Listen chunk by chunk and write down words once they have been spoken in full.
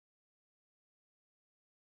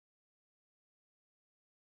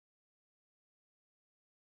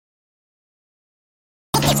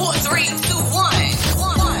4, 3, 2, 1.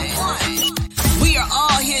 We are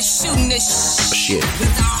all here shooting this shit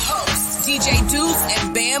with our hosts, DJ Deuce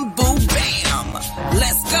and Bamboo Bam.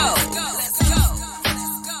 Let's go.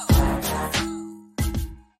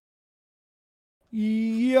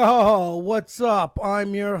 Yo, what's up?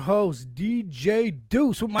 I'm your host, DJ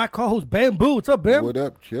Deuce, with my co-host, Bamboo. What's up, Bam? What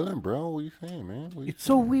up? Chilling, bro. What you saying, man? It's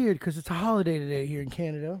so weird because it's a holiday today here in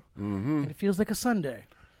Canada, and it feels like a Sunday.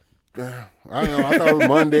 I don't know. I thought it was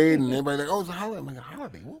Monday, and everybody's like, "Oh, it's a holiday." I'm like, "A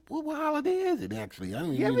holiday? What holiday is it actually?" I don't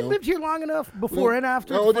You even haven't know. lived here long enough before and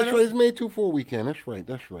after. Oh, that's right. It's May 2-4 weekend. That's right.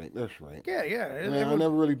 Yeah. Man, I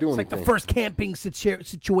never really do It's anything. like the first camping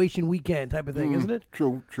situation weekend type of thing, isn't it?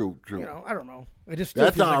 True. You know, I don't know. It just still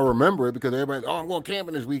That's feels how I like, remember it because everybody's, "Oh, I'm going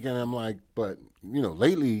camping this weekend." I'm like, but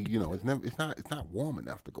lately, it's not warm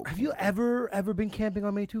enough to go. Have you ever been camping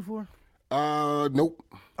on May 2-4? Nope.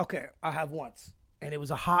 Okay, I have once, and it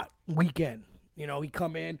was a hot weekend. We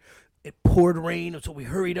come in, it poured rain, so we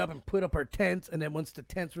hurried up and put up our tents, and then once the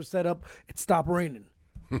tents were set up, it stopped raining.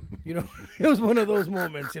 It was one of those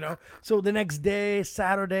moments, So the next day,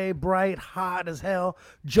 Saturday, bright, hot as hell,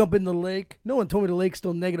 jump in the lake. No one told me the lake's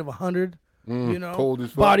still negative 100. Cold as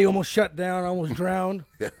fuck. Body almost shut down, almost drowned.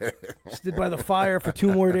 Stood by the fire for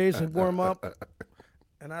 2 more days and warm up.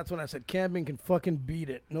 And that's when I said camping can fucking beat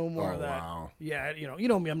it. No more of that. Wow. Yeah, you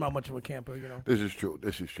know me, I'm not much of a camper, This is true.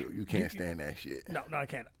 You can't stand that shit. No, I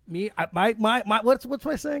can't. My what's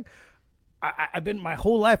my saying? I've been my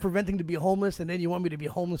whole life preventing to be homeless, and then you want me to be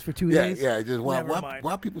homeless for 2 days? Yeah. Just Never mind.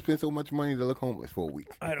 why people spend so much money to look homeless for a week?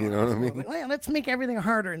 I don't You know what I mean? Like, well, let's make everything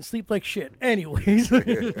harder and sleep like shit. Anyways,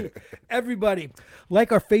 everybody,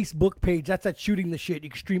 like our Facebook page. That's at Shooting the Shit. You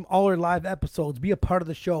can stream all our live episodes, be a part of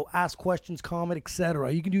the show, ask questions, comment,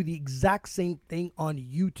 etc. You can do the exact same thing on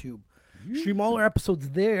YouTube. Stream all our episodes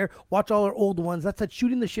there. Watch all our old ones. That's at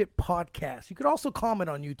Shooting the Shit Podcast. You could also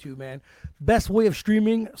comment on YouTube, man. Best way of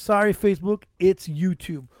streaming, sorry, Facebook, it's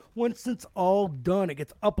YouTube. Once it's all done, it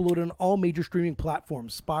gets uploaded on all major streaming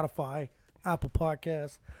platforms. Spotify, Apple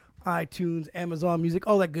Podcasts, iTunes, Amazon Music,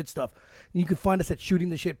 all that good stuff. And you can find us at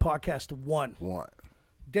Shooting the Shit Podcast 1.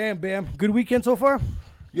 Damn, Bam. Good weekend so far?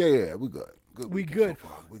 Yeah, we good. We good.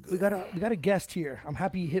 We got a guest here. I'm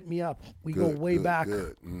happy you hit me up. We go way back.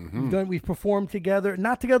 Good. Mm-hmm. We've performed together,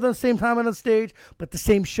 not together at the same time on the stage, but the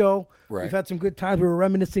same show. Right. We've had some good times. We were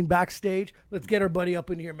reminiscing backstage. Let's get our buddy up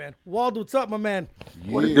in here, man. Waldo, what's up, my man?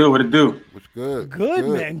 Yeah. What it do? What's good? Good,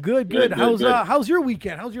 man. Good. How's your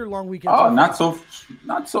weekend? How's your long weekend? Oh, not so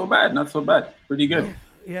bad. Pretty good.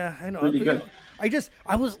 Yeah, I know. Pretty good. I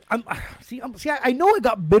know I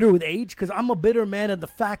got bitter with age because I'm a bitter man of the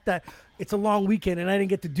fact that it's a long weekend and I didn't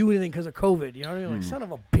get to do anything because of COVID. You know what I mean? Like, son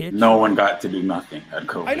of a bitch. No one got to do nothing at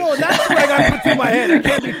COVID. I know, that's what I got to put through my head. I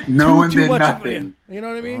can't be No one too did much nothing. Of it. You know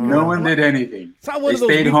what I mean? No one did anything. It's not one They of those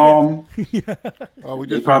stayed weekends. home. Oh, we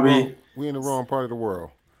They just probably- we in the wrong part of the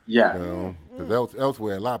world. Yeah. Because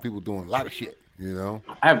elsewhere, a lot of people doing a lot of shit. I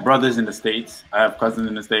have brothers in the States. I have cousins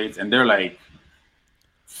in the States, and they're like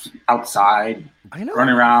outside, I know.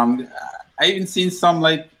 running around. I even seen some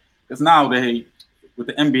because now with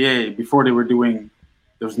the NBA, before they were doing,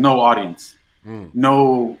 there was no audience.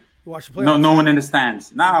 No Watch the playoffs. no one in the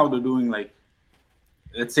stands. Now they're doing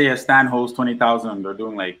let's say a stand holds 20,000. They're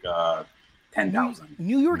doing 10,000.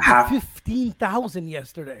 New York did 15,000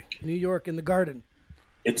 yesterday. New York in the Garden.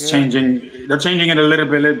 It's changing. They're changing it a little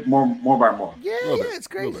bit more by more. Yeah, it's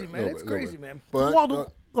crazy, man. It's crazy, man. But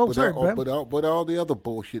Waldo, sorry, man. but all the other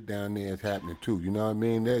bullshit down there is happening too. You know what I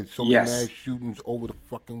mean? There's so many Yes. mass shootings over the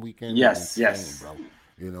fucking weekend. Yes, It's insane,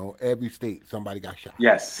 bro. Every state somebody got shot.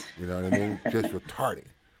 Yes. You know what I mean? Just retarded.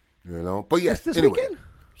 But yes, This anyway. weekend?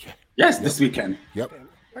 Yes, this weekend. Yep.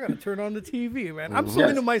 I gotta turn on the TV, man. I'm so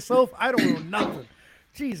into myself, I don't know nothing.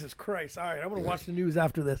 Jesus Christ. All right, I'm going to watch the news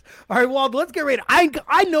after this. All right, Waldo, let's get ready.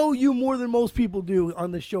 I know you more than most people do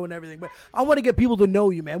on this show and everything, but I want to get people to know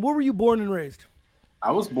you, man. Where were you born and raised?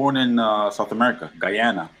 I was born in South America,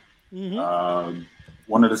 Guyana.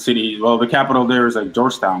 One of the cities, the capital there is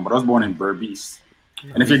Georgetown, but I was born in Berbice.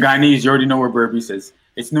 And if you're Guyanese, you already know where Berbice is.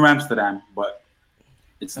 It's New Amsterdam, but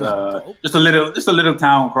it's just a little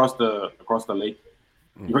town across the lake.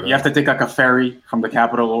 You have to take a ferry from the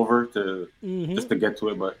capital over to just to get to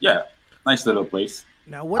it. But yeah, nice little place.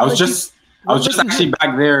 Now, I was just actually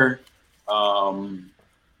back there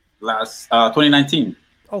last 2019.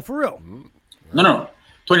 Oh, for real? No.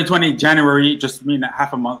 2020 January, just me and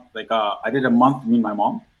half a month. I did a month, me and my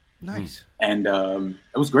mom. Nice. And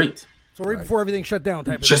it was great. So right before everything shut down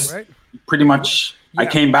type of thing, right? Pretty much. Yeah. I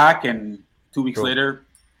came back and 2 weeks later.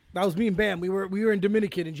 That was me and Bam. We were in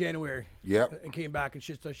Dominican in January. Yep. And came back and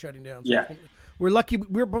shit started shutting down. Yeah. We're lucky.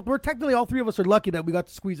 We're technically all three of us are lucky that we got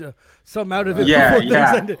to squeeze some out of it Yeah, before things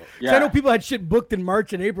yeah, ended. So yeah. I know people had shit booked in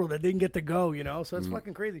March and April that didn't get to go. So it's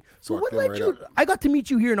fucking crazy. So Fuck what them led right you? up. I got to meet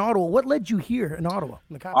you here in Ottawa. What led you here in Ottawa,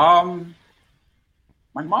 in the capital?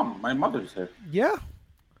 My mother's here. Yeah.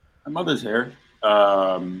 My mother's here.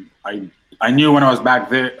 I knew when I was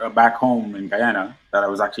back home in Guyana, that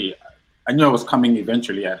I knew I was coming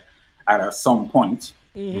eventually at some point.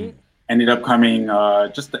 Mm-hmm. Ended up coming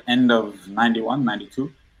just the end of 91,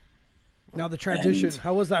 92. Now the transition. And-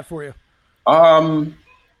 How was that for you?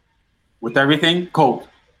 With everything, cold.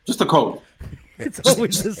 Just a cold. It's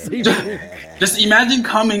always the same. Just imagine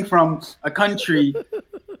coming from a country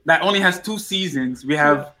that only has 2 seasons. We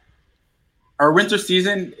have our winter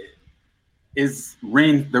season is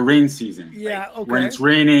the rain season. Yeah, okay. When it's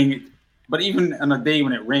raining, but even on a day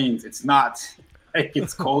when it rains, it's not like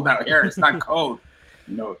it's cold out here. It's not cold.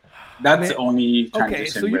 That's the only transition. Okay,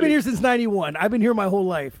 so you've been here since 91. I've been here my whole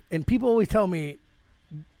life, and people always tell me,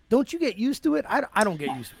 don't you get used to it? I don't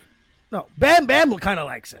get used to it. No, Bam kind of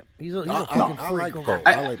likes it. He's a fucking I freak. like over cold. it.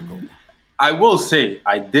 I like cold. I will say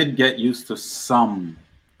I did get used to some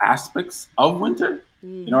aspects of winter.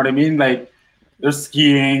 You know what I mean? Like there's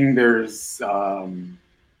skiing, there's some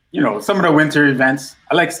of the winter events.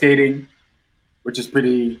 I like skating, which is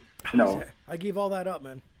pretty, I gave all that up,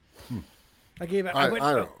 man. I gave it.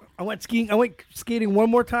 I I went skiing. I went skating one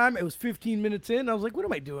more time. It was 15 minutes in. I was like, "What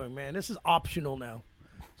am I doing, man? This is optional now."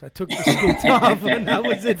 So I took the skates off, and that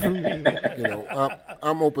was it for me.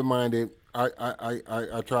 I'm open-minded.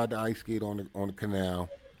 I tried to ice skate on the canal,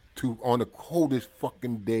 on the coldest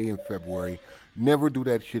fucking day in February. Never do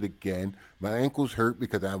that shit again. My ankles hurt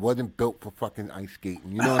because I wasn't built for fucking ice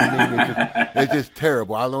skating. You know what I mean? It's just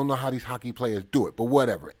terrible. I don't know how these hockey players do it, but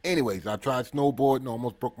whatever. Anyways, I tried snowboarding,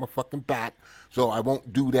 almost broke my fucking back, so I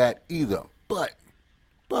won't do that either. But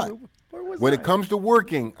when it comes to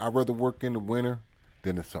working, I'd rather work in the winter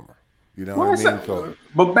than the summer. You know what I mean? So,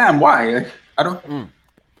 but Bam, why? I don't.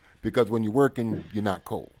 because when you're working, you're not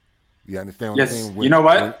cold. You understand what Yes. I'm saying? You know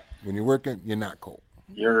what? When you're working, you're not cold.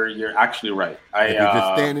 You're actually right. If you're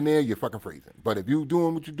just standing there, you're fucking freezing. But if you're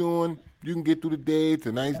doing what you're doing, you can get through the day. It's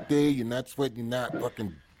a nice day. You're not sweating. You're not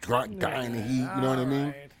fucking dying of heat. You know what I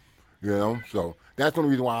mean? Alright. So that's the only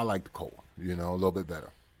reason why I like the cold. A little bit better.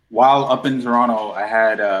 While up in Toronto,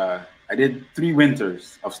 I did 3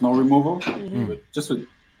 winters of snow removal. With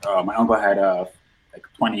my uncle had like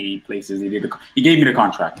 20 places. He gave me the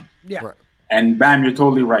contract. Yeah. Right. And Bam, you're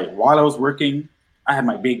totally right. While I was working, I had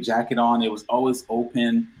my big jacket on. It was always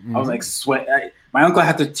open. I was like sweat. My uncle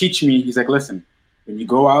had to teach me. He's like, listen, when you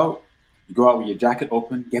go out with your jacket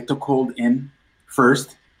open. Get the cold in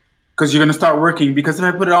first, because you're gonna start working. Because if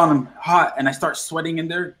I put it on hot and I start sweating in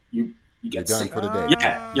there, you get You're done sick. for the day.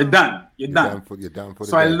 Yeah, you're done. You're done. You're done for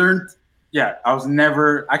the So day. I learned. Yeah, I was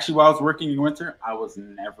never actually while I was working in winter, I was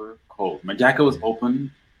never cold. My jacket was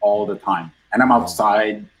open all the time, and I'm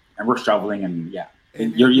outside and we're shoveling, and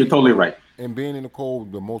you're totally right. And being in the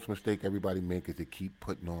cold, the most mistake everybody make is to keep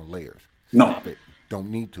putting on layers. No. Stop it. Don't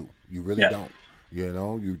need to. You really don't.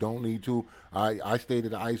 You don't need to. I stayed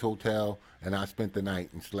at the Ice Hotel, and I spent the night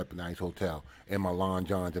and slept in the Ice Hotel in my Lon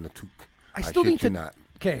Johns and a toque. I still shit need you to. not.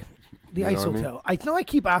 Okay, the You Ice know what I mean? Hotel. I know I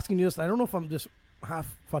keep asking you this. And I don't know if I'm just half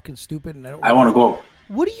fucking stupid, and I want to go.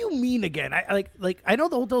 What do you mean again? I I know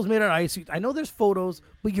the hotel's made out of ice. I know there's photos,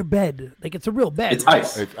 but your bed, like it's a real bed. It's right?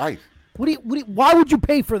 ice. It's ice. Why would you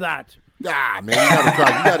pay for that? Ah, man, you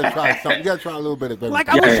gotta try something. You gotta try a little bit of everything. Like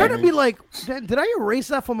I was Yeah, trying I to be like, did I erase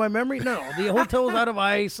that from my memory? No, the hotel was out of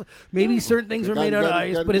ice. Maybe certain things You were made gotta- out of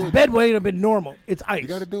you ice, gotta but do his it. bed would have been normal. It's ice. You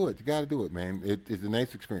gotta do it. You gotta do it, man. It's a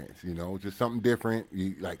nice experience. It's just something different.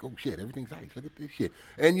 You like, oh shit, everything's ice. Look at this shit.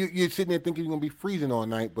 And you're sitting there thinking you're gonna be freezing all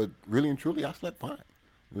night, but really and truly, I slept fine.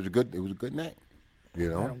 It was a good night. I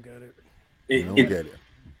don't get it. You don't get it.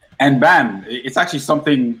 And Bam, it's actually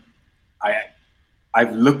something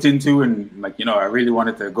I've looked into, and I really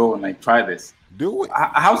wanted to go and try this. Do it.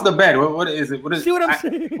 How's the bed? What is it? What is? See what I'm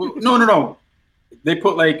saying? No. They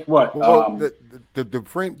put what? Well, the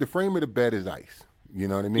frame of the bed is ice. You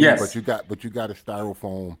know what I mean? Yes. But you got a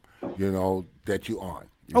styrofoam. That you on.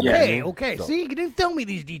 You know Okay, what I mean? okay. So- See, you didn't tell me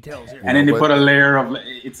these details here. And then they but- put a layer of.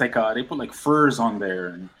 It's like they put furs on there.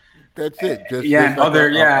 And That's it. Just Yeah, just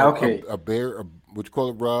okay. A bear, what you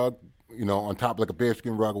call it, rug. On top like a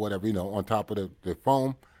bearskin rug or whatever. On top of the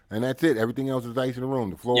foam, and that's it. Everything else is ice in the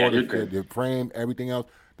room. The floor, Yeah, you're the good. frame, everything else.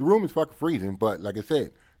 The room is fucking freezing. But like I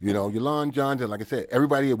said, your Lon Johns, and like I said,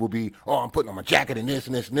 everybody will be, I'm putting on my jacket and this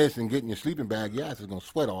and this and this, and getting your sleeping bag. Yes, it's gonna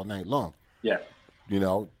sweat all night long. yeah,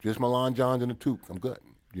 Just my Lon Johns and a toque. I'm good.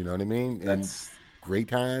 You know what I mean? And That's- great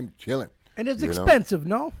time, chilling. And it's you know? expensive,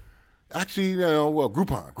 no? Actually,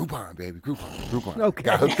 Groupon, baby, Groupon. Okay.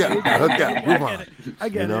 Got hooked up, Groupon. I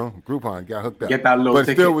get it. Groupon got hooked up. Get that low but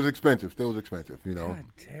ticket. still was expensive, you know. God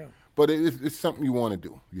damn. But it's something you want to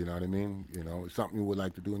do, you know what I mean? You know, it's something you would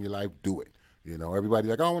like to do in your life, do it. You know, everybody's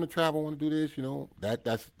like, oh, I want to travel, I want to do this, you know.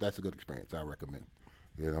 That's a good experience, I recommend,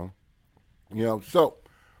 you know. You know, so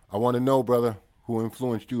I want to know, brother, who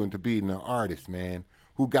influenced you into being an artist, man?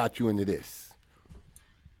 Who got you into this?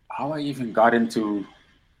 How I even got into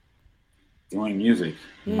doing music.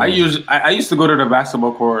 I used to go to the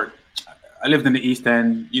basketball court. I lived in the East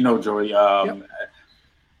End, you know, Joey. I'd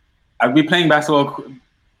be playing basketball.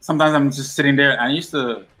 Sometimes I'm just sitting there. I used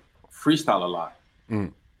to freestyle a lot.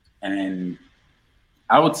 And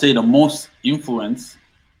I would say the most influence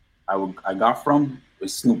I got from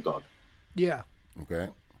was Snoop Dogg. Yeah. Okay.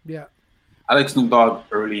 Yeah. I like Snoop Dogg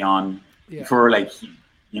early on. Yeah. For like,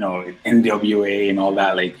 you know, NWA and all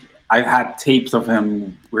that. Like, I had tapes of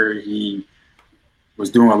him where he was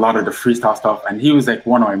doing a lot of the freestyle stuff, and he was like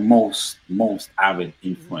one of my most avid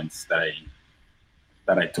influence that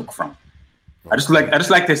I took from. I just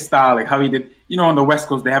like his style, like how he did. You know, on the West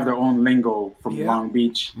Coast, they have their own lingo from Long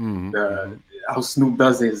Beach. How Snoop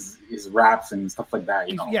does his raps and stuff like that.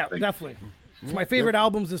 You know, Yeah, like, definitely. It's my favorite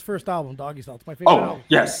album's his first album, Doggy Style. It's my favorite album.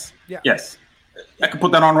 Yes. Yeah. Yes. I could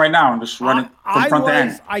put that on right now and just run it from front to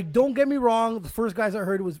end. I don't get me wrong. The first guys I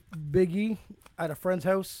heard was Biggie at a friend's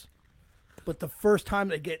house, but the first time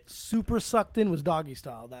they get super sucked in was Doggy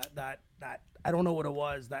Style. That I don't know what it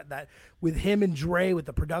was. That with him and Dre with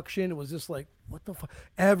the production, it was just like what the fuck.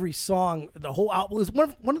 Every song, the whole album was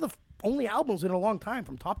one of the only albums in a long time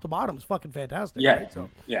from top to bottom. It's fucking fantastic. Yeah. Right? So,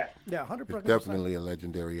 Yeah. 100%. It's definitely a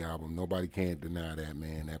legendary album. Nobody can't deny that,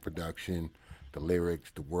 man. That production, the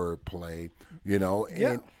lyrics, the wordplay, you know.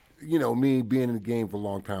 And, you know, me being in the game for a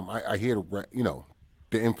long time, I hear, the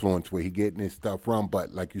influence where he getting his stuff from.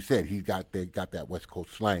 But like you said, they got that West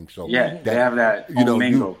Coast slang. So They have that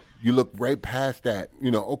lingo. You look right past that,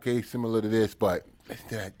 okay, similar to this, but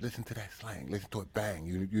listen to that slang. Listen to it bang.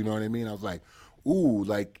 You know what I mean? I was like, ooh,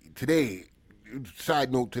 like today,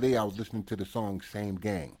 side note, today I was listening to the song Same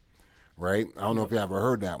Gang. Right? I don't know if you ever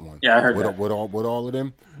heard that one. Yeah, I heard that. With all of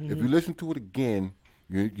them. If you listen to it again,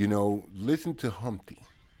 you know, listen to Humpty.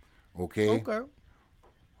 Okay? Okay.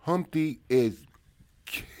 Humpty is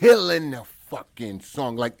killing the fucking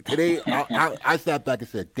song. Like today, I sat back and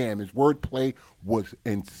said, damn, his wordplay was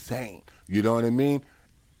insane. You know what I mean?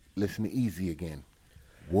 Listen to Easy again.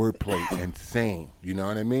 Wordplay insane. You know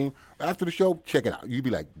what I mean? After the show, check it out. You'd be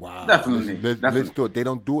like, wow. Definitely. Listen to it. They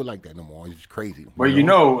don't do it like that no more. It's crazy.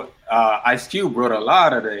 Well, Ice Cube wrote a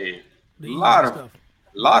lot of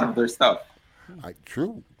their stuff.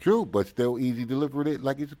 True, but still Easy delivered it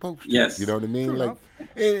like it's supposed to. Yes. You know what I mean? True like,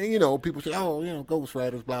 and, people say,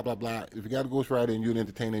 ghostwriters, blah, blah, blah. If you got a ghostwriter and you're an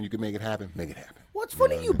entertainer and you can make it happen, make it happen. Well, it's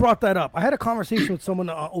funny you brought that up. I had a conversation with someone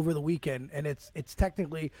over the weekend, and it's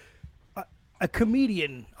technically a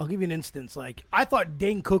comedian. I'll give you an instance. Like, I thought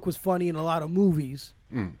Dane Cook was funny in a lot of movies,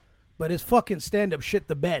 but his fucking stand-up shit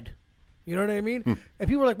the bed. You know what I mean? And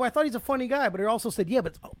people were like, well, I thought he's a funny guy, but I also said, yeah,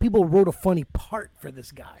 but people wrote a funny part for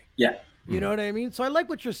this guy. Yeah. You know what I mean? So I like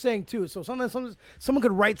what you're saying, too. So sometimes someone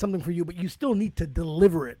could write something for you, but you still need to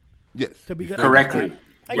deliver it. Yes. To be good. Correctly.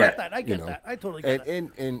 I get that. I get that. I totally get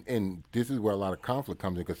that. And this is where a lot of conflict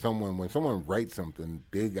comes in, because when someone writes something,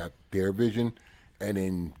 they got their vision, and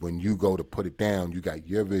then when you go to put it down, you got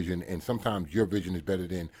your vision, and sometimes your vision is better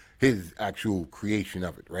than his actual creation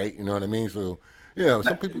of it, right? You know what I mean? So,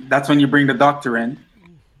 some people... That's when you bring the doctor in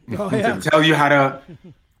to tell you how to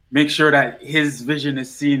make sure that his vision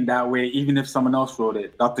is seen that way, even if someone else wrote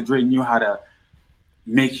it. Dr. Dre knew how to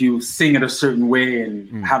make you sing it a certain way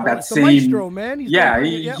and have that same... maestro, man.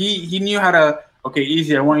 He knew how to, okay,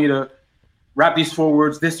 Easy, I want you to wrap these 4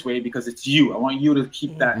 words this way because it's you. I want you to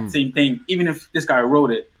keep that same thing. Even if this guy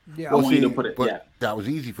wrote it, I want you to put it. But that was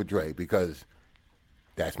easy for Dre because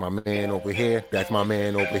that's my man over here. That's my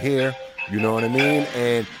man over here. You know what I mean?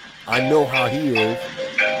 And I know how he is.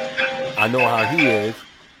 I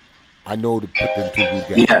know to put them two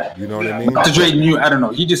together. Yeah. You know what I mean? Dr. Dre knew, I don't know,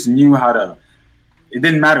 he just knew how to, it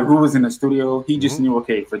didn't matter who was in the studio. He just knew,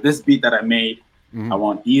 okay, for this beat that I made, I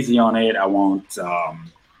want Easy on it. I want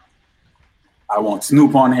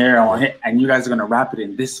Snoop on here. And you guys are gonna rap it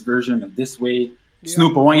in this version of this way. Yeah.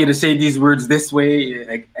 Snoop, I want you to say these words this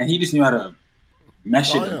way. And he just knew how to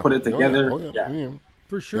mesh it and put it together.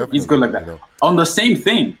 For sure. Definitely. He's good like that. On the same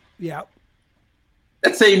thing. Yeah.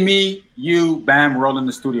 Let's say me, you, Bam, we're all in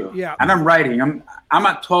the studio. Yeah. And I'm writing. I'm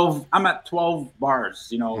at 12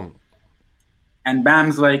 bars, And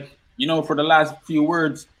Bam's like, for the last few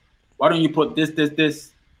words, why don't you put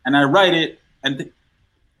this? And I write it, and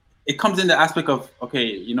it comes in the aspect of, okay,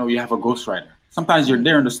 you know, you have a ghostwriter. Sometimes you're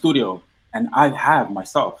there in the studio, and I have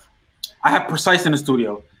myself. I have Precise in the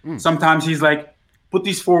studio. Sometimes he's like, put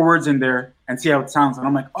these 4 words in there and see how it sounds. And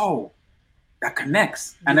I'm like, oh, that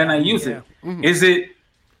connects. And then I use it. Is it,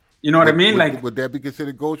 you know what I mean? Like, would that be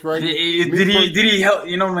considered ghostwriting? Did he help?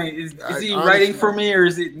 You know what I mean? Is he writing for me, or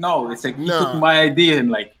is it no? It's like he took my idea and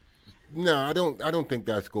like. No, I don't think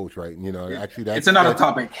that's ghostwriting. You know, actually, that's another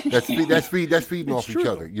topic. That's feeding off each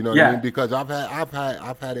other. You know what I mean? Because I've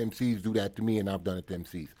had MCs do that to me, and I've done it to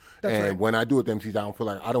MCs. When I do it to MCs,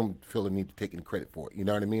 I don't feel the need to take any credit for it. You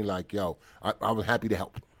know what I mean? Like, yo, I was happy to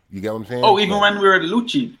help. You get what I'm saying? Oh, even when we were at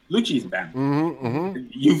Lucci's band,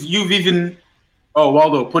 you've even,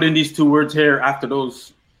 Waldo, put in these 2 words here after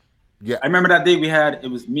those. Yeah, I remember that day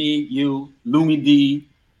it was me, you, Lumi D.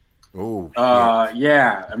 Oh,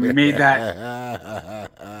 yeah, and we made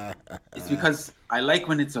that. It's because I like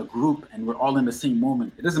when it's a group and we're all in the same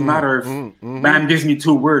moment. It doesn't matter if Bam gives me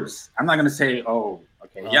 2 words. I'm not gonna say, oh,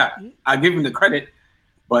 okay, I give him the credit,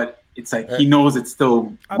 but it's like he knows it's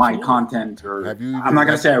still my content. Or I'm not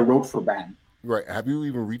gonna say I wrote for Bam. Right? Have you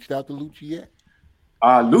even reached out to Lucci yet?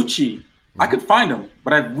 Lucci, I could find him,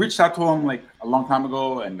 but I've reached out to him like a long time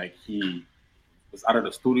ago, and like he was out of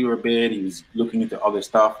the studio a bit. He was looking into other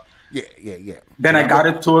stuff. Yeah. Then I got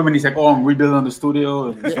it to him, and he's like, "Oh, I'm rebuilding the studio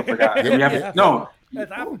and stuff like that." No, that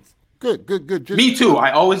happens. Good. Me too.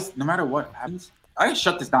 I always, no matter what happens, I can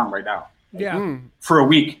shut this down right now. Yeah. For a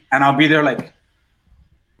week, and I'll be there like,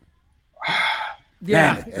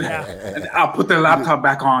 I'll put the laptop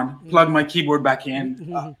back on, plug my keyboard back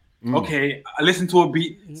in. Okay, I listen to a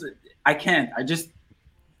beat. I can't.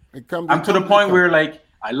 I'm to the point where like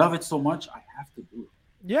I love it so much, I have to do it.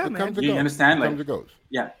 Yeah, man. You understand? Like, comes and goes.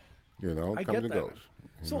 Yeah. You know, I comes get and that. goes.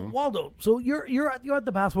 So Waldo, so you're at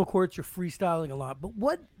the basketball courts, you're freestyling a lot,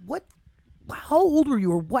 but how old were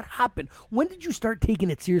you, or what happened? When did you start taking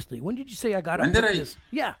it seriously? When did you say I got to do this?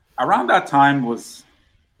 Yeah. Around that time was,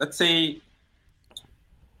 let's say,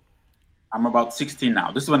 I'm about 16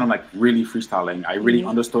 now. This is when I'm like really freestyling. I really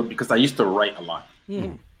understood because I used to write a lot.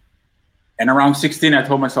 And around 16, I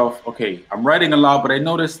told myself, okay, I'm writing a lot, but I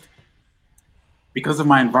noticed because of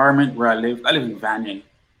my environment where I live in Vanier.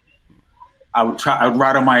 I would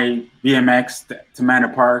ride on my BMX to Manor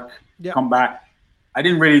Park, come back. I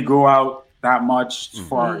didn't really go out that much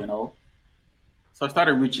far, you know. So I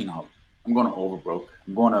started reaching out. I'm going to Overbrook.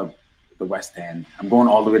 I'm going to the West End. I'm going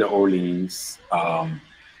all the way to Orleans.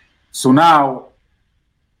 So now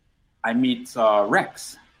I meet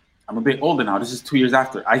Rex. I'm a bit older now. This is 2 years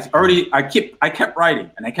after. I kept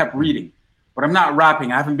writing and I kept reading, but I'm not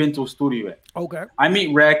rapping. I haven't been to a studio yet. Okay. I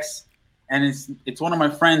meet Rex, and it's one of my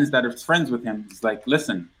friends that is friends with him. He's like,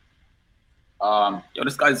 listen,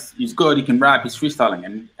 this he's good. He can rap. He's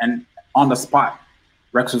freestyling. And on the spot,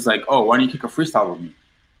 Rex was like, oh, why don't you kick a freestyle with me?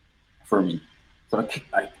 For me. So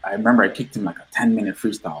I remember I kicked him like a 10-minute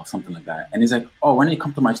freestyle or something like that. And he's like, oh, why don't you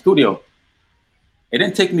come to my studio? It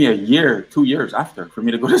didn't take me a year, 2 years after for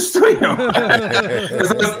me to go to the studio.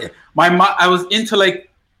 I was into like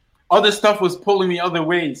other stuff was pulling me other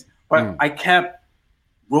ways, but I kept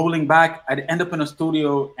rolling back. I'd end up in a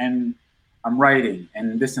studio and I'm writing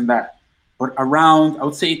and this and that. But around, I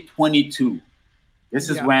would say 22, this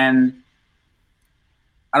is when,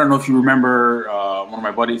 I don't know if you remember one of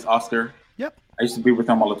my buddies, Oscar. Yep. I used to be with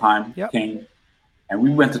him all the time, King. And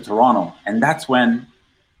we went to Toronto. And that's when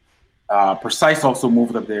Precise also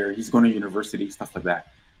moved up there. He's going to university, stuff like that.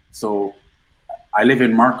 So I live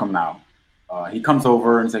in Markham now. He comes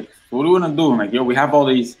over and he's like, so what do you want to do? I'm like, yo, we have all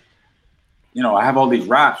these, I have all these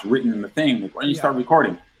raps written in the thing. Like, why don't you start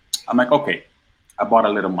recording? I'm like, okay. I bought a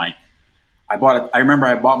little mic. I remember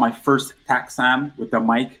I bought my first Taxam with the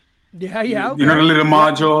mic. Yeah. Okay. You know, the little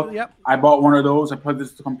module. Yep. I bought one of those. I put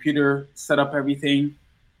this to the computer, set up everything.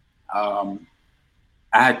 I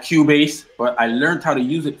had Cubase, but I learned how to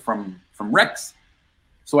use it from Rex.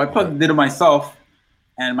 So I plugged it in myself,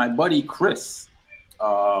 and my buddy Chris,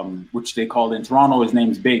 which they called in Toronto, his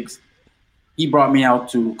name's Biggs. He brought me out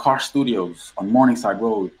to Car Studios on Morningside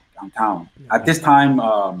Road downtown. Yeah. At this time,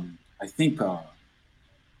 I think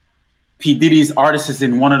P. Diddy's artist is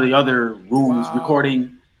in one of the other rooms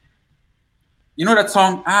recording. You know that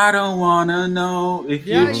song, I don't wanna know if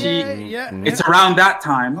you cheat? Yeah. It's around that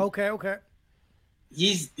time. Okay.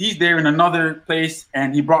 He's there in another place,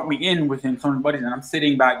 and he brought me in with him, some buddies, and I'm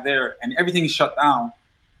sitting back there, and everything's shut down,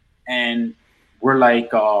 and we're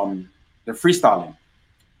like, they're freestyling.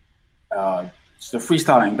 And I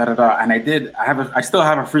still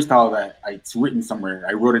have a freestyle that it's written somewhere.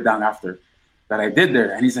 I wrote it down after that I did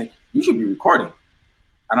there, and he's like, you should be recording.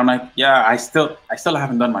 And I'm like, yeah, I still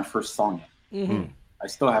haven't done my first song yet. I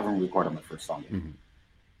still haven't recorded my first song yet.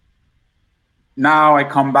 Now I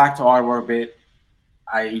come back to Ottawa a bit.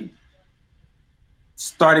 I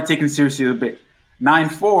started taking seriously a bit.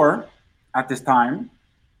 9-4 at this time.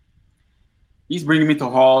 He's bringing me to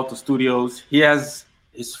hall, to studios. He has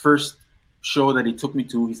his first show that he took me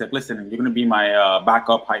to. He said, listen, you're going to be my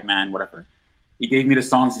backup hype man, whatever. He gave me the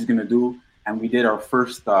songs he's going to do. And we did our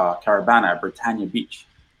first caravana at Britannia Beach.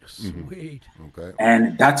 Sweet. Okay.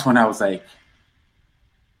 And that's when I was like,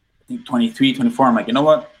 I think 23, 24. I'm like, you know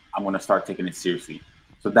what? I'm going to start taking it seriously.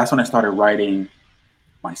 So that's when I started writing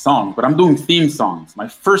my songs. But I'm doing theme songs. My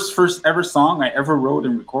first ever song I ever wrote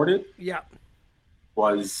and recorded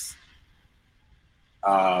was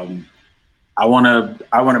I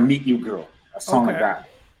Wanna Meet You Girl. A song like that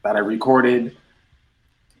I recorded.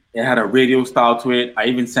 It had a radio style to it. I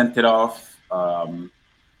even sent it off.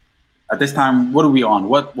 At this time, what are we on?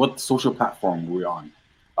 What social platform were we on?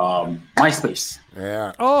 MySpace.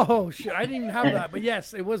 Yeah. Oh shit! I didn't even have that, but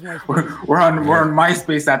yes, it was MySpace. We're on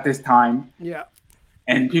MySpace at this time. Yeah.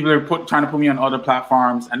 And people are trying to put me on other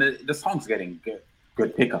platforms, and the song's getting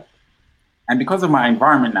good pickup. And because of my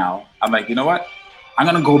environment now, I'm like, you know what? I'm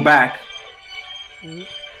gonna go back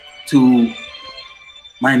to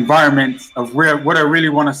my environment of what I really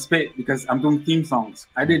want to spit, because I'm doing theme songs.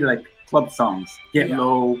 I did like club songs, Get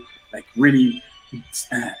Low, like really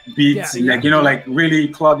beats, and like, you know, like really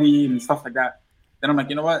clubby and stuff like that. Then I'm like,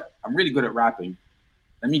 you know what? I'm really good at rapping.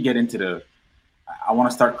 Let me get into I want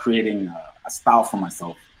to start creating a style for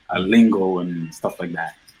myself, a lingo and stuff like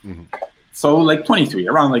that. So like 23,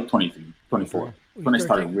 around like 23, 24, when I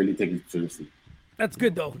started really taking it seriously. That's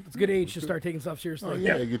good though. It's a good age to start taking stuff seriously. Oh,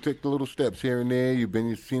 yeah, you take the little steps here and there.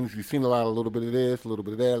 You've seen a little bit of this, a little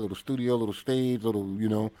bit of that, a little studio, a little stage, little, you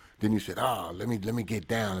know. Then you said, let me get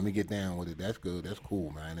down with it. That's good. That's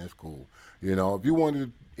cool, man. That's cool. You know,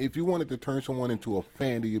 if you wanted to turn someone into a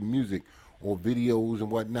fan of your music or videos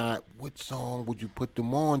and whatnot, what song would you put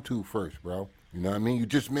them on to first, bro? You know what I mean? You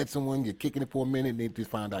just met someone, you're kicking it for a minute, and they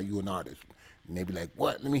just find out you're an artist, and they be like,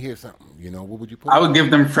 "What? Let me hear something." You know, what would you put? I would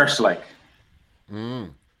give them Fresh Like.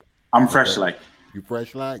 I'm Fresh Like. You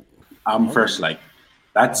Fresh Like? I'm Fresh Like.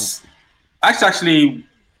 That's actually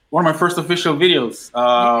one of my first official videos.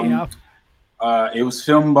 It was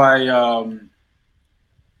filmed by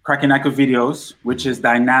Krakenaka Videos, which is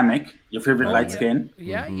Dynamic, your favorite light skin. He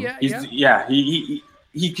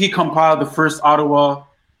compiled the first Ottawa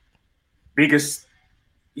biggest.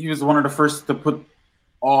 He was one of the first to put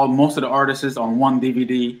most of the artists on one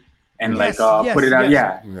DVD. And put it out.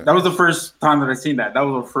 Yeah, that was the first time that I seen that. That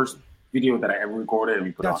was the first video that I ever recorded and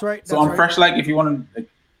we put on. That's right. So I'm Fresh Like, if you want to,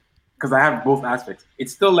 because I have both aspects.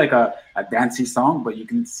 It's still like a dancey song, but you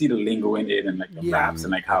can see the lingo in it and like the raps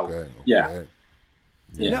and like how.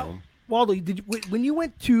 Now, Waldo, when you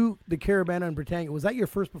went to the Caravana in Britannia, was that your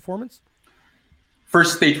first performance?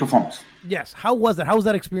 First stage performance. Yes. How was it? How was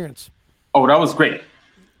that experience? Oh, that was great.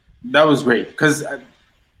 That was great because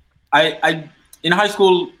I in high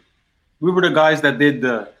school. We were the guys that did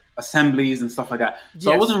the assemblies and stuff like that.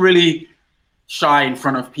 So I wasn't really shy in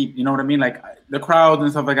front of people. You know what I mean? Like the crowd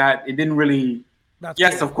and stuff like that. It didn't really.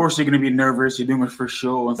 Yes, of course you're gonna be nervous. You're doing your first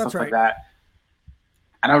show and stuff like that.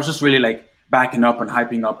 And I was just really like backing up and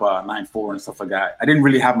hyping up 9-4 and stuff like that. I didn't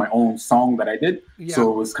really have my own song that I did,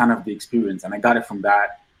 so it was kind of the experience, and I got it from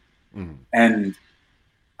that. And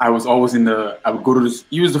I was always I would go to this.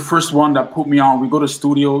 He was the first one that put me on. We go to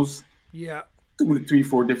studios. Yeah. 2, 3,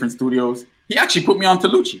 4 different studios. He actually put me on to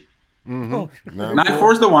Lucci.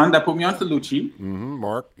 9-4 is the one that put me on to Lucci.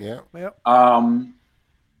 Mark, yeah.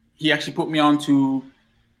 He actually put me on to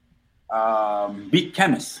Beat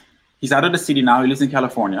Chemist. He's out of the city now. He lives in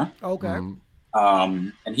California. Okay.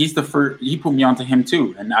 And he's the first. He put me on to him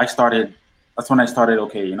too. And that's when I started.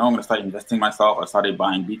 Okay, you know, I'm gonna start investing myself. I started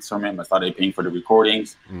buying beats from him. I started paying for the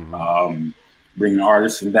recordings, bringing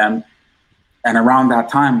artists in them. And around that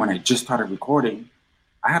time, when I just started recording,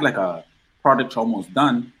 I had like a project almost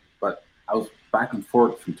done, but I was back and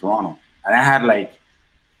forth from Toronto. And I had like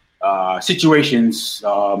situations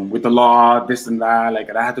with the law, this and that. Like,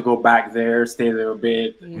 and I had to go back there, stay there a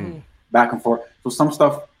bit, back and forth. So some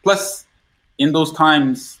stuff. Plus, in those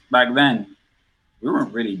times back then, we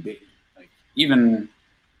weren't really big. Like,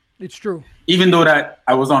 it's true. Even though that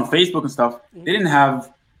I was on Facebook and stuff, they didn't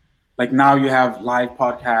have. Like now you have live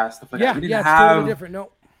podcasts, stuff like that. We didn't have, totally different. No.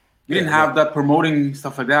 We didn't have that promoting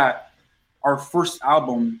stuff like that. Our first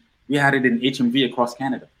album, we had it in HMV across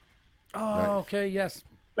Canada. Oh, okay, yes.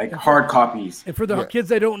 Like hard copies. And for the kids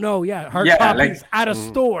that don't know, hard copies at a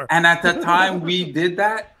store. And at the time we did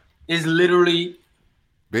that is literally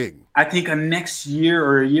big. I think a next year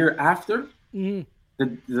or a year after,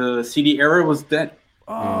 the CD era was dead.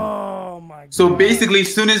 Oh my god. So basically,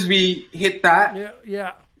 as soon as we hit that,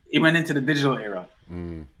 yeah, it went into the digital era.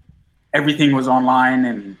 Everything was online,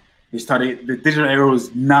 and the digital era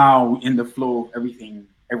was now in the flow of everything.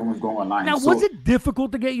 Everyone was going online. Now, was it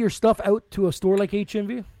difficult to get your stuff out to a store like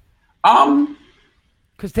HMV?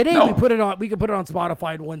 Because today we can put it on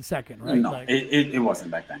Spotify in 1 second, right? No, it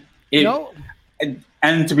wasn't back then. No.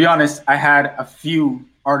 And to be honest, I had a few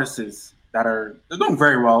artists they're doing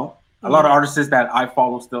very well. A lot of artists that I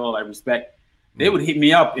follow still, I respect. They would hit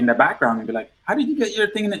me up in the background and be like, "How did you get your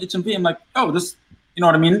thing in the HMV?" I'm like, "Oh, this, you know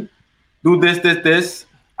what I mean? Do this.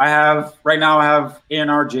 I have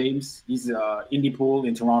A&R James. He's indie pool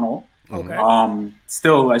in Toronto. Okay.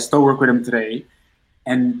 I still work with him today,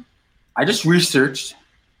 and I just researched,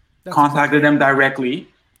 contacted them directly,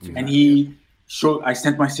 and I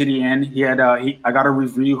sent my CD in. He had I got a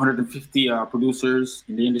review, 150 producers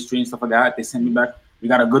in the industry and stuff like that. They sent me back. We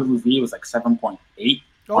got a good review. It was like 7.8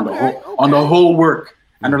 on the whole work,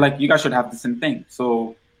 and they're like, "You guys should have the same thing."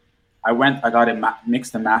 So I got it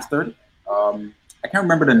mixed and mastered. I can't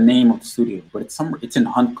remember the name of the studio, but it's in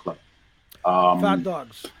Hunt Club. Fat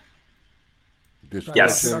Dogs.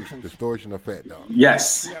 Distortion of Fat Dogs.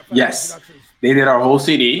 Yes. They did our whole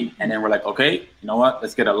CD, and then we're like, okay, you know what?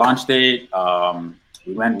 Let's get a launch date.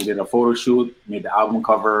 We did a photo shoot, made the album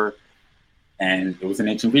cover, and it was an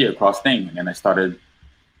HMV across thing. And then I started.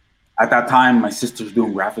 At that time, my sister's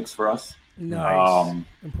doing graphics for us. Nice.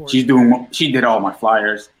 She did all my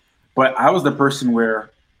flyers, but I was the person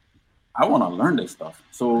where I want to learn this stuff.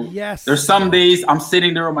 So there's some days I'm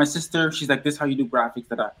sitting there with my sister. She's like, "This is how you do graphics."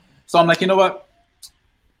 So I'm like, you know what?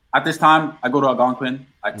 At this time, I go to Algonquin.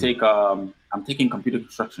 I'm taking computer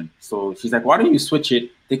construction. So she's like, "Why don't you switch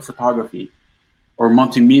it? Take photography or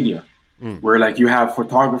multimedia, where like you have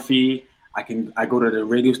photography. I go to the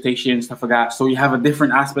radio station, stuff like that. So you have a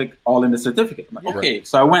different aspect all in the certificate." I'm like, okay.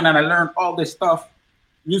 So I went and I learned all this stuff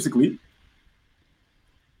musically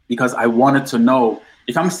because I wanted to know.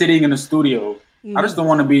 If I'm sitting in a studio, I just don't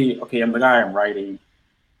want to be, okay, I'm the guy, I'm writing.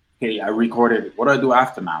 Okay, I recorded. What do I do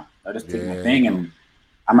after now? I just take my thing and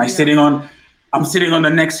I'm sitting on the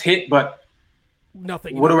next hit, but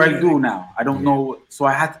nothing. What do I do now? I don't know. So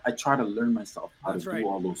I try to learn myself how to do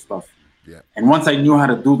all those stuff. Yeah. And once I knew how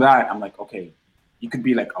to do that, I'm like, okay, you could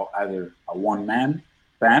be like either a one-man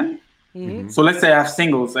band. So let's say I have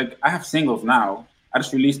singles. Like I have singles now. I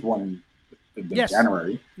just released one in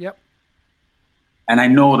January. Yep. And I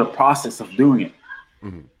know the process of doing it.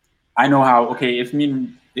 I know how. Okay, if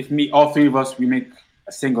me, all three of us, we make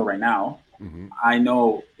a single right now. I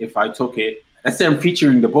know if I took it. Let's say I'm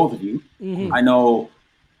featuring the both of you. I know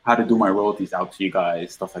how to do my royalties out to you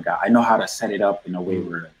guys, stuff like that. I know how to set it up in a way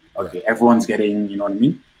where everyone's getting. You know what I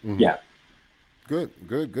mean? Yeah. Good.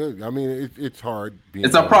 I mean, it's hard.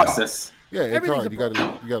 It's a process. Yeah, it's hard. You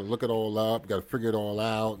gotta look it all up. You gotta figure it all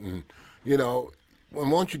out, and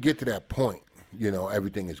once you get to that point.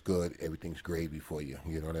 Everything is good. Everything's gravy for you.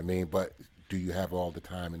 You know what I mean? But do you have all the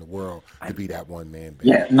time in the world to be that one man band?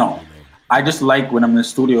 Yeah, no. I just like when I'm in the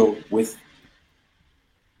studio with,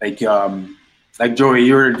 like Joey,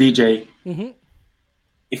 you're a DJ.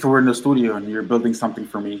 If we're in the studio and you're building something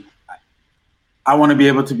for me, I want to be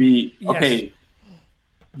able to be, okay,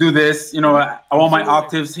 do this. I want my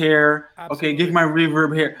octaves here. Absolutely. Okay, give my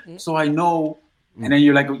reverb here. So I know. And then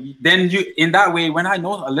you're like, in that way, when I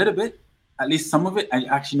know a little bit, at least some of it, I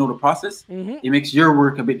actually know the process. It makes your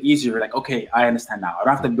work a bit easier. Like, okay, I understand now. I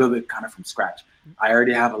don't have to build it kind of from scratch. I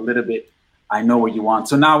already have a little bit. I know what you want.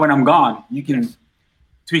 So now when I'm gone, you can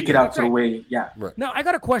tweak it out to the way. Yeah. Right. Now I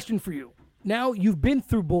got a question for you. Now you've been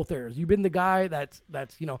through both eras. You've been the guy that's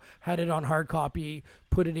had it on hard copy,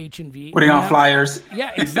 put it HMV, putting out flyers.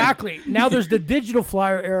 Yeah, exactly. Now there's the digital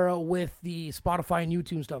flyer era with the Spotify and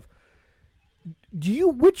YouTube stuff.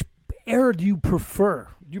 Which era do you prefer?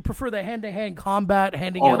 Do you prefer the hand-to-hand combat,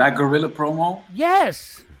 handing out? That guerrilla promo?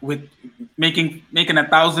 Yes. With making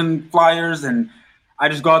 1,000 flyers, and I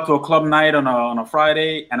just go out to a club night on a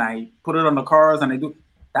Friday, and I put it on the cars, and I do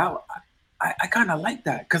that. I kind of like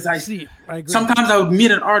that because I agree. Sometimes I would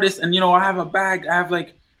meet an artist, and I have a bag. I have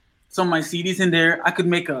like some of my CDs in there. I could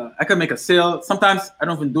make a sale. Sometimes I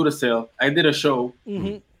don't even do the sale. I did a show.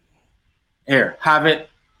 Here, have it.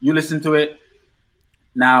 You listen to it.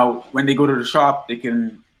 Now, when they go to the shop, they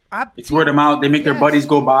can. It's word of mouth. They make their buddies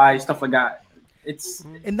go by, stuff like that.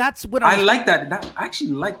 And that's what I like. I actually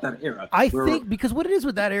like that era. I think because what it is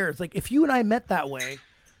with that era is like if you and I met that way,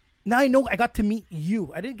 now I know I got to meet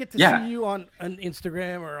you. I didn't get to Yeah. see you on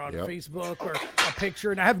Instagram or on Yep. Facebook or a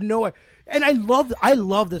picture, and I have no. And I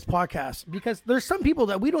love this podcast because there's some people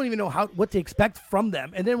that we don't even know what to expect from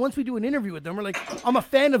them, and then once we do an interview with them, we're like, I'm a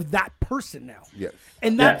fan of that person now. Yes.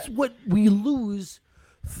 And that's what we lose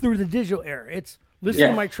through the digital era. It's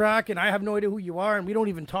listen to my track, and I have no idea who you are, and we don't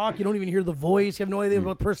even talk. You don't even hear the voice. You have no idea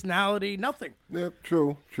about personality. Nothing. Yeah,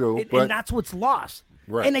 true. And that's what's lost.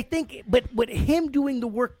 Right. And I think, but him doing the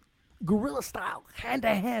work guerrilla style, hand to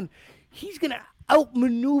hand, he's gonna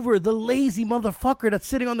outmaneuver the lazy motherfucker that's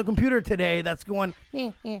sitting on the computer today. That's going.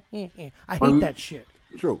 I hate that shit.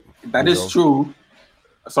 true. That is true.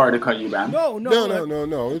 Sorry to cut you, man.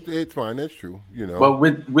 No. It's fine. That's true. You know. But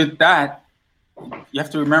with that, you have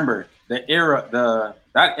to remember the era.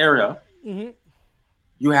 That era. Mm-hmm.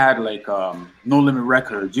 You had like No Limit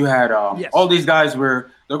Records. You had all these guys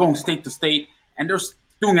where they're going state to state and they're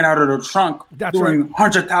doing it out of their trunk, doing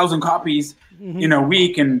 100,000 copies in a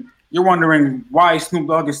week, and you're wondering why Snoop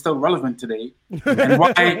Dogg is still relevant today, and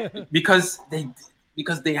why because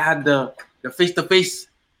they had the face to face.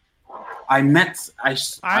 I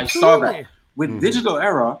saw that with digital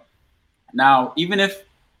era. Now, even if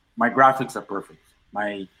my graphics are perfect,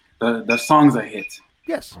 the songs are hit.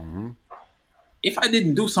 Yes. If I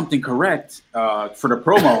didn't do something correct for the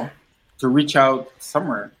promo to reach out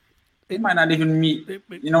somewhere, it might not even meet,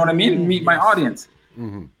 you know what I mean? Meet my audience.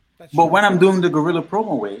 But when I'm doing the guerrilla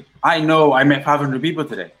promo way, I know I met 500 people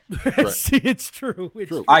today. See, it's true. It's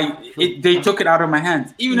true. They took it out of my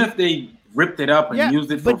hands. Even if they ripped it up and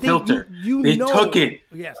used it for filter, they took it.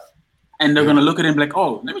 Yes. And they're going to look at it and be like,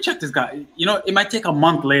 oh, let me check this guy. You know, it might take a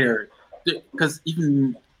month later because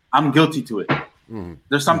even I'm guilty to it.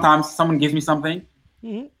 There's sometimes someone gives me something,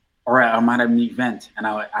 or I might have an event, and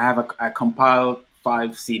I compile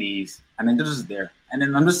 5 CDs, and then they're just there. And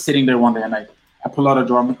then I'm just sitting there one day, and I pull out a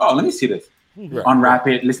drawer. I'm like, oh, let me see this. Unwrap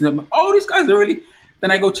it, listen to them. Oh, these guys are really.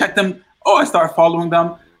 Then I go check them. Oh, I start following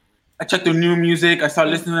them. I check their new music. I start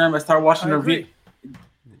listening to them. I start watching their videos.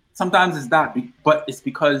 Sometimes it's that, but it's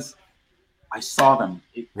because I saw them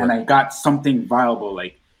and I got something viable.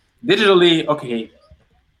 Like digitally, okay.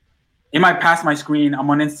 It might pass my screen. I'm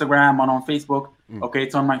on Instagram, I'm on Facebook. Okay,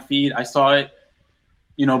 it's on my feed. I saw it,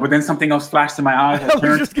 you know, but then something else flashed in my eyes. I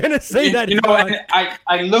was just gonna say that. You know, and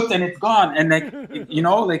I looked and it's gone. And like, you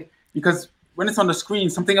know, like because when it's on the screen,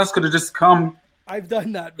 something else could have just come. I've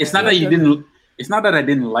done that. It's not that you didn't. It's not that I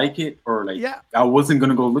didn't like it or like I wasn't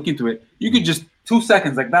gonna go look into it. You could just 2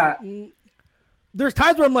 seconds like that. There's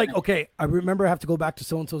times where I'm like, okay, I remember I have to go back to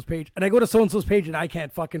so-and-so's page. And I go to so-and-so's page and I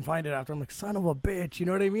can't fucking find it after. I'm like, son of a bitch. You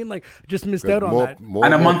know what I mean? Like, just missed out on that.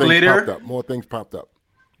 And a month later, more things popped up.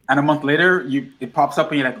 And a month later, it pops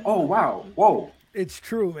up and you're like, oh, wow, whoa. It's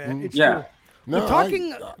true, man. It's true. No,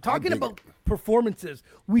 talking about performances,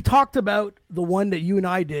 we talked about the one that you and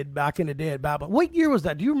I did back in the day at Babylon. What year was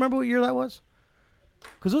that? Do you remember what year that was?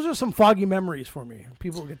 Because those are some foggy memories for me.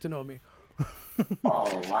 People get to know me.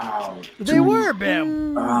 Oh, wow. They were,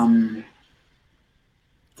 Bam.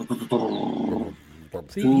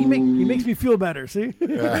 See, he makes me feel better, see?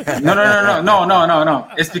 No.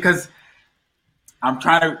 It's because I'm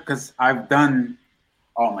trying to, because I've done,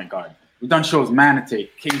 oh my God. We've done shows, Manatee,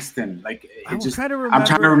 Kingston. Like, I'm trying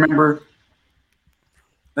to remember,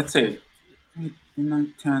 let's say, 10,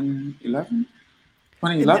 11? 2011?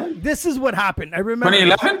 This is what happened. I remember.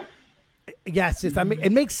 2011? Yes,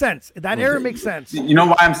 it makes sense. That era makes sense. You know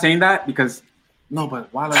why I'm saying that? Because but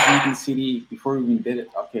while I was making CD before we even did it,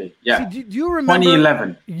 okay, yeah. See, do you remember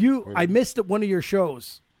 2011? I missed one of your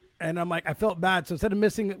shows, and I'm like, I felt bad. So instead of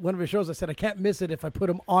missing one of your shows, I said I can't miss it if I put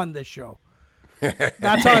him on this show.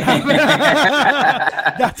 That's how it happened.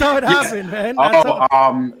 That's how it happened, man.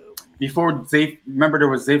 Before remember there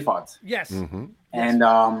was Zaphods. Yes. Mm-hmm. And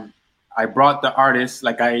I brought the artist,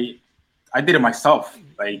 like I did it myself.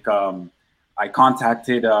 Like I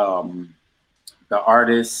contacted the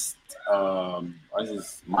artist.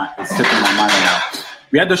 It's slipping my mind right now.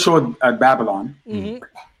 We had the show at Babylon,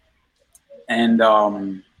 and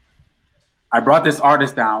I brought this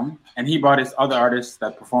artist down, and he brought his other artist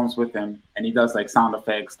that performs with him, and he does like sound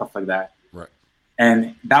effects, stuff like that. Right.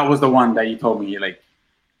 And that was the one that you told me, like,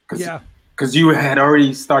 because you had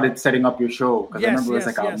already started setting up your show. Because I remember it was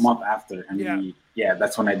like a month after, and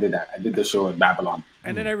that's when I did that. I did the show at Babylon.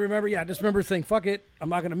 And then I remember, I just remember saying, fuck it, I'm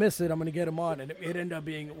not going to miss it. I'm going to get him on. And it ended up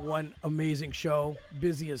being one amazing show,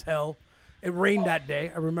 busy as hell. It rained that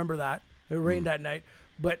day. I remember that. It rained that night.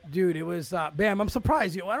 But, dude, it was, Bam, I'm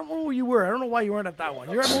surprised. I don't know where you were. I don't know why you weren't at that one.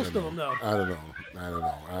 You're at most of them, though. I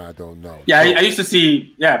don't know. Yeah, I used to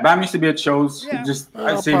see, Bam used to be at shows. Yeah.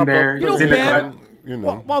 I see him there. You know, Bam, you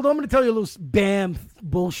know. Well, I'm going to tell you a little Bam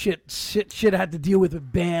bullshit shit I had to deal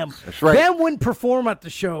with Bam. That's right. Bam wouldn't perform at the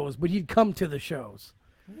shows, but he'd come to the shows.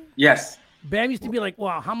 Yes. Bam used to be like,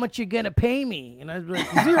 well, how much you going to pay me? And I'd be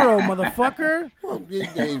like, 0, motherfucker. Well, you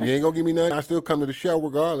ain't gonna give me nothing. I still come to the show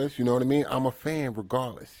regardless. You know what I mean? I'm a fan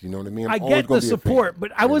regardless. You know what I mean? I get the support,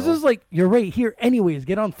 but I was just like, you're right here anyways.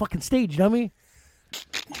 Get on fucking stage, dummy.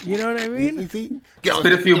 You know what I mean? You see?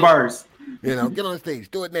 Spit a few bars. You know, get on stage.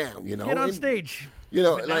 Do it now. You know, Get on stage. You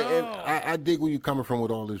know, like and I dig where you're coming from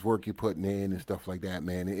with all this work you're putting in and stuff like that,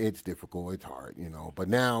 man. It's difficult. It's hard, you know. But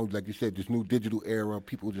now, like you said, this new digital era,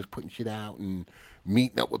 people just putting shit out and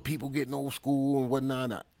meeting up with people, getting old school and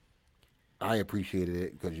whatnot. I appreciated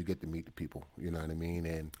it because you get to meet the people. You know what I mean?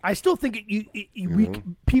 And I still think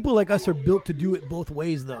people like us are built to do it both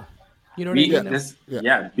ways, though. You know what I mean?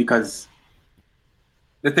 Yeah, because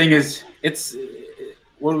the thing is, it's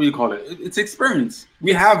what do we call it? It's experience.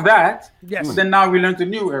 We have that. Yes. But then now we learn the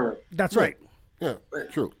new era. That's right. yeah,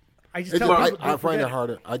 true. I just tell people, I find it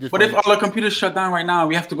harder. But if all the computers shut down right now,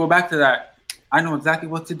 we have to go back to that. I know exactly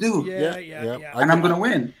what to do. Yeah. And I'm gonna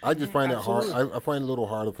win. I just find it hard. I find it a little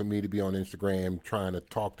harder for me to be on Instagram trying to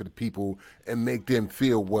talk to the people and make them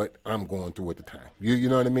feel what I'm going through at the time. You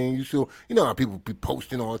know what I mean? You know how people be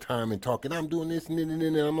posting all the time and talking, I'm doing this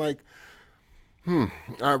and I'm like, I'm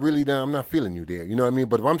not feeling you there. You know what I mean?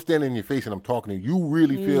 But if I'm standing in your face and I'm talking to you, you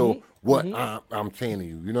really feel what I'm saying to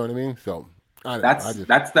you. You know what I mean? So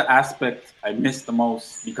that's the aspect I miss the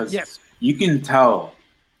most because you can tell.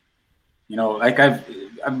 You know, like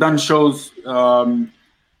I've done shows, Mercury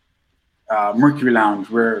Lounge,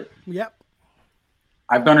 where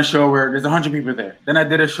I've done a show where there's 100 people there. Then I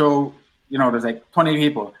did a show, you know, there's like 20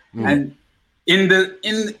 people, and in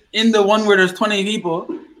the one where there's 20 people,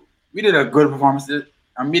 we did a good performance.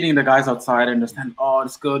 I'm meeting the guys outside. I understand. Oh,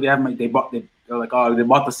 it's good. They bought the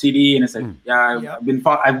CD, and it's like,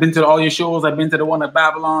 I've been to all your shows. I've been to the one at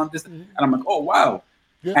Babylon. And I'm like, oh wow,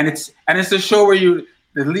 and it's a show where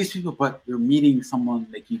the least people, but you're meeting someone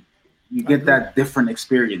like you get that different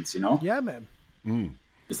experience, you know? Yeah, man.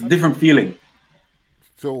 It's a different feeling.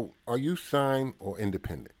 So, are you signed or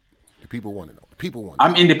independent? The people want to know.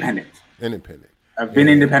 I'm independent. Independent. I've been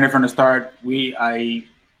independent from the start. I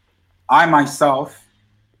myself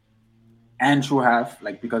and True Half,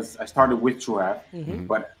 like because I started with True Half,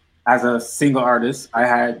 but as a single artist, I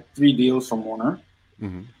had 3 deals from Warner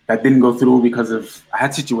that didn't go through because I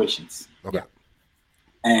had situations. Okay. Yeah.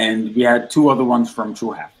 And we had 2 other ones from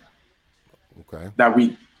True Half. Okay. That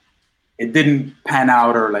it didn't pan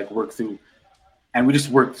out or like work through, and we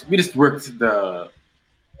just worked the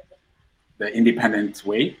independent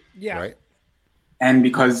way. Yeah. Right. And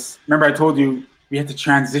because remember I told you we had to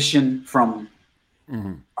transition from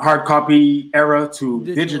hard copy era to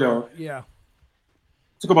digital. Yeah. It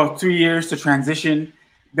took about 3 years to transition.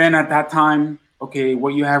 Then at that time, okay,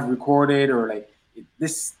 what you have recorded or like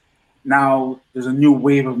this. Now there's a new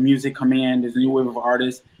wave of music coming in. There's a new wave of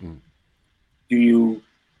artists. Do you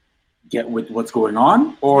get with what's going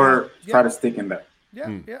on or try to stick in there?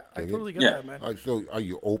 Yeah, I totally get that, man. So, are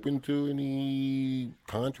you open to any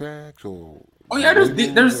contracts or? Oh yeah,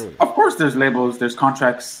 there's of course there's labels, there's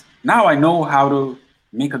contracts. Now I know how to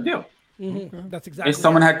make a deal. That's exactly. If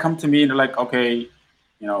someone had come to me and they're like, okay,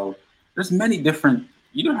 you know, there's many different.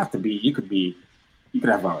 You don't have to be. You could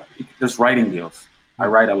have there's writing deals. I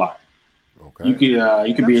write a lot. Okay. You could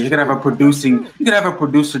have a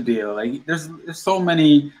producer deal. Like there's so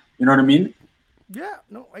many, you know what I mean? Yeah,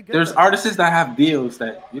 no, I get There's that. artists that have deals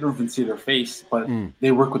that you don't even see their face, but they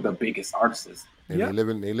work with the biggest artists. And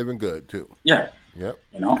they living good too. Yeah. Yep.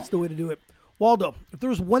 You know? That's the way to do it. Waldo, if there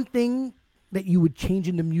was one thing that you would change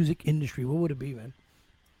in the music industry, what would it be, man?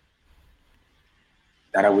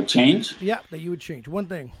 That I would change? Yeah, that you would change. One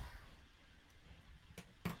thing.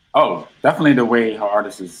 Oh, definitely the way how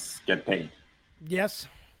artists get paid. Yes.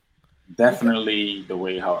 Definitely the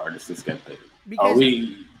way how artists get paid. Because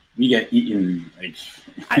we get eaten. Like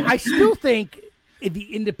I still think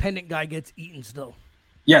the independent guy gets eaten still.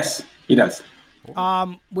 Yes, he does.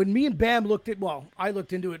 When me and Bam I looked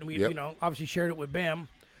into it and we, Yep. you know, obviously shared it with Bam.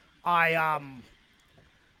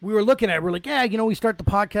 We were looking at it. We're like, yeah, you know, we start the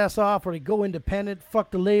podcast off or we go independent, fuck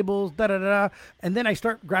the labels, da-da-da. And then I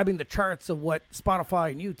start grabbing the charts of what Spotify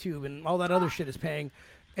and YouTube and all that other shit is paying.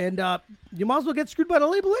 And you might as well get screwed by the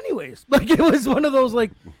label anyways. Like, it was one of those, like,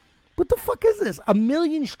 what the fuck is this? 1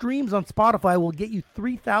 million streams on Spotify will get you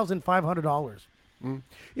 $3,500.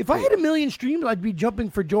 If I had 1 million streams, I'd be jumping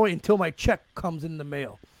for joy until my check comes in the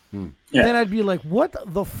mail. Yeah. Then I'd be like, what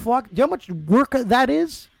the fuck? Do you know how much work that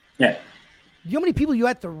is? Yeah. Do you know how many people you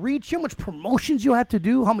have to reach? You know how much promotions you have to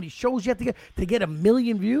do? How many shows you have to get 1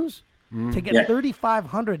 million views? to get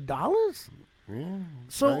 $3,500.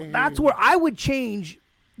 So that's where I would change.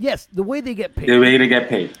 Yes, the way they get paid. The way they get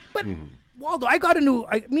paid. But Waldo, I got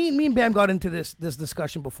me and Bam got into this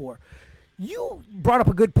discussion before. You brought up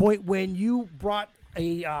a good point when you brought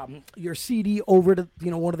your CD over to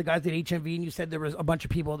one of the guys at HMV, and you said there was a bunch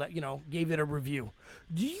of people that gave it a review.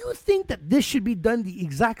 Do you think that this should be done the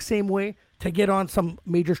exact same way to get on some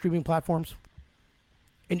major streaming platforms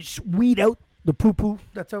and just weed out the poo-poo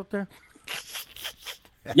that's out there?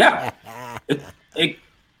 Yeah, it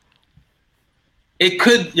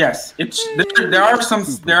could. Yes, there are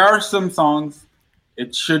some songs.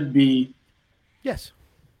 It should be. Yes.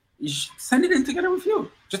 You should send it in to get a review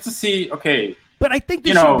just to see. Okay. But I think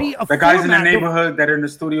there should be a the guys in the neighborhood that are in the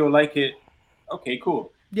studio like it. Okay,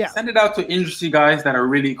 cool. Yeah. Send it out to industry guys that are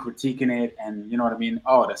really critiquing it, and you know what I mean.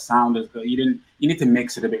 Oh, the sound is good. You need to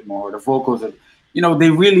mix it a bit more. The vocals are, they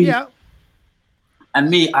really. Yeah. And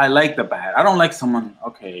me, I like the bad. I don't like someone.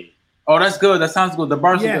 Okay. Oh, that's good. That sounds good. The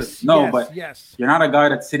bars are good. No, but you're not a guy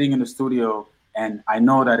that's sitting in the studio, and I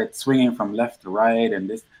know that it's swinging from left to right, and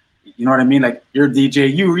this. You know what I mean? Like you're a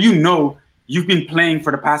DJ. You've been playing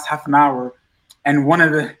for the past half an hour. And one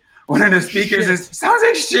of the speakers sounds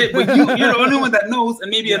like shit, but you're the only one that knows, and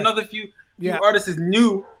maybe another few artists is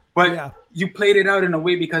new, but you played it out in a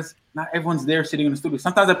way because not everyone's there sitting in the studio.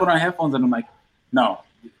 Sometimes I put on headphones and I'm like, no,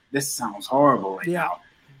 this sounds horrible right now.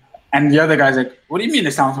 And the other guy's like, what do you mean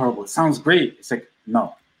it sounds horrible? It sounds great. It's like,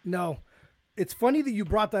 no. It's funny that you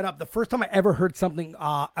brought that up. The first time I ever heard something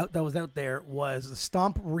that was out there was the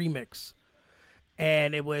Stomp remix,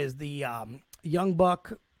 and it was the Young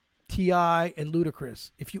Buck, T.I. and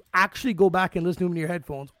Ludacris. If you actually go back and listen to them in your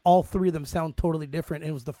headphones, all three of them sound totally different. And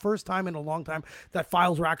it was the first time in a long time that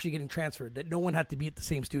files were actually getting transferred, that no one had to be at the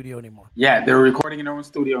same studio anymore. Yeah, they were recording in their own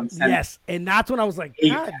studio and sending. Yes, and that's when I was like,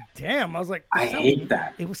 God damn. I was like, I hate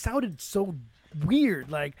that. It sounded so weird.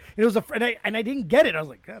 Like it was and I didn't get it. I was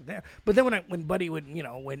like, God damn. But then when Buddy would,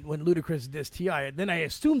 when Ludacris dissed T.I., then I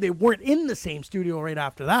assumed they weren't in the same studio right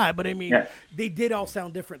after that. But I mean, they did all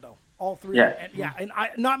sound different though. All three. And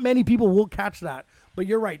not many people will catch that, but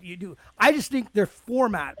you're right. You do. I just think their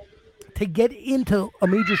format to get into a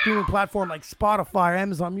major streaming platform like Spotify,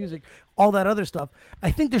 Amazon Music, all that other stuff, I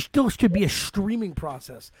think there still should be a streaming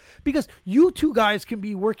process, because you two guys can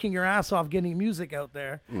be working your ass off getting music out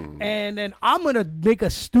there, and then I'm going to make a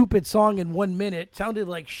stupid song in 1 minute, sounded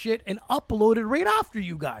like shit, and upload it right after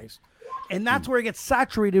you guys. And that's where it gets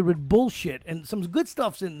saturated with bullshit, and some good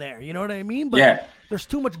stuff's in there. You know what I mean? But there's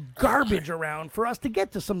too much garbage around for us to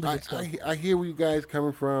get to some of the good stuff. I hear where you guys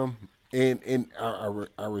coming from, and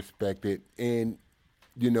I respect it. And,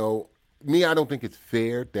 me, I don't think it's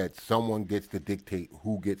fair that someone gets to dictate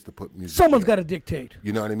who gets to put music. Someone's got to dictate.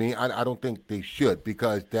 You know what I mean? I don't think they should,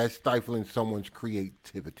 because that's stifling someone's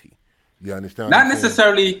creativity. You understand? Not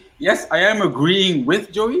necessarily. Yes, I am agreeing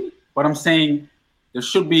with Joey, but I'm saying there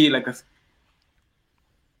should be it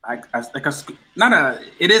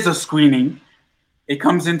is a screening. It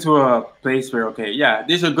comes into a place where,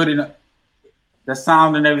 these are good enough. The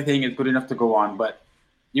sound and everything is good enough to go on, but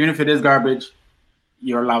even if it is garbage,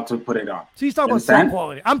 you're allowed to put it on. So he's talking about sound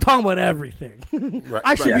quality. I'm talking about everything.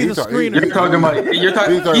 I should be the screener. He's talking about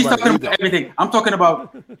everything. I'm talking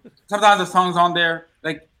about sometimes the songs on there,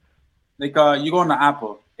 like you go on the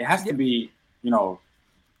Apple, it has to be,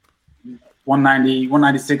 190,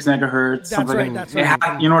 196 megahertz. That's right. That's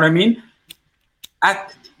right. You know what I mean?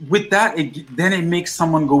 With that, then it makes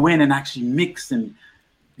someone go in and actually mix and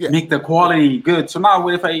make the quality good. So now,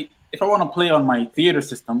 if I want to play on my theater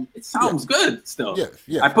system, it sounds good still.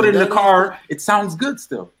 Yes. I put it in the car, it sounds good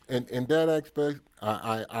still. And in that aspect,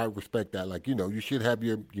 I respect that. Like, you should have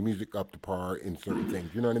your music up to par in certain things.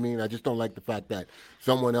 You know what I mean? I just don't like the fact that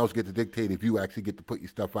someone else gets to dictate if you actually get to put your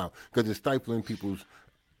stuff out, because it's stifling people's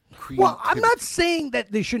creativity. Well, I'm not saying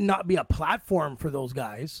that they should not be a platform for those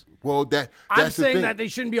guys. Well, I'm saying that they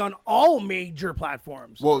shouldn't be on all major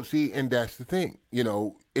platforms. Well, see, and that's the thing.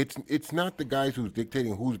 It's not the guys who's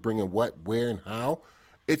dictating who's bringing what, where, and how.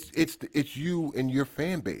 It's you and your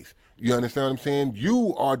fan base. You understand what I'm saying?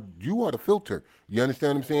 You are the filter. You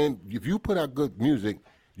understand what I'm saying? If you put out good music,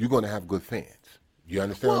 you're going to have good fans. You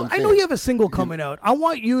understand what I'm saying? I know you have a single coming out. I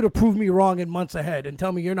want you to prove me wrong in months ahead and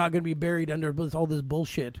tell me you're not going to be buried under all this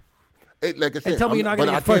bullshit. Like I said, and tell me you're not going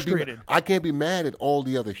to get frustrated. I can't be mad at all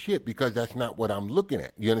the other shit, because that's not what I'm looking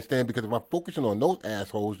at. You understand? Because if I'm focusing on those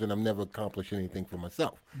assholes, then I'm never accomplishing anything for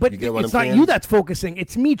myself. But it's not you that's focusing.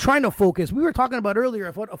 It's me trying to focus. We were talking about earlier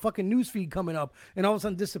a fucking news feed coming up and all of a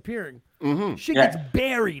sudden disappearing. Shit gets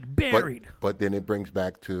buried. But then it brings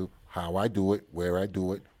back to how I do it, where I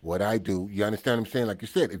do it, what I do. You understand what I'm saying? Like you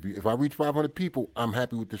said, if I reach 500 people, I'm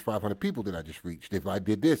happy with this 500 people that I just reached. If I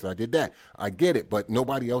did this, I did that. I get it, but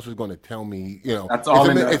nobody else is going to tell me, That's all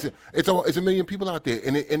it's a million people out there.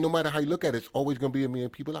 And no matter how you look at it, it's always going to be a million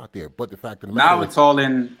people out there. But the fact of the matter now it's all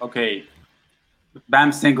in, okay,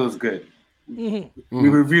 Bam's single is good. We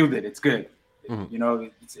reviewed it. It's good.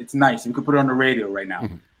 It's nice. We could put it on the radio right now.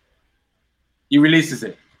 He releases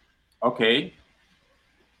it. Okay.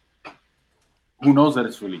 Who knows that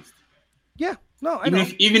it's released? Yeah. No, I know.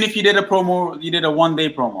 Even if you did a promo, you did a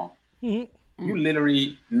 1-day promo. You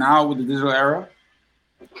literally, now with the digital era,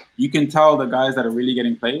 you can tell the guys that are really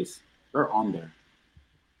getting plays, they're on there.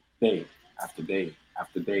 Day after day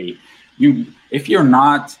after day. If you're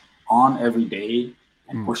not on every day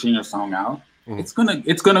and pushing your song out, it's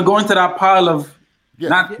gonna go into that pile of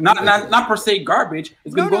not per se garbage.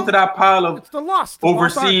 It's gonna go into that pile of it's the lost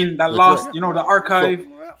overseeing that lost, the archive.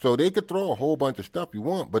 So they could throw a whole bunch of stuff you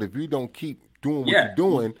want, but if you don't keep doing what you're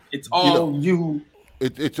doing, it's all you.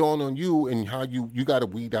 It's all on you and how you got to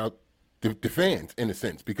weed out the fans in a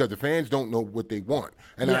sense, because the fans don't know what they want.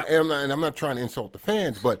 And I'm not trying to insult the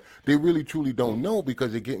fans, but they really truly don't know,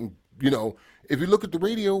 because they're getting, if you look at the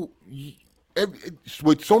radio,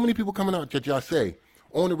 with so many people coming out that y'all say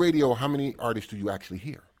on the radio, how many artists do you actually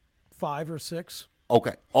hear? 5 or 6.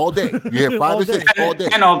 Okay, all day. You hear 5 or 6 all day.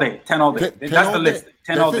 10 all day. 10 all day. That's the list.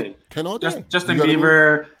 10 all day. 10 all day. Justin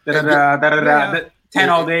Bieber. 10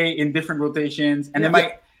 all day in different rotations, and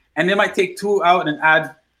they might take 2 out and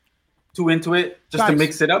add 2 into it just to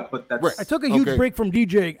mix it up. But that's. Right. I took a huge break from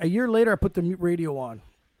DJ. A year later, I put the radio on.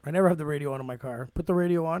 I never have the radio on in my car. Put the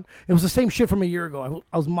radio on. It was the same shit from a year ago.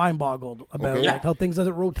 I was mind boggled about how things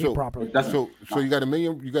doesn't rotate properly. So you got a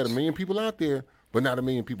million people out there, but not a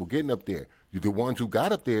million people getting up there. The ones who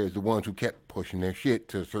got up there is the ones who kept pushing their shit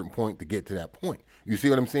to a certain point to get to that point. You see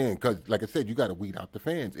what I'm saying? Because, like I said, you got to weed out the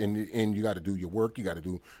fans, and you got to do your work. You got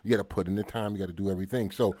to put in the time. You got to do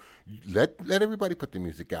everything. So let everybody put the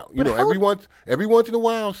music out. Every once in a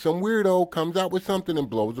while, some weirdo comes out with something and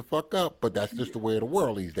blows the fuck up. But that's just the way of the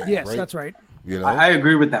world these days. Yes, right? that's right. I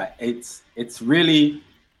agree with that. It's really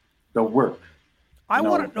the work. I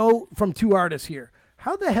want to know from 2 artists here.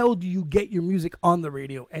 How the hell do you get your music on the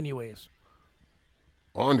radio, anyways?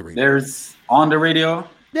 On the radio. There's on the radio.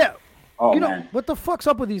 Yeah. Oh, man. What the fuck's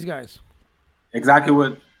up with these guys? Exactly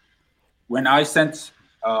when I sent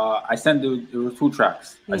there were 2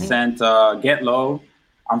 tracks. I sent Get Low,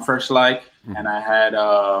 I'm Fresh Like, and I had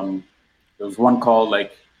there was one called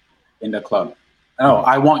like In the Club. No,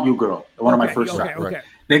 I Want You Girl, one of my first tracks. Okay.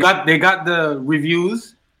 They got the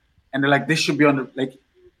reviews, and they're like, this should be on the, like,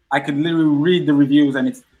 I could literally read the reviews, and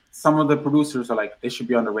it's some of the producers are like, this should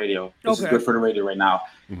be on the radio. This is good for the radio right now.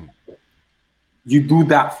 You do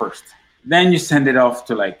that first. Then you send it off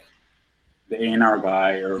to like the A&R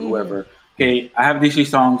guy or whoever. Okay, I have these 3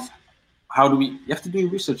 songs. You have to do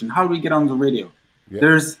research, and how do we get on the radio? Yeah.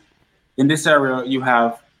 There's, in this area, you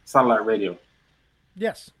have satellite radio.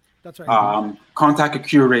 Yes, that's right. Contact a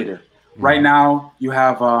curator. Right now, you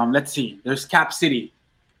have, let's see, there's Cap City.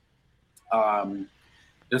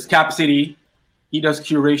 He does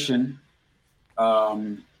curation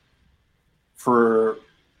for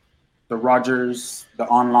the Rogers, the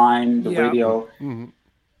online, the radio.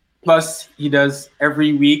 Plus, he does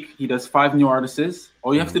every week, he does 5 new artists.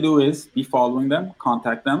 All you have to do is be following them,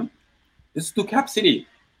 contact them. This is to Cap City.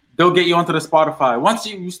 They'll get you onto the Spotify. Once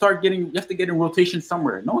you start getting, you have to get in rotation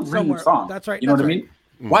somewhere. No one's reading your song. That's right. You know what I mean?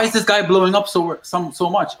 Why is this guy blowing up so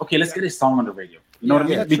much? Okay, let's get his song on the radio. You know what I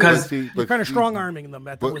mean? Because you're kind of strong arming them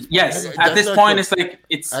at this point. Yes, at this point, it's like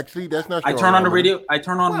actually that's not. I turn on the radio. I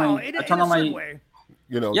turn on my.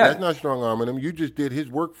 That's not strong arming him. You just did his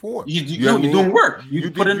work for him. You're doing work.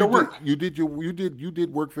 You put in the work. You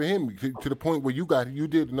did work for him to the point where you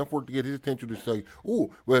did enough work to get his attention to say,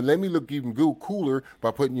 "Oh, well, let me look even cooler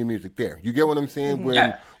by putting your music there." You get what I'm saying?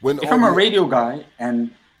 If I'm a radio guy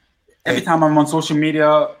and every time I'm on social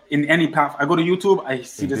media in any path, I go to YouTube, I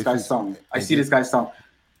see this guy's song.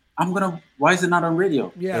 Why is it not on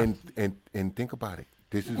radio? Yeah. And think about it.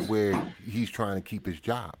 This is where he's trying to keep his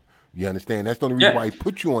job. You understand? That's the only reason why he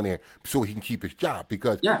put you on there, so he can keep his job.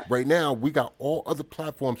 Because right now, we got all other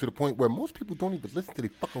platforms to the point where most people don't even listen to their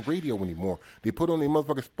fucking radio anymore. They put on their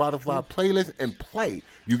motherfucking Spotify playlist and play.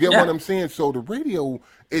 You get what I'm saying? So the radio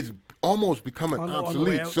is almost becoming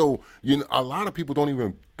obsolete. So a lot of people don't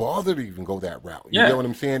even bother to even go that route. You get what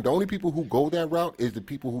I'm saying? The only people who go that route is the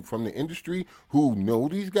people who from the industry who know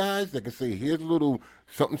these guys that can say, here's a little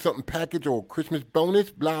something package or Christmas bonus,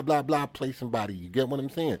 blah blah blah, play somebody. You get what I'm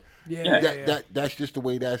saying? Yeah. That's just the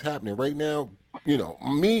way that's happening right now. You know,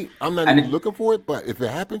 I'm not even looking for it, but if it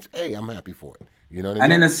happens, hey, I'm happy for it. You know what I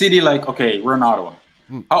mean? And in a city like, okay, we're in Ottawa.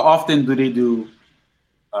 How often do they do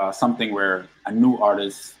something where a new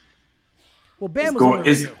artist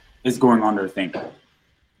is going on their thing?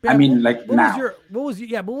 Bam, I mean, like what now.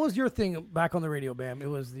 Was your thing back on the radio, Bam? It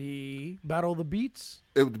was the Battle of the Beats?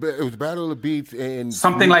 It was Battle of the Beats and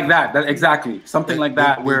something like that. Exactly. Something like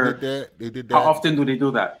that. They did that. How often do they do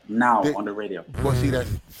that now on the radio? Well, see, that's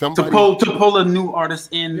somebody to pull a new artist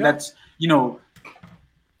in. Yeah. That's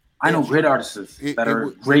I know great artists that are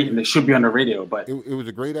great and they should be on the radio, but it was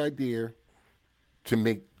a great idea to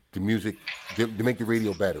make the music to make the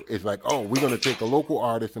radio better. It's like, oh, we're gonna take a local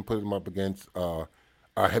artist and put them up against a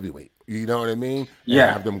heavyweight. You know what I mean? And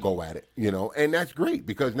have them go at it. And that's great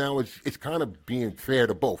because now it's kind of being fair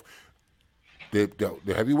to both. The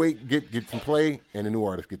heavyweight gets some play and the new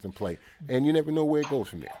artist gets some play, and you never know where it goes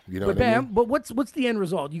from there. You know what I mean? But what's the end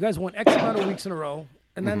result? You guys won X amount of weeks in a row,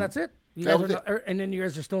 and then that's it. You guys and then you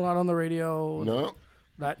guys are still not on the radio. No.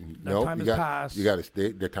 That time has passed. You got to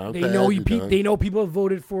stay. The time. They know you. They know people have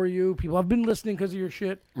voted for you. People have been listening because of your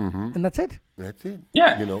shit, and that's it. That's it.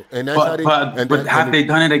 Yeah. And that's how they. But have they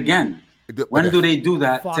done it again? When do they do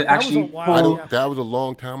that to actually pull? That was a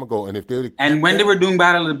long time ago, and if they. And when they were doing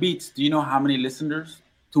Battle of the Beats, do you know how many listeners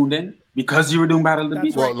tuned in because you were doing Battle of the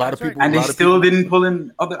Beats? Well, a lot of people, and they still didn't pull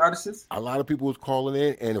in other artists. A lot of people was calling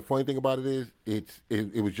in, and the funny thing about it is,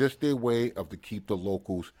 it was just their way of to keep the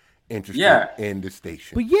locals interested in the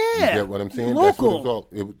station. But you get what I'm saying? Local.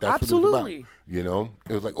 That's absolutely. What it was about.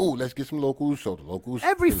 It was like, oh, let's get some locals. So the locals.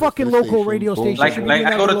 Every fucking local radio station. Like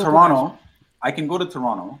I go to Toronto. I can go to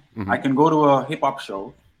Toronto. I can go to a hip hop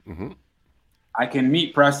show. I can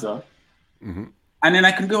meet Pressa, and then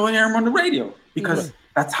I can go hear him on the radio because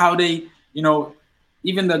that's how they,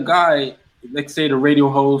 even the guy, like say the radio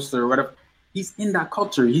host or whatever, he's in that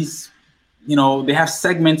culture. He's, they have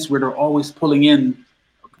segments where they're always pulling in.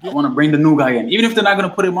 I want to bring the new guy in, even if they're not going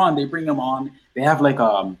to put him on. They bring him on. They have like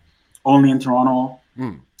only in Toronto,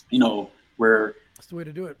 where that's the way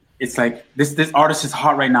to do it. It's like this artist is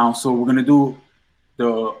hot right now, so we're gonna do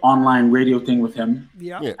the online radio thing with him.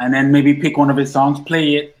 Yeah. And then maybe pick one of his songs,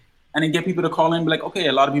 play it, and then get people to call in. Be like, okay,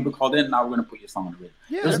 a lot of people called in. Now we're gonna put your song on the radio.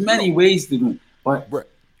 Yeah, there's many ways to do it, but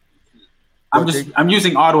I'm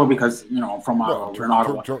using Ottawa because I'm from Ottawa. We're in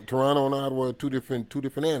Ottawa. Toronto and Ottawa are two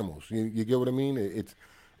different animals. You get what I mean?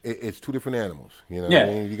 It's two different animals. You know what I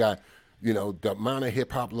mean? You got the amount of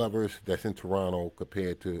hip hop lovers that's in Toronto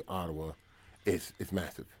compared to Ottawa, it's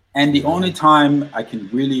massive. And the only time I can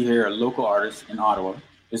really hear a local artist in Ottawa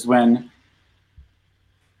is when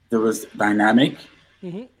there was Dynamic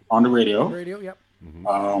on the radio. Yep.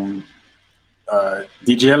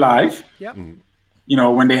 DJ Alive. Yep.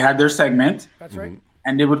 When they had their segment. That's right.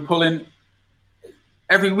 And they would pull in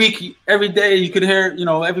every week, every day. You could hear,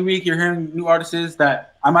 every week you're hearing new artists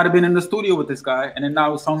that I might have been in the studio with this guy, and then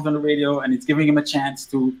now his song's on the radio, and it's giving him a chance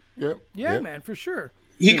to. Yeah, man, for sure.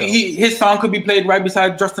 His song could be played right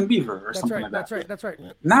beside Justin Bieber or something like that. That's right.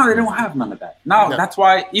 Now they don't have none of that. Now that's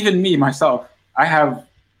why even me myself, I have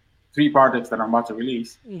 3 projects that I'm about to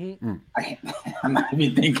release. I'm not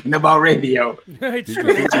even thinking about radio. It's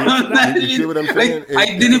true. You see what I'm saying? I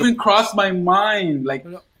didn't even cross my mind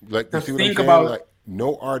to think about.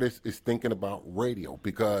 No artist is thinking about radio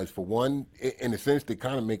because, for one, in a sense, they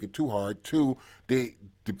kind of make it too hard. Two, the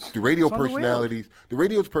radio personalities, the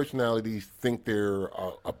radio's personalities think they're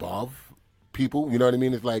above people. You know what I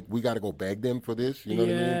mean? It's like we got to go beg them for this. You know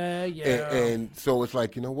what I mean? Yeah. And so it's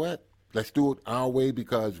like, you know what? Let's do it our way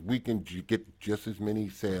because we can get just as many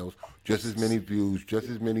sales, just as many views, just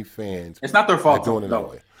as many fans. It's not their fault. Doing it our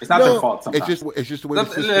way. It's not their fault. Sometimes. It's just the way the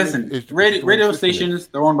system is. Radio stations,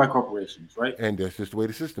 they're owned by corporations, right? And that's just the way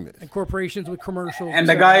the system is. And corporations with commercials. And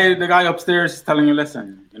the guy upstairs is telling you,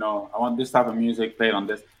 listen, I want this type of music played on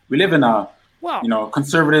this. We live in a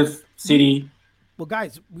conservative city. Well,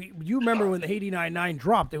 guys, you remember when the 89.9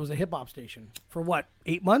 dropped? There was a hip hop station for what,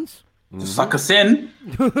 8 months? To suck us in.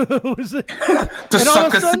 To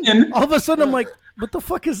suck us in. All of a sudden, I'm like, what the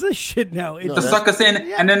fuck is this shit now? To suck us in,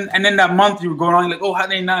 and then that month you were going on, like, oh, how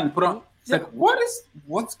they not put on? It's like,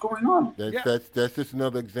 what's going on? That's just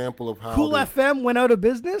another example of how Cool FM went out of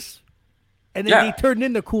business, and then they turned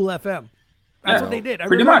into Cool FM. That's what they did.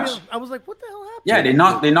 Pretty much. I was like, what the hell happened?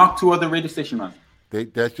 Yeah, they knocked 2 other radio stations on.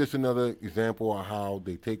 That's just another example of how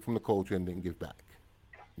they take from the culture and then give back.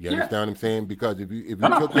 You understand what I'm saying? Because if you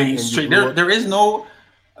took it and straight, there is no.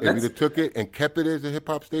 If you took it and kept it as a hip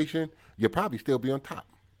hop station, you'd probably still be on top.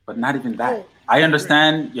 But not even that. I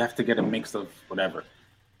understand you have to get a mix of whatever.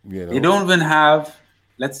 They don't even have,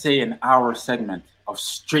 let's say, an hour segment of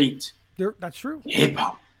straight. That's true. Hip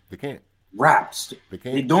hop. They can't. raps.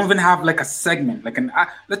 They don't even have like a segment, like an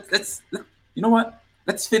let's you know what?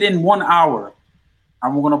 Let's fit in 1 hour,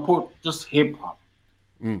 and we're gonna put just hip hop.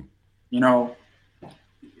 You know,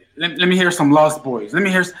 let me hear some Lost Boys. Let me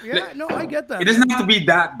hear. No, I get that. It doesn't have to be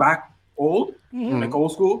that back old, like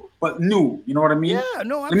old school, but new. You know what I mean? Yeah,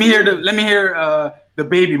 no. Let me hear the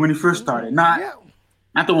Baby when he first started, not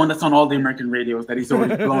the one that's on all the American radios that he's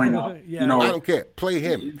already blowing up. You know, I don't care. Play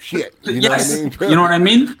him. Shit. You know what I mean? You know what I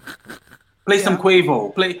mean? Play some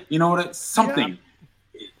Quavo. Play, you know what? Something.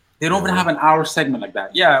 Yeah. They don't even have an hour segment like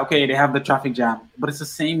that. Yeah, okay, they have the traffic jam, but it's the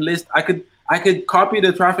same list. I could copy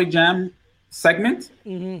the traffic jam segment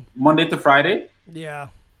Monday to Friday. Yeah.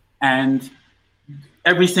 And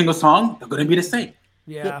every single song, they're gonna be the same.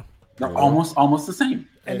 Yeah. They're almost the same.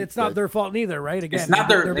 And it's not their fault neither, right? Again, it's not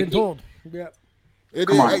their. They're being told. Yeah.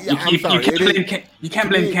 Come on, you can't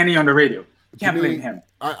blame Kenny on the radio. You can't blame him.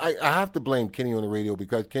 I have to blame Kenny on the radio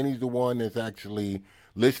because Kenny's the one that's actually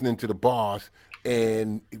listening to the boss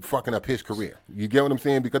and fucking up his career. You get what I'm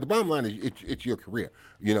saying? Because the bottom line is it's your career,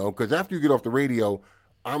 you know. Because after you get off the radio,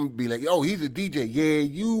 I'm be like, oh, he's a DJ. Yeah,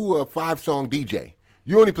 you a 5-song DJ.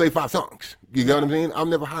 You only play 5 songs. You get what I'm saying? I'll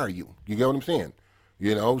never hire you. You get what I'm saying?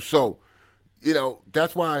 You know, so you know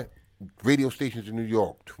that's why radio stations in New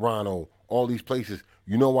York, Toronto, all these places,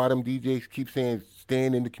 you know why them DJs keep saying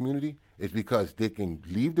staying in the community? It's because they can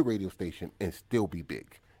leave the radio station and still be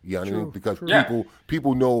big. You know what I mean? Because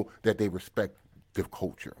people know that they respect the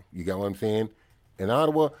culture. You get what I'm saying? In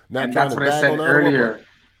Ottawa, and that's what I said earlier.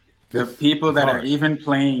 The people that are even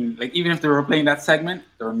playing, like even if they were playing that segment,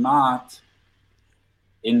 they're not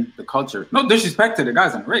in the culture. No disrespect to the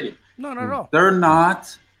guys on the radio. No, not at all. They're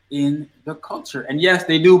not in the culture. And yes,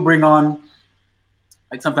 they do bring on,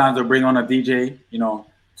 like sometimes they'll bring on a DJ, you know,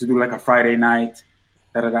 to do like a Friday night,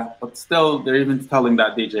 but still they're even telling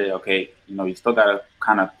that DJ, okay, you know, you still gotta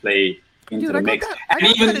kind of play into the mix. I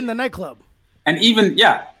got that in the nightclub. And even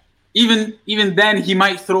then he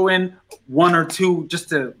might throw in 1 or 2 just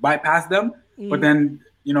to bypass them. But then,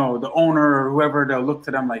 you know, the owner or whoever, they'll look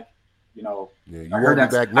to them like, you know, I heard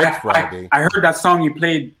that back next Friday. I heard that song you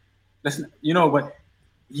played. Listen, you know, but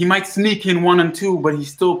he might sneak in 1 and 2, but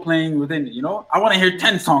he's still playing within it. You know, I want to hear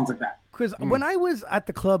 10 songs like that. Because when I was at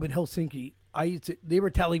the club in Helsinki, they were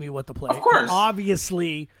telling me what to play. Of course.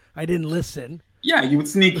 Obviously, I didn't listen. Yeah, you would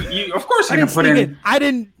sneak. Of course, you can put in. I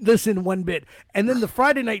didn't listen one bit. And then the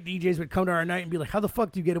Friday night DJs would come to our night and be like, "How the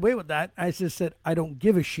fuck do you get away with that?" I just said, "I don't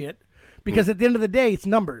give a shit," because at the end of the day, it's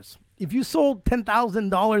numbers. If you sold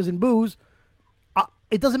 $10,000 in booze,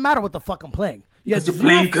 it doesn't matter what the fuck I'm playing. You're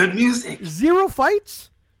playing good music. 0 fights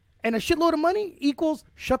and a shitload of money equals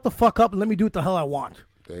shut the fuck up and let me do what the hell I want.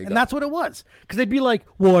 And that's what it was. Because they'd be like,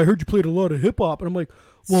 well, I heard you played a lot of hip hop. And I'm like,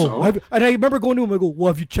 well, and I remember going to him, I go,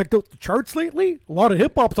 well, have you checked out the charts lately? A lot of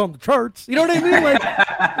hip hop's on the charts. You know what I mean? Like,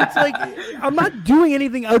 it's like, I'm not doing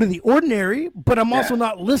anything out of the ordinary, but I'm also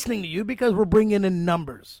not listening to you because we're bringing in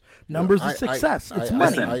numbers. Numbers of success. It's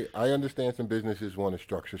money. I understand some businesses want to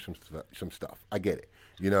structure some stuff. I get it.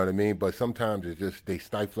 You know what I mean? But sometimes it's just they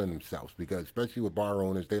stifling themselves because especially with bar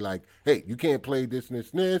owners, they like, hey, you can't play this and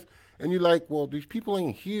this and this. And you're like, well, these people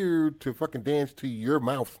ain't here to fucking dance to your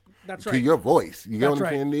mouth, to your voice. You know what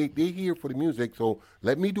I'm saying? They're here for the music. So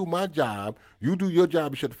let me do my job. You do your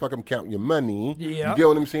job and shut the fuck up and count your money. You get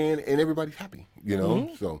what I'm saying? And everybody's happy, you know?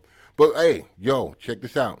 So, but hey, yo, check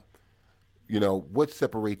this out. You know, what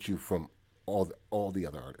separates you from all the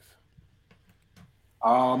other artists?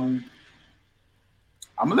 I'm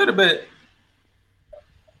a little bit,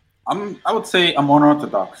 I would say I'm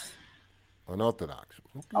unorthodox. Unorthodox.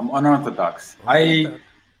 Okay. I'm unorthodox. I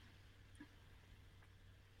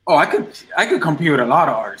could compete with a lot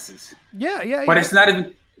of artists. Yeah. But it's not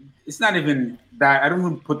even that. I don't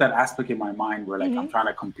even put that aspect in my mind where like I'm trying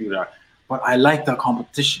to compete. But I like the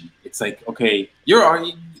competition. It's like, okay, you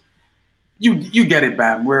get it,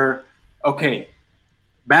 Bam.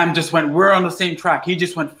 Bam just went. We're on the same track. He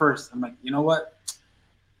just went first. I'm like, you know what?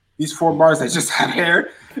 These 4 bars I just had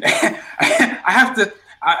here. I have to.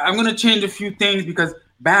 I'm gonna change a few things because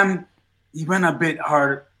Bam, he went a bit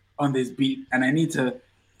hard on this beat, and I need to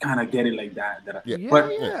kind of get it like that.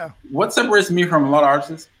 What separates me from a lot of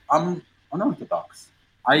artists? I'm unorthodox.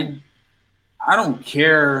 I don't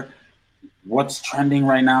care what's trending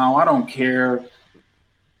right now. I don't care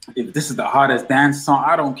if this is the hottest dance song.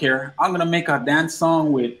 I don't care. I'm gonna make a dance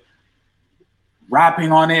song with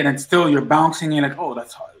rapping on it, and still you're bouncing in like, oh,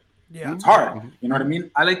 that's hard. Yeah, it's hard. You know what I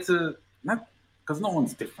mean? I like to not. Because no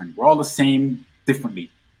one's different. We're all the same differently.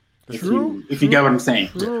 If you get what I'm saying.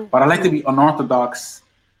 But I like to be unorthodox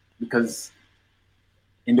because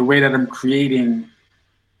in the way that I'm creating,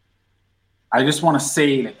 I just want to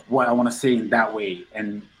say like what I want to say in that way,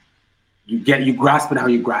 and you grasp it how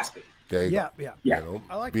you grasp it. There you Yeah, go. yeah. Yeah. You know,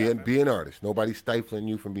 I like be that, man. be an artist. Nobody's stifling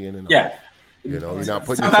you from being an artist. Yeah. You know, you're not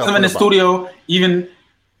putting Sometimes yourself I'm in the box. studio, even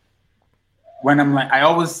when I'm like, I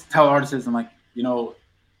always tell artists, I'm like,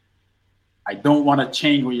 I don't want to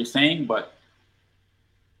change what you're saying, but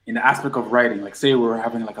in the aspect of writing, like say we're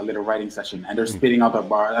having like a little writing session and they're spitting out a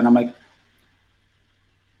bar, and I'm like,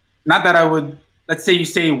 not that I would, let's say you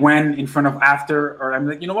say when in front of after, or I'm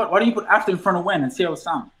like, you know what? Why don't you put after in front of when and see how it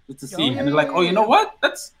sounds, just to see? yeah, And they're like, oh, you know what?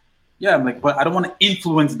 I'm like, but I don't want to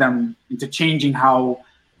influence them into changing how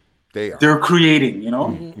they're creating,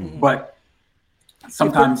 But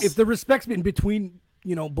sometimes if the respect's been between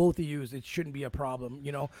both of you, it shouldn't be a problem.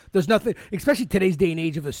 There's nothing, especially today's day and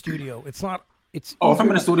age of a studio. It's not. It's if I'm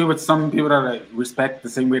in a studio with some people that I respect the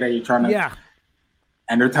same way that you're trying to,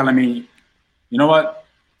 and they're telling me, you know what,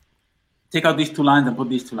 take out these 2 lines and put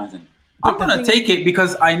these 2 lines in. I'm gonna take it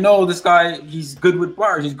because I know this guy. He's good with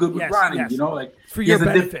bars. He's good with rhyming. Like for your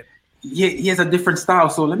benefit. He has a different style.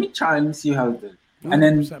 So let me try and see how it is. And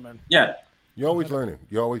then man. You're always learning.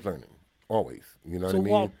 Always. You know what I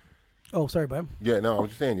mean? Oh, sorry, Bob. Yeah, no, I was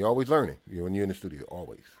just saying, you're always learning. When you're in the studio,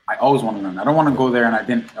 always. I always want to learn. I don't want to go there and I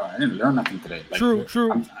didn't learn nothing today. Like,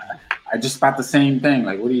 True. I just spat the same thing.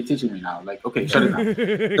 Like, what are you teaching me now? Like, okay, shut it down.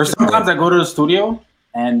 There's sometimes I go to the studio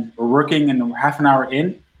and we're working and we're half an hour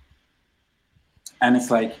in, and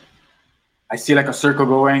it's like I see like a circle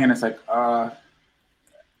going, and it's like I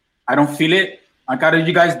don't feel it. I gotta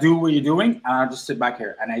you guys do what you're doing, and I'll just sit back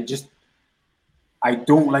here. And I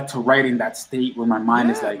don't like to write in that state where my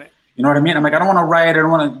mind is like, man. You know what I mean? I'm like, I don't want to write. I don't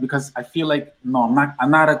want to, because I feel like, no, I'm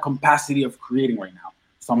not a capacity of creating right now.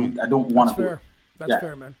 So I don't want to do it. That's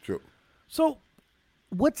fair, man. True. So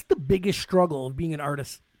what's the biggest struggle of being an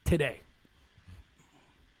artist today?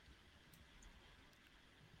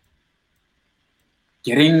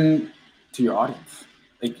 Getting to your audience.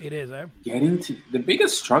 Like, it is, the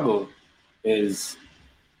biggest struggle is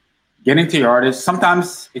getting to your artist.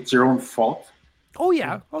 Sometimes it's your own fault. Oh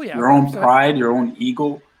yeah. Your own pride, your own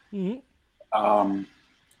ego. Mm-hmm.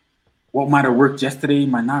 What might have worked yesterday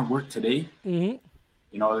might not work today.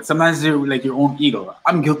 Mm-hmm. Sometimes you're like your own ego.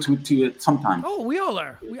 I'm guilty to it sometimes. Oh, we all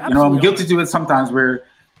are. I'm guilty to it sometimes where,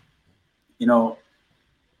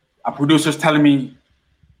 a producer's telling me,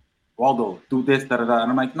 Waldo, do this, da da da.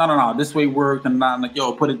 And I'm like, no, this way worked. And I'm like,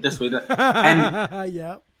 yo, put it this way. And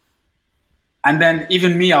yeah. And then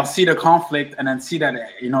even me, I'll see the conflict and then see that,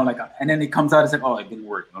 and then it comes out, it's like, oh, it didn't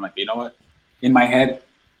work. I'm like, you know what? In my head,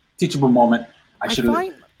 teachable moment. I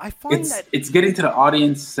find that it's getting to the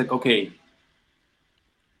audience. It's like, okay,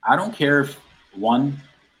 I don't care if 1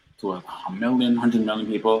 to 100 million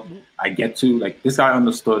people I get to, like, this guy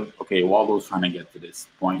understood, okay, Waldo's trying to get to this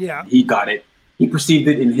point. Yeah. He got it. He perceived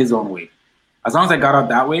it in his own way. As long as I got out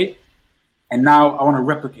that way, and now I want to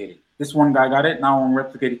replicate it. This one guy got it. Now I want to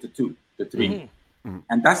replicate it to 2, to 3. Mm-hmm.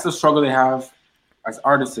 And that's the struggle they have as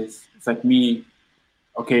artists. It's like me,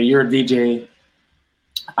 okay, you're a DJ.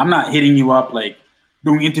 I'm not hitting you up, like,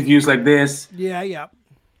 doing interviews like this. Yeah.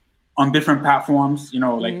 On different platforms,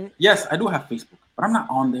 yes, I do have Facebook, but I'm not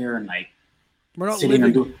on there and like sitting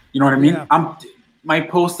and do, you know what I mean? Yeah. My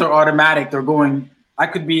posts are automatic. They're going, I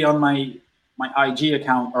could be on my IG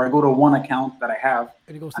account, or I go to one account that I have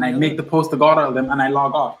and I make the post to God out of them and I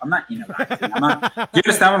log off. I'm not, I'm not, do you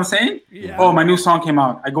understand what I'm saying? Yeah. Oh, my new song came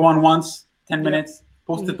out. I go on once, 10 minutes,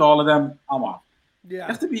 post it to all of them. I'm off. Yeah. You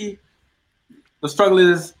have to be, the struggle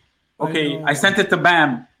is, okay, I sent it to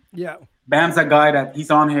Bam. Yeah. Bam's that guy that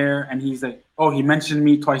he's on here and he's like, oh, he mentioned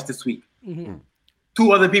me twice this week. Mm-hmm.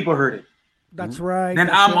 2 other people heard it. That's right. Then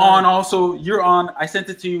I'm on also, you're on, I sent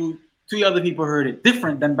it to you, 3 other people heard it.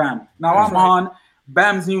 Different than Bam. Now I'm on,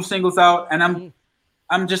 Bam's new singles out, and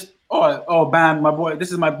I'm just, oh, Bam, my boy,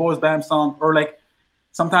 this is my boy's Bam song. Or like,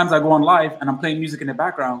 sometimes I go on live and I'm playing music in the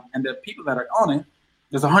background and the people that are on it,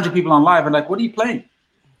 there's 100 people on live and like, what are you playing?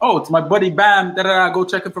 Oh, it's my buddy Bam. Go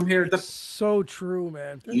check it from here. It's so true,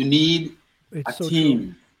 man. You need a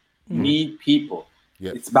team. You need people.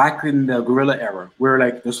 Yep. It's back in the guerrilla era where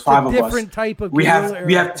like there's 5 of us. Different type of we have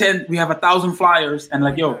 1,000 flyers and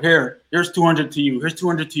like, yo, here's 200 to you. Here's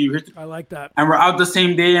 200 to you. I like that. And we're out the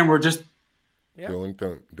same day and we're just doing.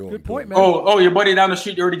 Good point, man. Oh, your buddy down the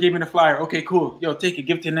street already gave me the flyer. Okay, cool. Yo, take it.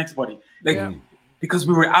 Give it to the next buddy. Like because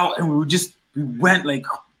we were out and we went like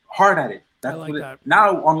hard at it. That's I like that.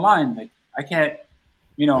 Now online, like I can't,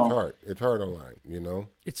 It's hard online,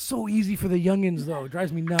 It's so easy for the youngins though. It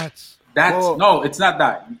drives me nuts. No, it's not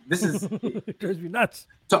that. This is it drives me nuts.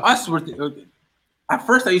 To us, at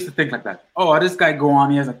first I used to think like that. Oh, this guy go on,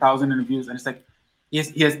 he has 1,000 interviews, and it's like he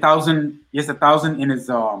has 1,000 in his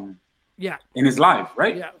Yeah. In his live,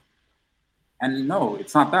 right? Yeah. And no,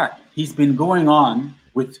 it's not that. He's been going on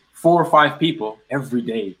with 4 or 5 people every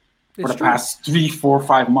day for the past 3, 4,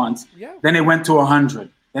 5 months. Yeah. Then it went to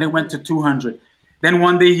 100. Then it went to 200. Then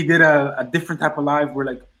one day he did a different type of live where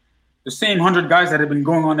like the same 100 guys that have been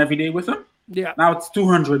going on every day with him. Yeah. Now it's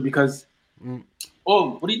 200 because,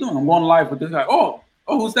 oh, what are you doing? I'm going live with this guy. Oh,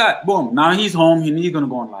 who's that? Boom. Now he's home. He's going to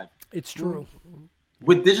go on live. It's true.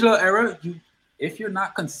 With digital era, if you're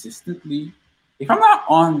not consistently, if I'm not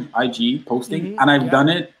on IG posting, and I've done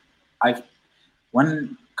it,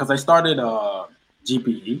 because I started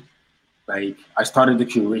GPE, like I started the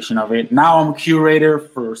curation of it. Now I'm a curator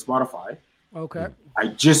for Spotify. Okay. I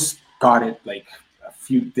just got it like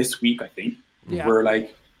this week, I think. Yeah.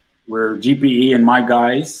 Where GPE and my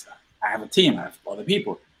guys, I have a team, I have other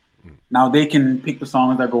people. Now they can pick the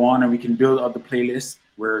songs that go on and we can build up the playlist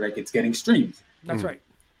where like it's getting streams. That's right.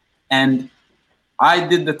 And I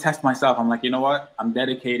did the test myself. I'm like, you know what? I'm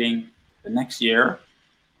dedicating the next year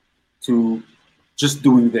to just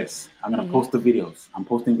doing this. I'm going to post the videos. I'm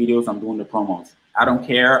posting videos. I'm doing the promos. I don't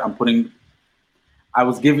care. I'm giving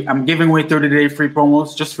away 30-day free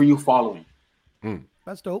promos just for you following.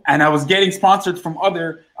 That's dope. And I was getting sponsored from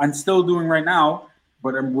I'm still doing right now,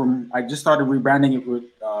 but I just started rebranding it with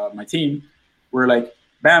my team. We're like,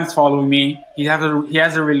 Bam's following me. He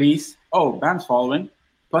has a release. Oh, Bam's following.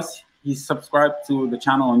 Plus, he's subscribed to the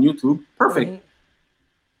channel on YouTube. Perfect.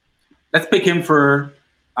 Let's pick him for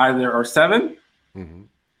either our 7,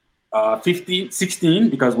 50, 16,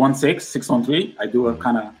 because 613. I do a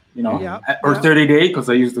kind of, or 30 day because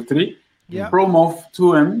I use the 3. Yeah. Promo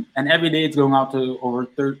to him, and every day it's going out to over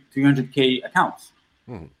 300K accounts.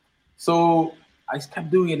 So I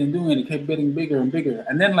kept doing it and doing it. It kept getting bigger and bigger.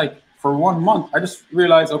 And then like for 1 month, I just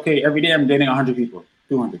realized, okay, every day I'm getting 100 people,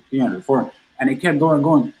 200, 300, 400. And it kept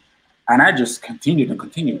going. And I just continued and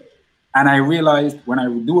continued. And I realized when I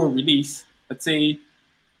would do a release, let's say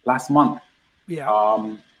last month,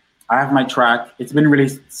 I have my track. It's been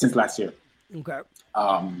released since last year. Okay.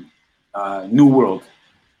 New World,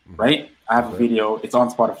 right? I have a video. It's on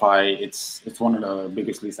Spotify. It's one of the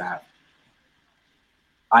biggest releases I have.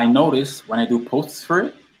 I notice when I do posts for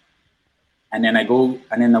it, and then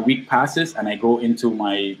a week passes, and I go into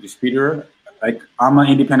my distributor. Like I'm an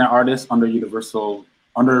independent artist under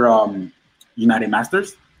United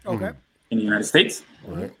Masters. Okay. In the United States.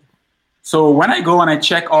 Right. So when I go and I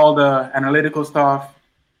check all the analytical stuff,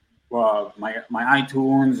 my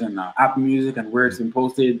iTunes and Apple Music and where it's been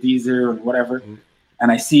posted, Deezer and whatever,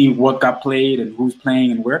 and I see what got played and who's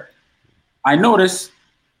playing and where, I notice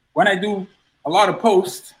when I do a lot of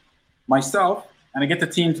posts myself and I get the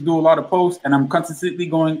team to do a lot of posts and I'm consistently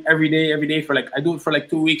going every day for I do it for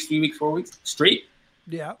 2 weeks, 3 weeks, 4 weeks straight.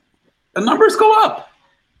 Yeah. The numbers go up.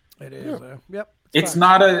 It is. Yep. It's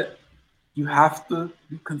not you have to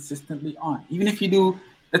be consistently on. Even if you do,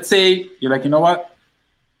 let's say you're like, you know what?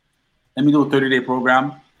 Let me do a 30-day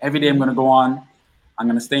program. Every day I'm going to go on. I'm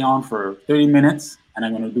going to stay on for 30 minutes and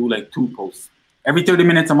I'm going to do 2 posts. Every 30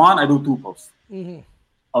 minutes I'm on, I do 2 posts.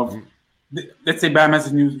 Let's say Bam has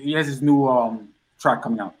his new track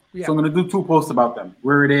coming out. Yeah. So I'm going to do 2 posts about them.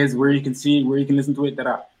 Where it is, where you can see, where you can listen to it,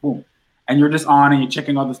 boom. And you're just on and you're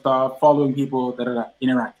checking all the stuff, following people,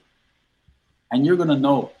 interacting. And you're going to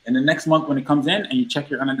know. And the next month when it comes in and you check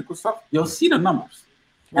your analytical stuff, you'll see the numbers.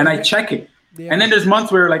 And I check it. Yeah. And then there's months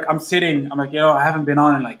where I'm sitting, I'm like, I haven't been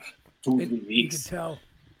on in 2 or 3 weeks. You can tell.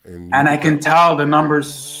 And I can tell the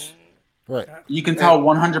numbers. Right. You can tell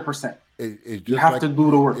 100%. It's just you have to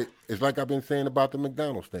do the work. It's like I've been saying about the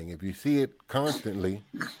McDonald's thing. If you see it constantly,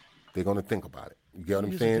 they're going to think about it. You get what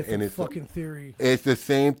I'm saying? And it's fucking theory. It's the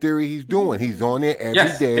same theory he's doing. He's on there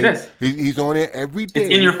every day. It is. He's on there every day.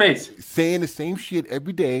 It's in your face. Saying the same shit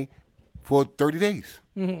every day for 30 days.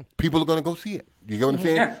 People are gonna go see it. You get what I'm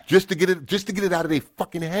saying? Yeah. Just to get it out of their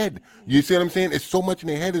fucking head. You see what I'm saying? It's so much in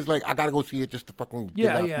their head. It's like I gotta go see it just to fucking get it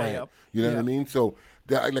out my head. You know what I mean? So,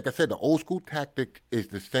 like I said, the old school tactic is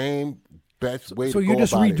the same best way. So to you're go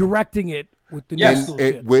just about redirecting it with the new school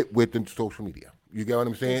shit. with the social media. You get what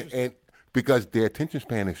I'm saying? And because their attention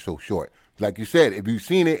span is so short. Like you said, if you've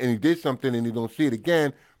seen it and you did something and you don't see it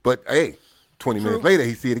again, but hey, 20 minutes later,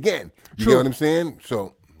 he see it again. You get what I'm saying?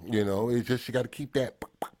 So, it's just you got to keep that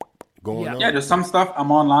going on. Yeah, there's some stuff I'm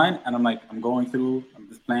online and I'm going through, I'm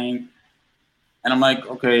just playing. And I'm like,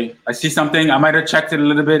 okay, I see something. I might have checked it a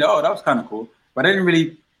little bit. Oh, that was kind of cool. But I didn't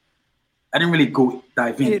really go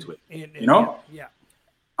dive into it. Yeah.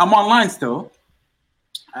 I'm online still.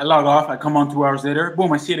 I log off. I come on 2 hours later.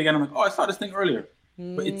 Boom! I see it again. I'm like, I saw this thing earlier,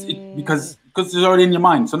 but it's because it's already in your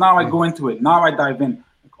mind. So now I go into it. Now I dive in.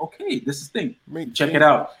 Like, okay, this is thing. Make Check sense. it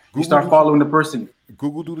out. You Google start do- following the person.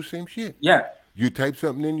 Google do the same shit. Yeah. You type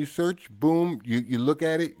something in, you search, boom, you look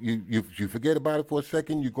at it, you forget about it for a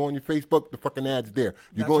second, you go on your Facebook, the fucking ad's there.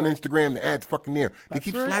 You go on Instagram, the ad's fucking there. They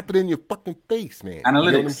keep slapping it in your fucking face, man. Analytics. You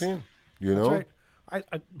know what I'm saying? You know? That's right.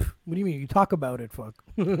 I what do you mean? You talk about it, fuck.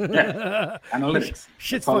 Yeah. Analytics.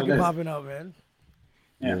 Shit's That's all it fucking is. popping up, man.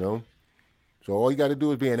 Yeah. You know? So all you got to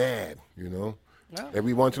do is be an ad, you know? Yeah.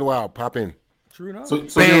 Every once in a while, pop in. True enough. So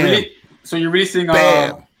you're releasing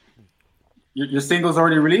Bam! your single's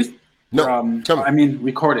already released? No, I mean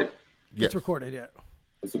recorded. Yes. It's recorded, yeah.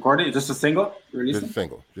 It's recorded. It's just a single you're releasing.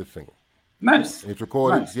 Just single. Nice. It's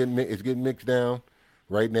recorded. Nice. It's getting mixed down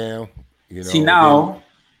right now. You know. See, now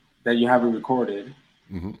that you have it recorded,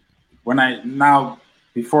 before I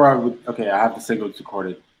have the single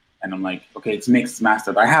recorded, and I'm like, okay, it's mixed,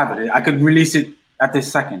 mastered. I have it. I could release it at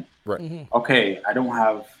this second. Right. Okay, I don't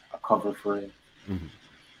have a cover for it.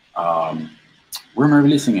 Where am I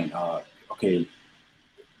releasing it? Okay,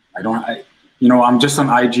 I'm just on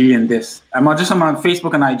IG and this. I'm just on my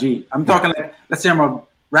Facebook and IG. I'm talking like, let's say I'm a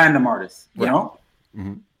random artist, you know?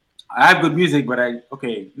 I have good music, but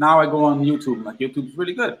now I go on YouTube. Like, YouTube's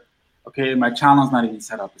really good. Okay, my channel's not even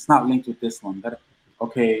set up. It's not linked with this one.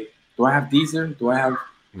 Okay, do I have Deezer? Do I have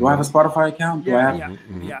a Spotify account? Do I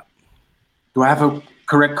have a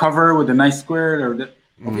correct cover with a nice square?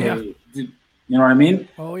 You know what I mean?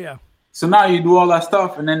 Oh yeah. So now you do all that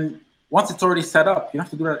stuff, and then once it's already set up, you don't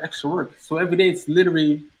have to do that extra work. So every day it's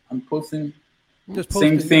literally I'm posting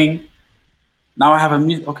same thing. Now I have a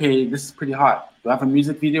music. Okay, this is pretty hot. Do I have a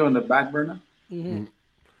music video in the back burner?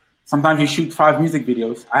 Sometimes you shoot 5 music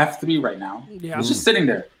videos. I have 3 right now. Yeah. It's just sitting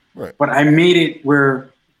there. Right. But I made it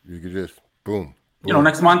where You could just boom.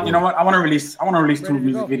 next month. You know what? I want to release 2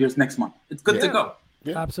 music videos next month. It's good to go.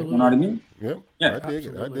 Yeah. Absolutely. You know what I mean? Yeah.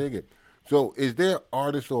 I dig it. So, is there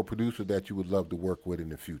artist or producer that you would love to work with in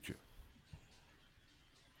the future?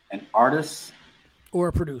 An artist Or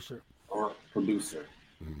a producer. or producer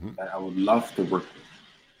that I would love to work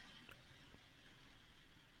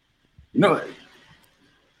with.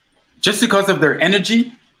 Just because of their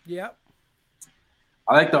energy, Yeah.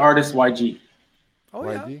 I like the artist YG. Oh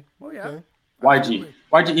YG? yeah. Oh yeah. Okay. YG.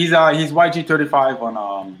 He's YG35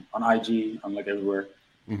 on IG, on like everywhere.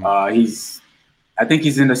 I think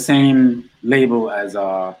he's in the same label as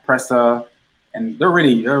Pressa, and they're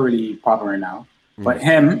really popular now. But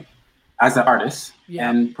him as an artist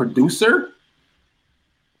and producer,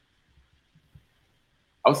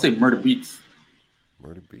 I would say Murder Beats.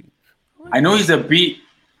 Murder Beats. I know he's a beat.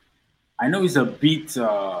 He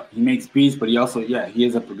makes beats, but he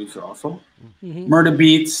is a producer also. Murder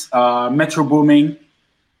Beats, Metro Booming.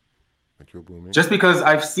 Just because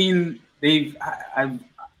I've seen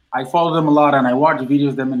I follow them a lot and I watch videos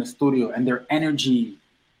of them in the studio and their energy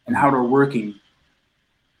and how they're working.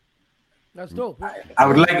 That's dope. I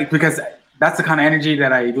would like it because that's the kind of energy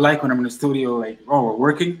that I like when I'm in the studio. Like, we're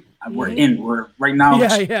working. We're in. We're right now.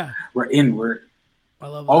 Yeah. We're in. I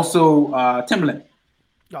love that. Also Timbaland.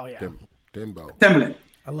 Oh yeah. Timbaland.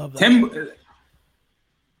 I love that.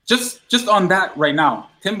 Just on that right now,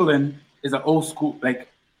 Timbaland is an old school. Like,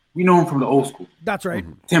 we know him from the old school. That's right.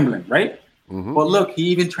 Timbaland, right? But look, he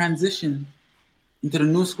even transitioned into the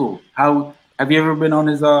new school. How have you ever been on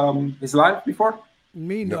his live before?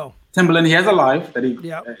 Me no. Timbaland, he has a live that he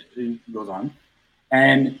goes on,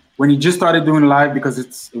 and when he just started doing live because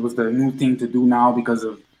it was the new thing to do now because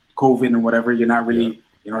of COVID and whatever. You're not really,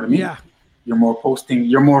 you know what I mean? Yeah. You're more posting.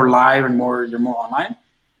 You're more live and you're more online.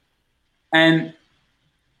 And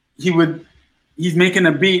he's making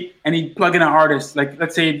a beat and he plug in an artist. Like,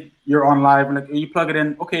 let's say you're on live and like you plug it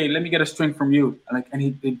in. Okay, let me get a string from you. And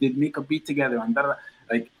they make a beat together and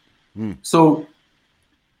so.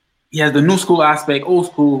 He has the new school aspect, old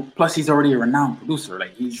school. Plus, he's already a renowned producer.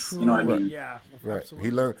 Like he's, you know what I mean? Yeah. Right.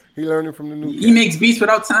 Absolutely. He learned it from the new. He makes beats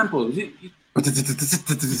without samples. He'll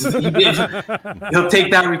take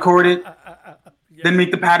that, record it, then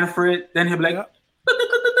make the pattern for it. Then he'll be like,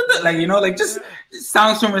 just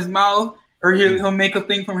sounds from his mouth, or he'll make a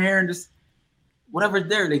thing from here and just whatever's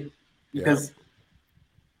there. Like, because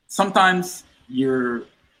sometimes you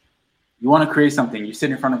want to create something. You sit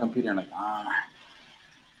in front of a computer and I'm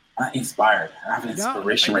not inspired. I have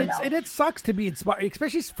inspiration right now. And it sucks to be inspired,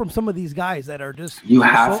 especially from some of these guys that are just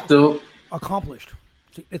to accomplished.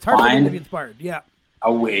 It's hard for them to be inspired. Yeah.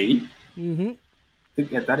 A way to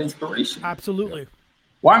get that inspiration. Absolutely.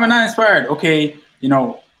 Why am I not inspired? Okay,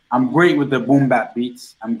 I'm great with the boom bap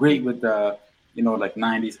beats. I'm great with the, like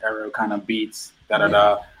 90s era kind of beats. Kind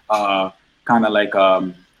of like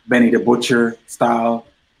Benny the Butcher style.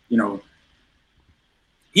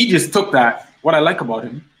 He just took that. What I like about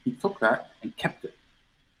him he took that and kept it.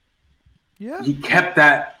 Yeah. He kept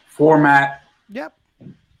that format. Yep.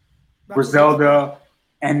 Griselda,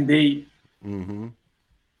 and they, Mm-hmm.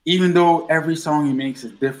 even though every song he makes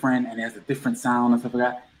is different and it has a different sound and stuff like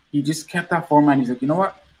that, he just kept that format. He's like, you know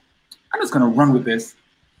what? I'm just gonna run with this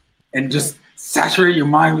and just saturate your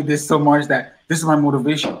mind with this so much that this is my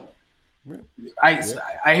motivation.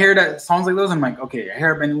 I hear that songs like those. I'm like, okay, I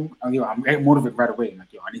hear Ben. I'm getting motivated right away. I'm like,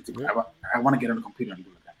 I need to. I want to get on the computer and do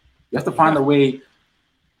like that. You have to find a way.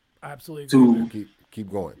 Absolutely. To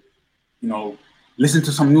keep going. Listen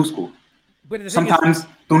to some new school. But sometimes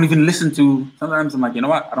don't even listen to. Sometimes I'm like, you know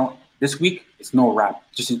what? I don't. This week it's no rap,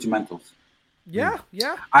 just instrumentals. Yeah.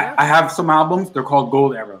 I have some albums. They're called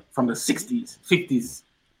Gold Era from the 60s, 50s.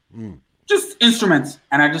 Just instruments,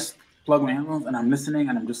 and I just plug my headphones and I'm listening,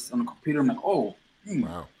 and I'm just on the computer. I'm like, oh,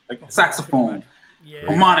 wow, like saxophone,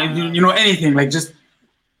 harmonica, anything like just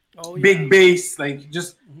big bass, like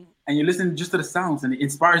just, and you listen just to the sounds, and it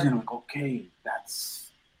inspires you. And I'm like, okay,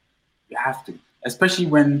 you have to, especially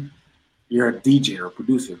when you're a DJ or a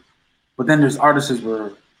producer. But then there's artists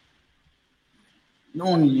where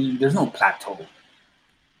there's no plateau.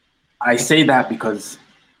 I say that because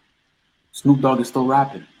Snoop Dogg is still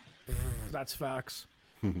rapping. That's facts.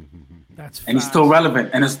 And he's still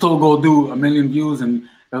relevant, and he'll still go do 1 million views, and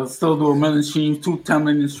they'll still do 1 million streams, 10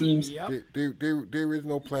 million streams. Yep. There is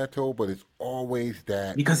no plateau, but it's always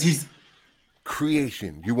that, because he's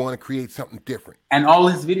creation. You want to create something different. And all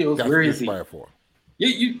his videos, that's where is he? For.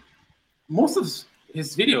 Yeah, most of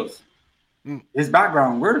his videos, his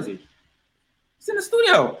background, where is he? He's in the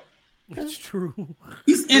studio. That's true.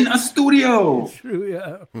 He's in a studio. It's true,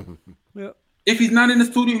 yeah. Yeah. If he's not in the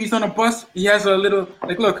studio, he's on a bus. He has a little,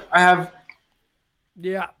 like, look, I have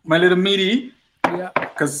my little MIDI. Yeah.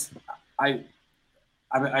 Because I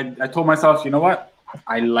told myself, you know what?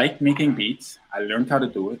 I like making beats. I learned how to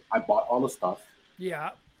do it. I bought all the stuff.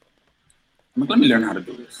 Yeah. I'm like, let me learn how to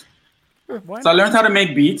do this. So I learned how to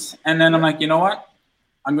make beats, and then I'm like, you know what?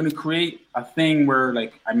 I'm gonna create a thing where,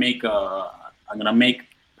 like, I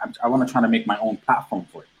want to try to make my own platform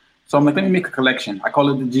for it. So I'm like, let me make a collection. I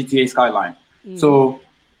call it the GTA Skyline. So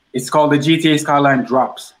it's called the GTA Skyline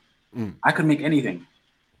Drops. I could make anything.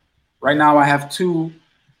 Right now I have two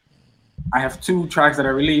tracks that I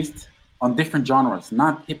released on different genres,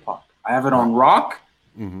 not hip hop. I have it on rock,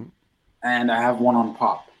 and I have one on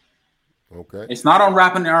pop. Okay. It's not on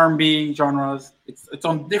rap and R&B genres. It's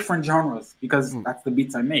on different genres because that's the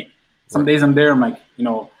beats I make. Some days I'm there, I'm like,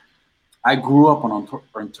 I grew up on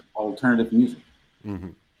alternative music.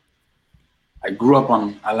 I grew up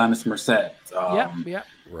on Alanis Morissette.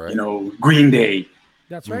 Green Day.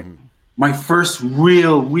 That's right. My first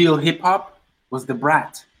real hip hop was The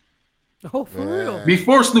Brat. Oh, for real?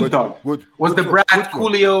 Before Snoop Dogg was The Brat,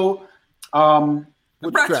 Coolio.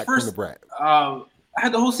 Which track from The Brat? I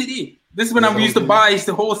had the whole CD. This is when we used to buy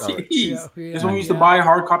the whole CDs. This is when we used to buy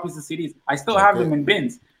hard copies of CDs. I still have them in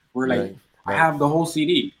bins. I have the whole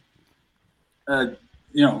CD. Brat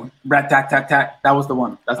Tat Tat Tat. That was the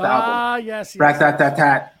one. That's the album. Yes. Brat Tat Tat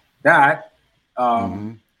Tat. That.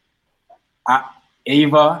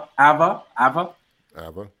 Ava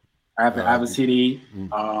CD.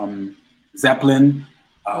 Zeppelin.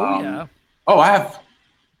 I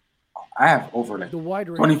have over like the wide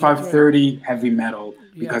range, 25, 30 heavy metal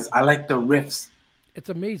because I like the riffs. It's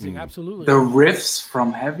amazing, absolutely. The riffs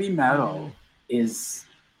from heavy metal is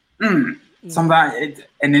sometimes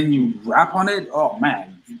and then you rap on it. Oh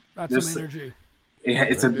man, that's some energy.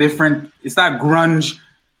 It's a different. It's not grunge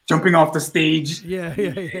jumping off the stage. Yeah.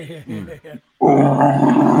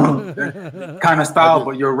 Kind of style,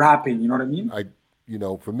 but you're rapping. You know what I mean?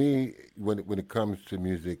 For me, when it comes to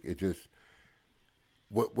music, it just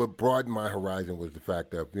what broadened my horizon was the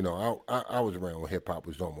fact that I was around when hip hop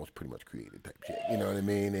was almost pretty much created type shit. You know what I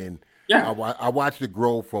mean? And I watched it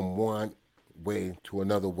grow from one way to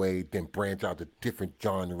another way, then branch out to different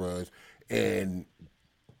genres and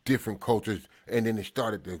different cultures, and then it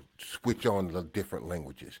started to switch on the different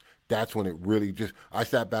languages. That's when it really I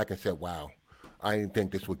sat back and said, wow, I didn't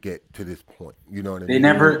think this would get to this point. You know what I mean? They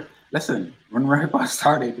never, listen, when hip hop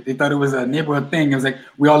started, they thought it was a neighborhood thing. It was like,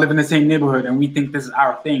 we all live in the same neighborhood and we think this is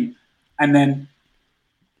our thing. And then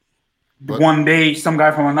one day, some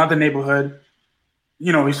guy from another neighborhood,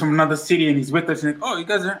 he's from another city and he's with us, and like, oh, you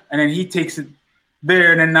guys are, and then he takes it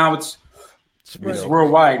there, and then now it's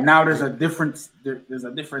worldwide. Now there's a different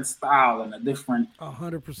style and a different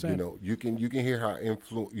 100%. You can hear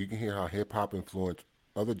how hip hop influenced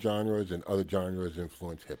other genres and other genres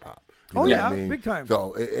influence hip hop. Big time.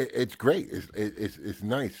 So it's great. It's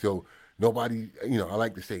nice. So nobody, you know, I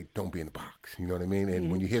like to say, don't be in the box. You know what I mean?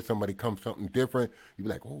 And when you hear somebody come something different, you be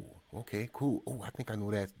like, oh, okay, cool. Oh, I think I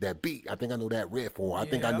know that beat. I think I know that riff, or I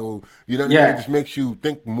think I know, you know what I mean? It just makes you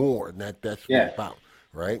think more, and that's what it's about,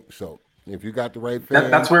 right? So if you got the right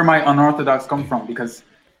fans. That's where my unorthodox come from, because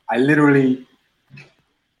I literally,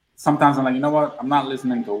 sometimes I'm like, you know what? I'm not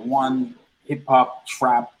listening to one hip hop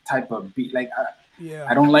trap type of beat. Like,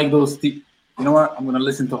 I don't like those. You know what? I'm gonna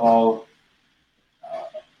listen to all.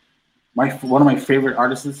 One of my favorite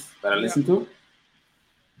artists that I listen to,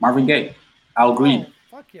 Marvin Gaye, Al Green.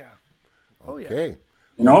 Oh, fuck yeah. Oh yeah. Okay.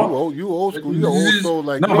 You know, you old school. You old soul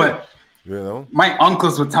like no, but you know, my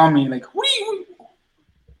uncles would tell me like,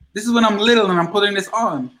 this is when I'm little and I'm putting this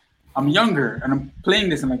on. I'm younger and I'm playing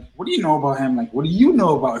this. I'm like, what do you know about him? Like, what do you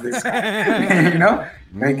know about this guy? You know,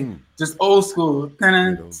 like just old school.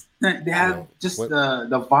 They have just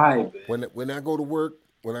the vibe. When I go to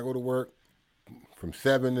work, from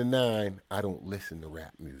 7 to 9, I don't listen to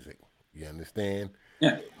rap music. You understand?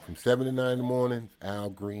 Yeah. From 7 to 9 in the morning,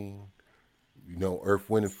 Al Green, you know, Earth,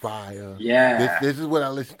 Wind, and Fire. Yeah. This is what I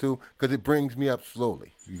listen to because it brings me up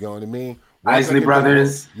slowly. You know what I mean? Isley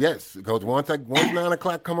Brothers. Yes, because once 9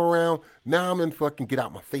 o'clock come around, now I'm in fucking get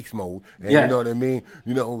out my face mode. And you know what I mean?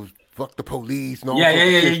 You know, fuck the police and all that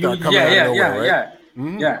shit start coming out of nowhere,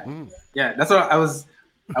 right? Yeah. That's what I was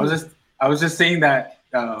just saying that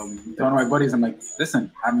to one of my buddies. I'm like,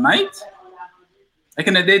 listen, at night, like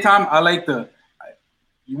in the daytime, I like I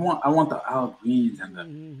want the Al Greens and the,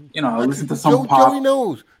 you know, I listen to some pop.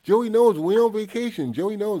 Joey knows when we're on vacation.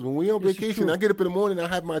 When we're on vacation, I get up in the morning, I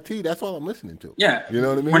have my tea. That's all I'm listening to. Yeah. You know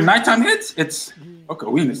what I mean? When nighttime hits, it's, okay,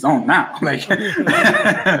 we in the zone now. Like,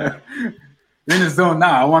 we're in the zone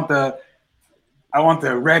now. I want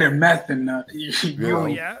the red and meth and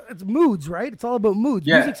it's moods, right? It's all about moods.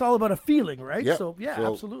 Yeah. Music's all about a feeling, right? Yep. So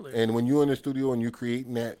absolutely. And when you're in the studio and you're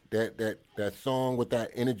creating that song with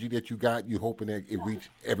that energy that you got, you're hoping that it reach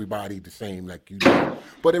everybody the same like you do.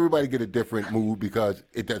 But everybody get a different mood because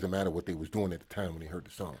it doesn't matter what they was doing at the time when they heard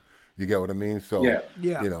the song. You get what I mean? So you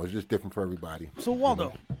know, it's just different for everybody. So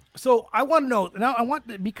Waldo, so I want to know now.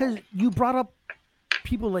 Because you brought up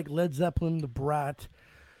people like Led Zeppelin, The Brat.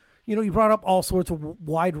 You know, you brought up all sorts of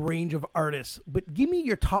wide range of artists, but give me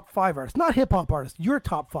your top 5 artists, not hip hop artists, your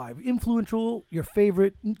top 5, influential, your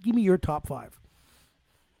favorite. Give me your top 5.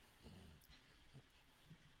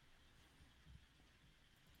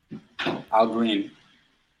 Al Green,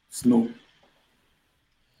 Snoop,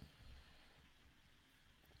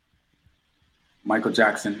 Michael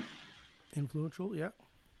Jackson, influential, yeah.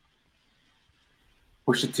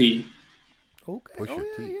 Pusha T. Okay. Pusha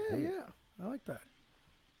T. Yeah. I like that.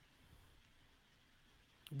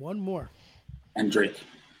 One more. And Drake.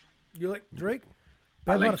 You like Drake?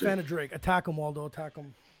 I'm not a fan of Drake. Attack him, Waldo. Attack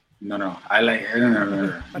him. No. I like.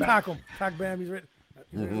 No. Attack him. Attack Bam. He's right.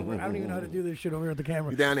 I don't even know how to do this shit over here at the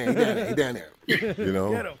camera. He's down there. You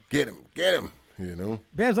know, get him. You know,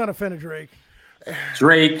 Bam's not a fan of Drake.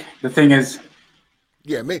 Drake. The thing is,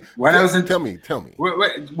 when I was in, tell me.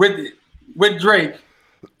 With Drake,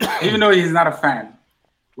 even though he's not a fan,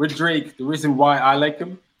 with Drake, the reason why I like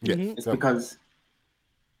him is because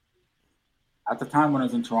at the time when I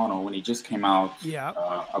was in Toronto, when he just came out,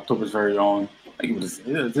 October's Very Own, like this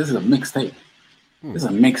is a mixtape. This is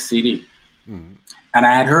a mixed CD. And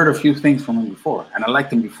I had heard a few things from him before, and I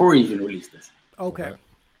liked him before he even released this. Okay.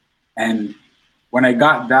 And when I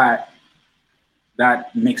got that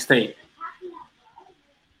mixtape,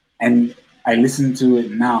 and I listen to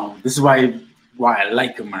it now, this is why I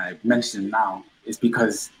like him and I mention him now, is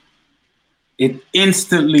because it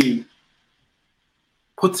instantly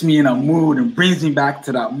puts me in a mood and brings me back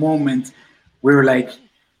to that moment where like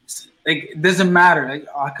it doesn't matter. Like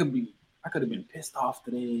I could have been pissed off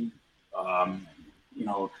today. You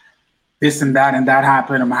know, this and that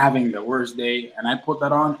happened. I'm having the worst day, and I put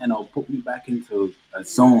that on, and it'll put me back into a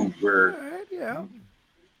zone where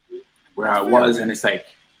I was, and it's like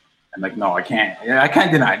I'm like, no, I can't. I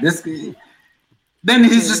can't deny this. Then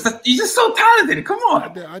he's just so talented. Come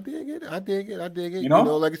on. I dig it. You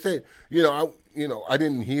know, like I said, I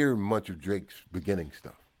didn't hear much of Drake's beginning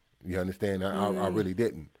stuff. You understand? I really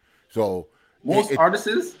didn't. So most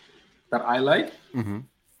artists that I like,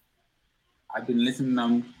 I've been listening to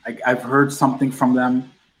them. I've heard something from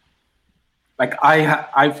them. Like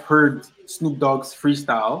I've heard Snoop Dogg's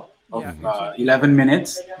freestyle of 11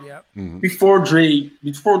 minutes before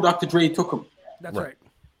Dr. Dre took him. That's right.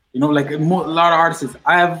 You know, like a lot of artists.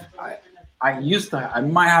 I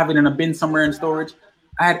might have it in a bin somewhere in storage.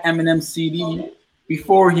 I had Eminem's CD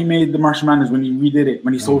before he made the Marshall Mathers when he redid it,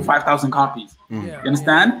 when he sold 5,000 copies. You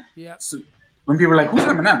understand? Yeah. So when people are like, who's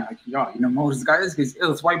Eminem? Like, yo, you know who this guy is? Because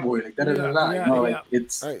it's white boy, like da. You know, like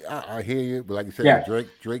it's. I hear you, but like you said,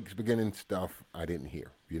 Drake's beginning stuff I didn't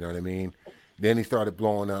hear. You know what I mean? Then he started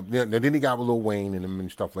blowing up. Then he got a Lil Wayne in him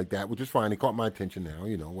and stuff like that, which is fine. He caught my attention now.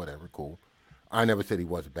 You know, whatever, cool. I never said he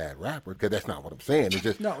was a bad rapper because that's not what I'm saying. It's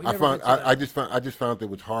just I just found it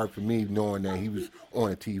was hard for me knowing that he was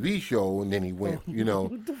on a TV show and then he went. You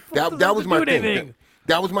know, that was my thing.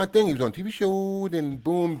 That was my thing. He was on a TV show, then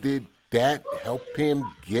boom, did that help him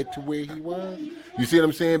get to where he was? You see what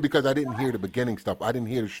I'm saying? Because I didn't hear the beginning stuff. I didn't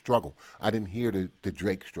hear the struggle. I didn't hear the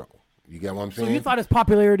Drake struggle. You get what I'm saying? So you thought his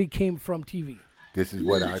popularity came from TV? This is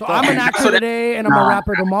what I thought. So I'm an actor today and I'm a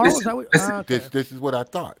rapper tomorrow? This is what I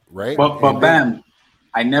thought, right? But Bam,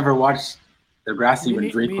 I never watched Degrassi when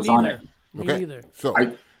Drake was on it. Me neither. So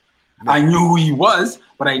I knew who he was,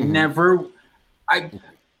 but I never.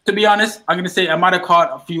 To be honest, I'm gonna say I might have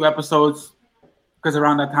caught a few episodes because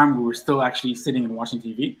around that time we were still actually sitting and watching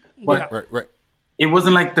TV. But right. It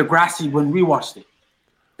wasn't like Degrassi when we watched it.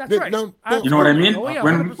 That's right. You know what I mean?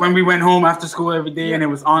 When we went home after school every day and it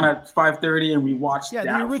was on at 5:30 and we watched that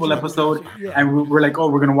full episode and we were like, oh,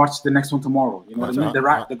 we're gonna watch the next one tomorrow. You know what I mean?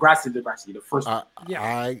 Degrassi, the first one.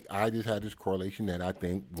 I just had this correlation that I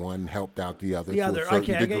think one helped out the other.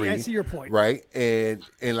 I see your point. Right, and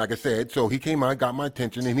like I said, so he came out, got my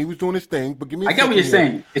attention, and he was doing his thing. But give me. I get what you're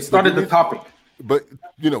saying. It started the topic. But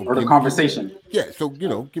or the conversation. Yeah. So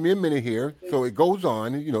give me a minute here. So it goes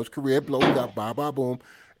on. His career blows up. Boom.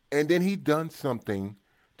 And then he done something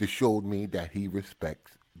that showed me that he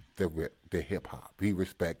respects the hip hop. He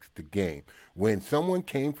respects the game. When someone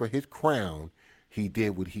came for his crown, he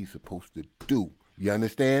did what he's supposed to do. You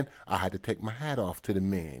understand? I had to take my hat off to the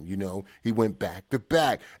man. He went back to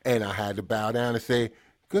back, and I had to bow down and say,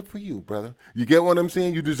 good for you, brother. You get what I'm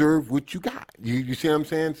saying? You deserve what you got. You see what I'm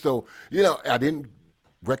saying? So, I didn't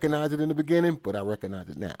recognize it in the beginning, but I recognize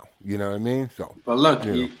it now. You know what I mean? So, but look,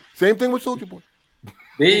 same thing with Soulja Boy.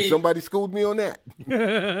 Somebody schooled me on that.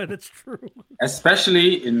 That's true.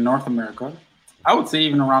 Especially in North America, I would say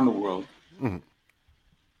even around the world,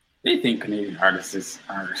 they think Canadian artists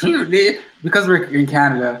are because we're in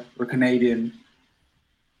Canada, we're Canadian.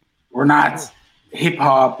 We're not hip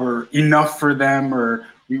hop or enough for them, or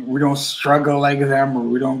we don't struggle like them, or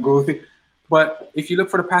we don't go through. But if you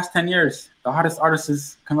look for the past 10 years, the hottest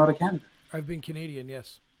artists come out of Canada. I've been Canadian,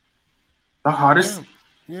 yes. The hottest.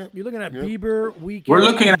 Yeah. You're looking at Bieber, Weeknd. We're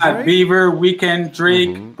looking at Bieber, Weeknd,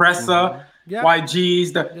 Drake, Pressa,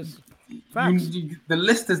 YGs. The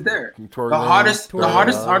list is there. The hottest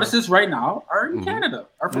artists right now are in Canada,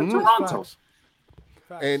 are from Toronto.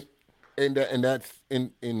 Facts. And that's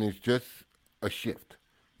and it's just a shift.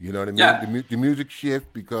 You know what I mean? Yeah. The music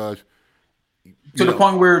shift because the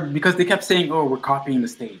point where because they kept saying, "Oh, we're copying the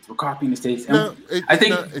States. We're copying the States." And I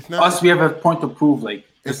think we have a point to prove. Like,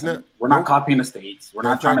 we're not copying the States. We're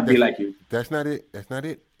not trying to be like you. That's not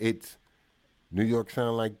it. It's New York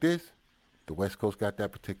sound like this. The West Coast got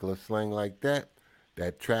that particular slang like that.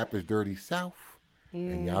 That trap is dirty South,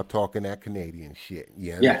 and y'all talking that Canadian shit.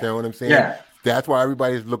 You understand what I'm saying? Yeah. That's why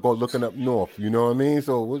everybody's looking up north. You know what I mean?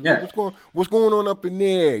 So what's going on up in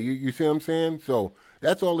there? You see what I'm saying? So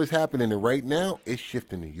that's all that's happening. And right now, it's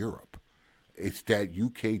shifting to Europe. It's that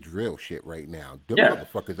UK drill shit right now. Them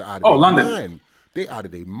motherfuckers are out of their London. mind. They out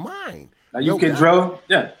of their mind. UK drill?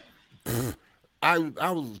 Yeah. I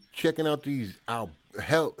was checking out these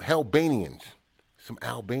Albanians. Some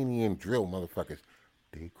Albanian drill motherfuckers.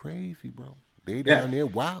 They crazy, bro. They down there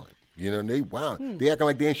wilding. They wild. They acting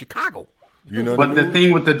like they're in Chicago. But the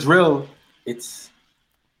thing with the drill, it's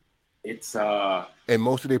and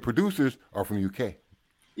most of their producers are from UK.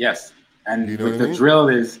 Yes, and with the drill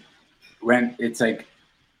is when it's like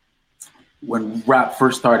when rap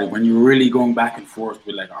first started, when you're really going back and forth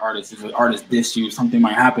with like artists. If an artist diss you, something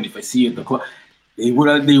might happen. If I see you at the club, they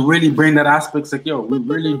really bring that aspect. It's like, yo, we're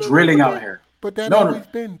really drilling out here. But always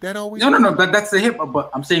been. But that's the hip hop. But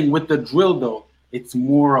I'm saying with the drill though, it's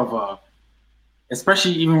more of a.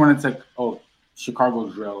 Especially even when it's like, Chicago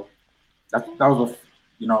drill, that was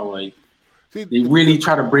they really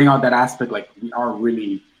try to bring out that aspect, like we are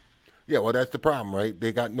really. Yeah, well, that's the problem, right?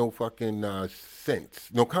 They got no fucking sense,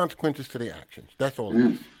 no consequences to their actions. That's all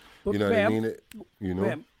it is. You know what I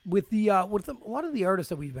mean? With a lot of the artists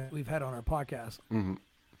that we've had on our podcast,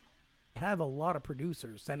 have a lot of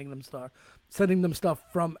producers sending them stuff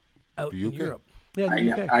from out in Europe.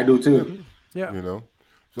 Yeah, I do too. Yeah,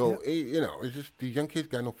 So, it's just these young kids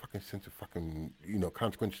got no fucking sense of fucking,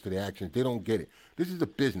 consequences to their actions. They don't get it. This is a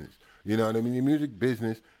business. You know what I mean? The music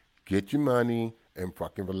business, get your money and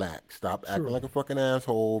fucking relax. Stop acting like a fucking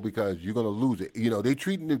asshole because you're going to lose it. They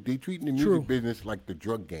treating the music business like the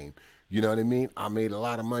drug game. You know what I mean? I made a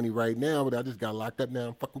lot of money right now, but I just got locked up now.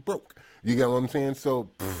 I'm fucking broke. You get what I'm saying? So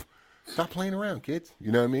stop playing around, kids.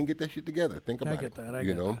 You know what I mean? Get that shit together. Think about it. I you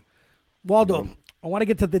get know? that. Waldo, I want to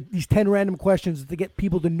get to these 10 random questions to get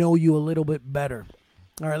people to know you a little bit better.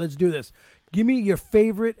 All right, let's do this. Give me your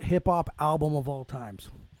favorite hip-hop album of all times.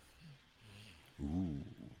 Ooh.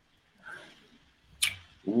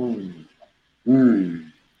 Ooh.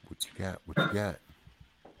 What you got? What you got?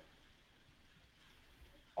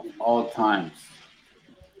 Of all times.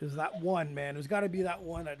 Is that one, man? There's got to be that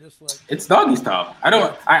one I just like. It's Doggy Style.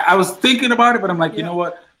 I was thinking about it, but I'm like, you know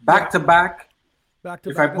what? Back to back.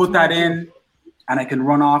 If I put that in and I can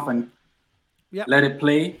run off and let it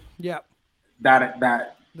play. Yeah. That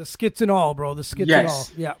the skits and all, bro. The skits and all.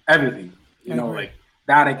 Yeah. Everything. You know, like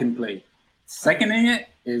that I can play. Seconding it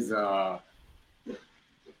is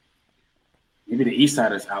maybe the East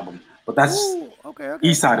Siders album. But that's okay.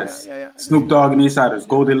 East Siders. Yeah. Snoop Dogg and East Siders.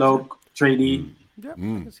 Goldie Loc, Trady. Yeah, I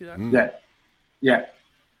can see that. Yeah.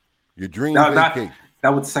 Your dream vacation.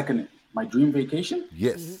 That would second it. My dream vacation?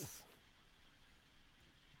 Yes.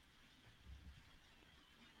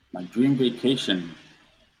 My dream vacation.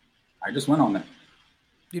 I just went on that.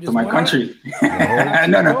 To my country.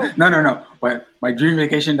 No. But my dream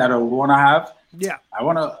vacation that I would want to have. Yeah. I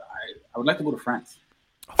would like to go to France.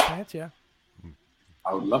 Oh, France, yeah.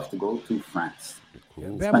 I would love to go to France.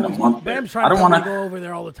 Cool. Spend a month there. Bam's trying to go over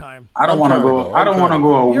there all the time. I don't want to go. I don't want to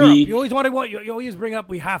go a Europe. week. You always want to go. You always bring up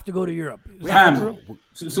we have to go to Europe. Bam.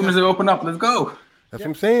 As soon as they open up, let's go. That's what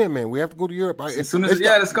I'm saying, man. We have to go to Europe. As soon as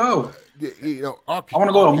let's go. You know, I want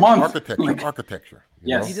to go a month. Architecture.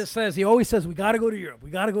 Yes. He always says we got to go to Europe. We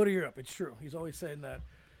got to go to Europe. It's true. He's always saying that.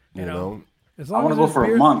 You know. As long I want to go for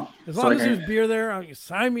a month. As long as there's beer there, you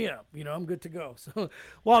sign me up. You know, I'm good to go. So,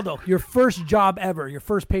 Waldo, your first job ever, your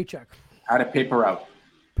first paycheck. I had a paper route.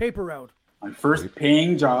 Paper route. My first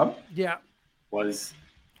paying job. Yeah. Was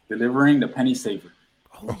delivering the penny saver.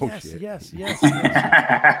 Yes.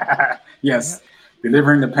 Yes,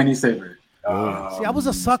 delivering the penny saver. See, I was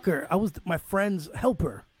a sucker. I was my friend's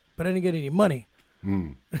helper, but I didn't get any money.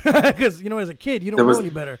 Because as a kid, you don't know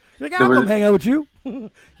any better. You're like, I'll come hang out with you.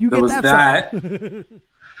 You get that.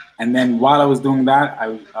 And then while I was doing that,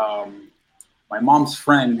 my mom's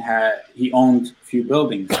friend he owned a few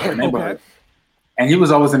buildings in the neighborhood, and he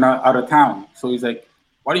was always out of town. So he's like,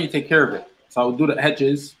 "Why don't you take care of it?" So I would do the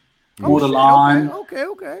hedges, mow the lawn.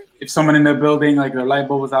 Okay. If someone in the building, like their light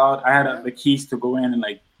bulb was out, I had the keys to go in and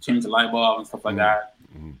like change the light bulb and stuff like that.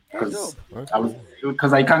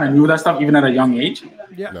 Because I kind of knew that stuff even at a young age.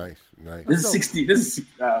 Yeah. Nice. This is 16. This is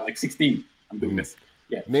like 16. I'm doing this.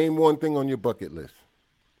 Yeah. Name one thing on your bucket list.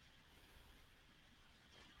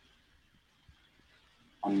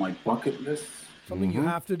 On my bucket list. Something you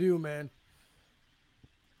have to do, man.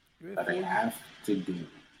 That I have to do.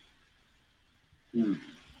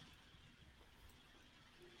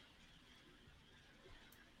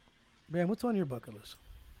 Man, what's on your bucket list?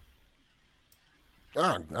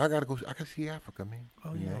 I gotta go. I gotta see Africa, man.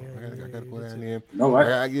 Oh yeah, I gotta go down there.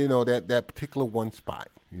 No, that particular one spot.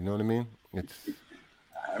 You know what I mean?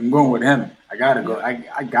 I'm going with him. I gotta go.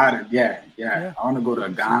 I got it. Yeah. I want to go to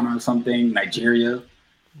Ghana or something, Nigeria.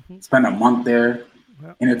 Spend a month there,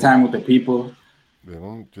 in a time with the people.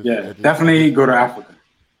 Definitely go to Africa.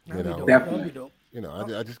 Definitely.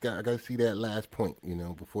 I gotta see that last point.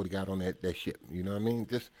 Before they got on that ship. You know what I mean?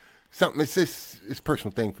 Just something. It's a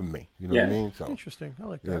personal thing for me. You know what I mean? So interesting. I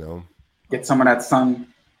like that. Get some of that sun.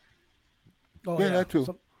 Oh, that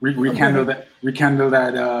too. Rekindle that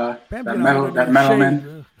metal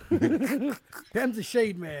man. Pam's a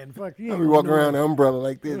shade man. Fuck you. I'll be walking around the umbrella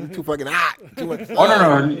like this. It's too fucking hot. Too much sun. Oh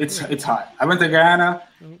no, it's hot. I went to Guyana,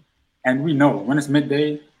 and we know when it's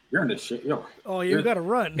midday, you're in the shit. Oh, you gotta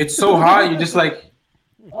run. It's so hot. You just like,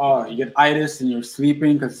 you get itis and you're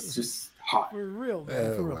sleeping because it's just hot. For real,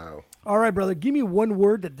 man. For real. Wow. All right, brother. Give me one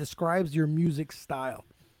word that describes your music style.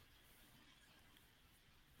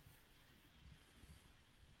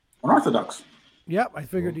 Unorthodox. Yep, I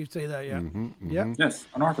figured you'd say that. Yeah. Yep. Yes,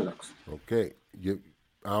 unorthodox. Okay. I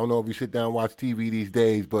don't know if you sit down and watch TV these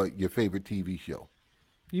days, but your favorite TV show.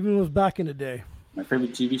 Even was back in the day. My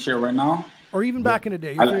favorite TV show right now? Or even back in the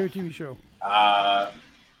day, your favorite TV show. That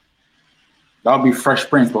would be Fresh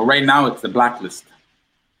Prince, but right now it's The Blacklist.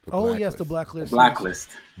 Yes, The Blacklist. The Blacklist.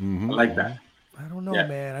 I like that. I don't know,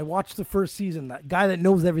 man. I watched the first season. That guy that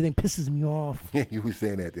knows everything pisses me off. Yeah, you were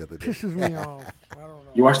saying that the other day. Pisses me off. I don't know.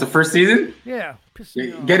 You watched the first season? Yeah, pisses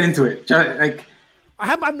me off. Get into it. I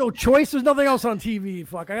have no choice. There's nothing else on TV.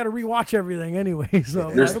 Fuck, I got to rewatch everything anyway. So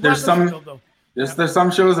there's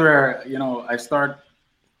some shows where I start.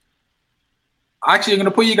 Actually, I'm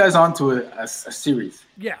gonna put you guys onto a series.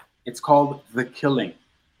 Yeah. It's called The Killing.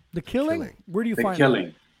 The Killing? Where do you The find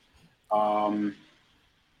Killing.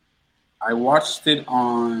 I watched it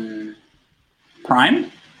on Prime.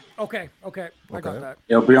 it? Okay. I got that.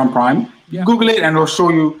 It'll be on Prime. Yeah. Google it and it'll show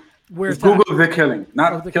you. Where's Just Google The Killing.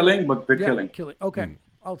 Not The Killing, but The Yeah, Killing. Killing. Okay.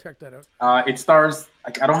 I'll check that out. It stars,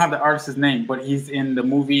 I don't have the artist's name, but he's in the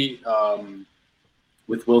movie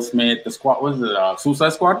with Will Smith, the squad, what is it,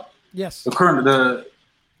 Suicide Squad? Yes.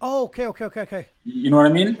 Oh, okay. You know what I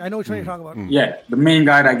mean? I know which one you're talking about. Yeah, the main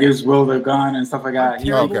guy that gives Will the gun and stuff like that. I'm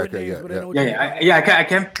terrible Okay, with names, yeah, but I know what yeah. you're talking about. Yeah, I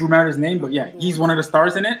can't remember his name, but yeah, he's one of the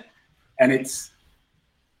stars in it. And it's,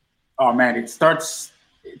 oh man, it starts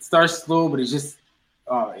slow, but it's just,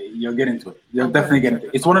 you'll get into it. You'll definitely get into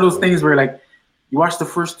it. It's one of those things where like, you watch the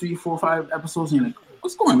first 3, 4, 5 episodes and you're like,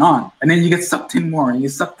 what's going on? And then you get sucked in more and you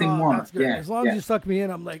sucked in more. That's good. Yeah, As long as you suck me in,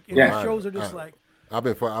 I'm like, Yeah. the shows are just like. I've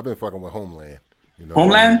been fucking with Homeland. You know,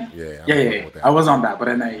 Homeland? Yeah. Yeah. I was on that, but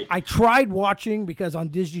then I tried watching because on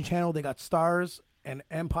Disney Channel they got Stars and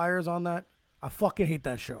Empires on that. I fucking hate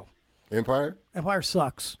that show. Empire? Empire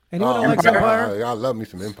sucks. Anyone that likes Empire? Empire? I love me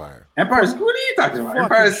some Empire. Empire's, what are you talking about? Fucking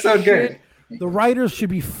Empire is so good. shit. The writers should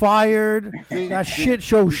be fired. That shit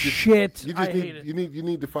shows shit. You I just hate need, it. you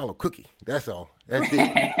need to follow Cookie. That's all. That's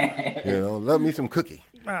it. You know, love me some Cookie.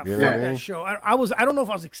 Ah, You fuck know what I that mean? show. I don't know if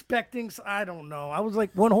I was expecting. I don't know. I was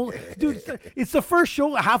like one whole dude. It's the first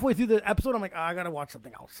show. Halfway through the episode, I'm like, I gotta watch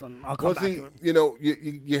something else, and I'll come Well, back see, to it. you know,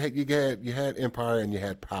 you had Empire and you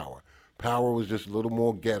had Power. Power was just a little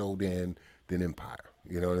more ghetto than Empire.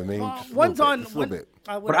 You know what I mean? Just a One's little on. bit, just a little bit.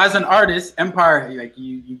 But as an artist, Empire, like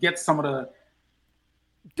you get some of the,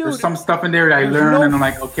 there's some stuff in there that I there's learned, no and I'm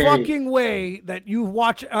like, okay. fucking way that you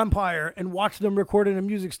watch Empire and watch them record in a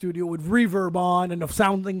music studio with reverb on and the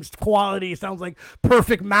sounding quality sounds like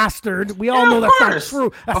perfect mastered. We all Yeah, know of that's course. not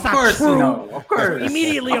true. That's Of not course, true. you know, of course.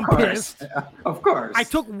 Immediately, Of I'm course. pissed. Of course. I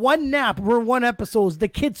took one nap. We're one episodes. The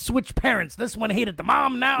kids switched parents. This one hated the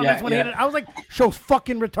mom now. Yeah, This one yeah. hated. I was like, show's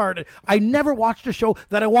fucking retarded. I never watched a show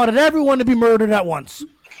that I wanted everyone to be murdered at once.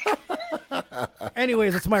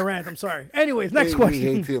 Anyways, it's my rant. I'm sorry. Anyways, next He question.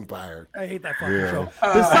 hates Empire. I hate that fucking Yeah. show.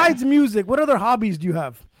 Besides music, what other hobbies do you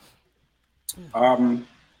have?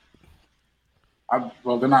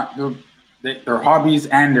 well, they're not. They're hobbies,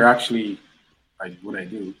 and they're actually like what I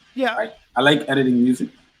do. Yeah. I like editing music,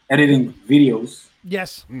 editing videos,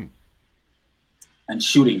 Yes. and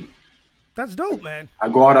shooting. That's dope, man. I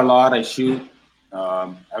go out a lot. I shoot.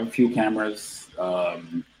 I have a few cameras.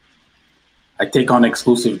 I take on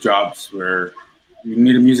exclusive jobs where you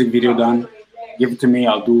need a music video done. Give it to me.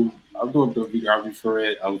 I'll do a videography for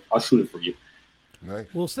it. I'll shoot it for you. Nice.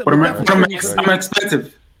 We'll sit. But we'll I'm definitely-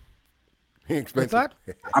 expensive. He What's expensive. that?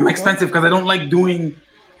 I'm expensive because I don't like doing.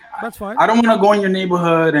 That's fine. I don't want to go in your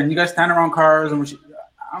neighborhood and you guys stand around cars and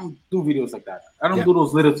I don't do videos like that. I don't Yeah. do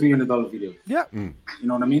those little $300 videos. Yeah. You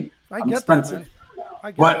know what I mean? I I'm get that, expensive. man.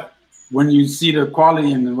 I get But that. when you see the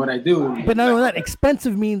quality and what I do, But not only that,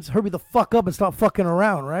 expensive means hurry the fuck up and stop fucking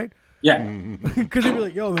around, right? yeah. Because they'd be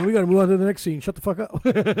like, yo, man, we got to move on to the next scene. Shut the fuck up.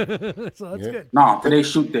 So that's Yeah. good. No, today's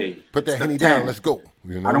shoot day. Put that It's henny the 10. down. Let's go.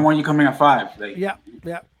 You know? I don't want you coming at 5. Like, Yeah.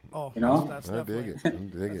 Oh, You know? that's I dig definitely. it. I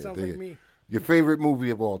dig That it. sounds Dig like it. me. Your favorite movie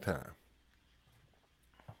of all time?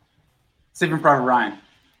 Saving Private Ryan.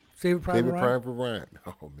 Favorite Private Favorite Ryan? Private Ryan.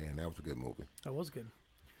 Oh man, that was a good movie. That was good.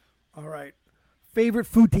 All right. Favorite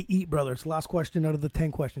food to eat, brothers. Last question out of the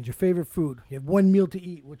 10 questions. Your favorite food. You have one meal to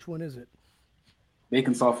eat. Which one is it?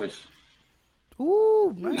 Bacon saltfish.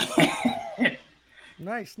 Ooh, nice.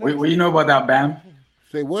 nice. What you know about that, Bam?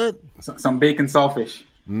 Say what? Some bacon saltfish.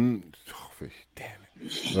 Sawfish. Damn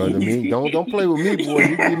it. You know what I mean? Don't play with me, boy.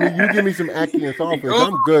 You give me some ackee and sawfish.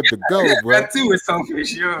 I'm good to go, bro. That too is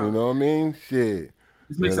saltfish, yo. You know what I mean? Shit.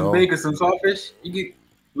 Just make You some know? bacon, some saltfish. You get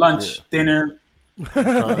lunch, dinner.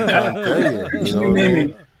 Trying to tell you, you know You what I name mean?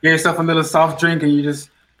 it. Get yourself a little soft drink, and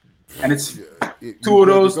it's You 2 of good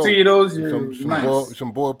to those, go. 3 of those. You're Some nice.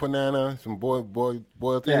 boiled banana, some boiled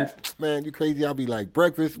things. Yeah. Man, you crazy. I'll be like,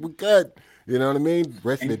 breakfast, we good. You know what I mean?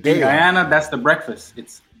 Rest In of the day. Guyana, that's the breakfast.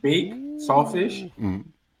 It's bacon, saltfish, Mhm.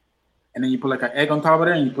 and then you put like an egg on top of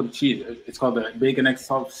it, and you put the cheese. It's called the bacon egg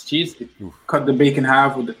saltfish cheese. Cut the bacon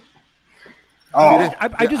half with the. Oh,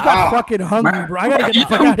 I just got fucking hungry, bro. I got to get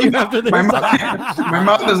the fuck out of here after this. my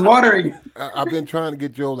mouth is watering. I've been trying to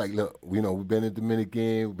get Joe, like, look, you know, we've been in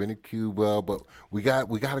Dominican, we've been in Cuba, but we got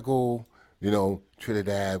to go, you know,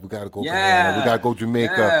 Trinidad, we got to go Guyana, we got to go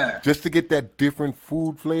Jamaica, Yeah. just to get that different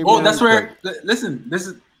food flavor. Oh, that's where. Listen, this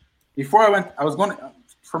is before I went. I was going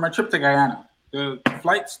for my trip to Guyana. The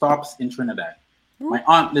flight stops in Trinidad. My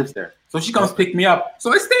aunt lives there, so she comes pick me up.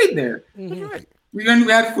 So I stayed there. That's right. We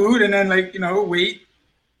had food, and then wait.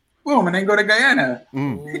 boom, and then go to Guyana.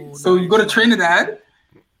 So you go to Trinidad,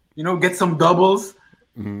 get some doubles.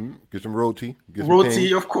 Get some roti. Get some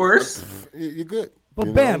Roti, of course. You're good.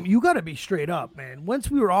 But Bam, you got to be straight up, man. Once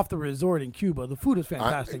we were off the resort in Cuba, the food is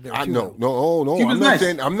fantastic there. No. I'm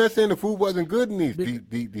not saying the food wasn't good in these.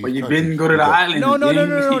 But you didn't go to the island.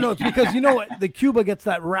 No. It's because you know what? The Cuba gets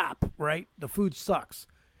that rap, right? The food sucks.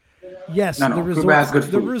 Yes, the resort Cuba has good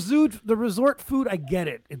food. The resort food, I get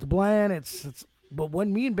it. It's bland. It's. But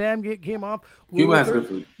when me and Bam came off, we were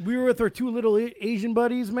with our two little Asian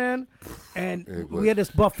buddies, man, and we had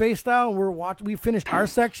this buffet style. And we finished our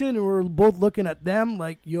section, and we're both looking at them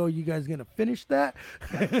like, "Yo, you guys gonna finish that?"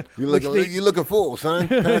 You looking full, son.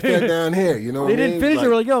 Pass that down here. You know. They didn't finish it.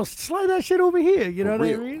 We're like, "Yo, slide that shit over here." You know what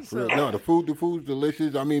I mean? So. No, the food's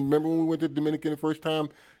delicious. I mean, remember when we went to Dominican the first time,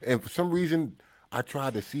 and for some reason, I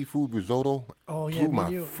tried the seafood risotto. Blew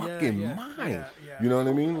my fucking mind. Yeah. You know what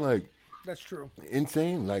I mean? Like. That's true.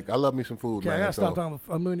 Insane. Like, I love me some food, man. I gotta stop talking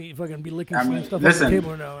about Mooney fucking be licking stuff listen, on the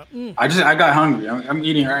table now. I got hungry. I'm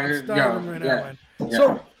eating right here. Man.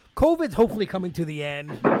 So COVID's hopefully coming to the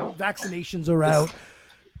end. Vaccinations are out.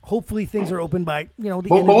 Hopefully things are open by the end of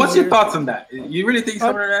the year. But what's your thoughts on that? You really think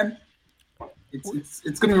so, man?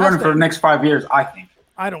 It's gonna be running for the next 5 years, I think.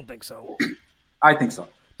 I don't think so. I think so.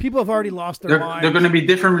 People have already lost their minds. There are going to be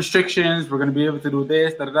different restrictions. We're going to be able to do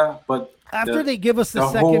this, but after they give us the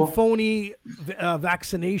second phony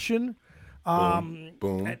vaccination,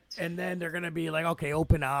 boom. And then they're going to be like, okay,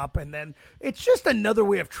 open up, and then it's just another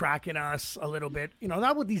way of tracking us a little bit.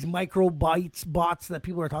 Not with these bots that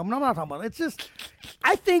people are talking about. I'm not talking about. It's just,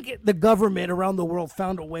 I think the government around the world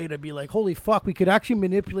found a way to be like, holy fuck, we could actually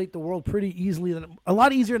manipulate the world pretty easily, a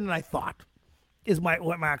lot easier than I thought. Is my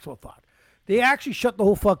actual thought. They actually shut the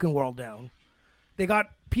whole fucking world down. They got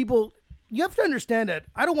people. You have to understand that.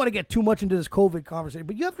 I don't want to get too much into this COVID conversation,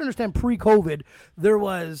 but you have to understand pre-COVID, there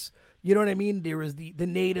was, you know what I mean? There was the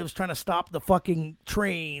natives trying to stop the fucking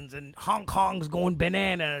trains and Hong Kong's going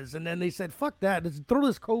bananas. And then they said, fuck that. Let's throw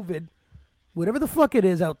this COVID, whatever the fuck it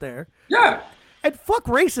is out there. Yeah. And fuck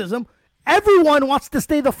racism. Everyone wants to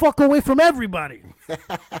stay the fuck away from everybody.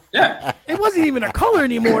 Yeah. It wasn't even a color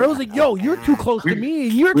anymore. It was like, yo, you're too close to me.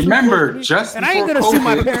 And you're remember, too close just to me. And I ain't going to sue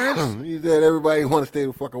my parents. He said everybody want to stay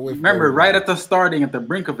the fuck away from Remember, everybody. right at the starting, at the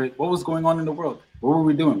brink of it, what was going on in the world? What were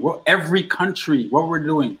we doing? Well, every country, what were we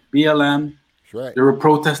doing? BLM. That's right. They were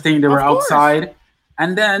protesting. They were outside.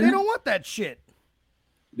 And then... They don't want that shit.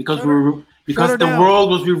 Because the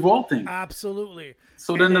world was revolting. Absolutely.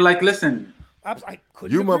 So then they're like, listen...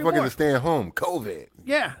 You motherfuckers are staying home. COVID.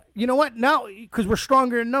 Yeah. You know what? Now, because we're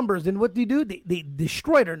stronger in numbers, then what do? They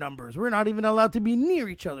destroyed our numbers. We're not even allowed to be near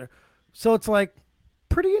each other. So it's like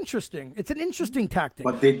pretty interesting. It's an interesting tactic.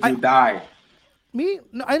 But did you die? Me?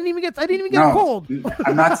 No, I didn't even get a cold.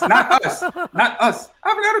 Not us. Not us. I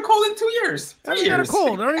haven't had a cold in 2 years. I haven't had a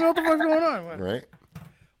cold. I don't even know what the fuck's going on. Right.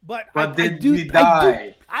 But did you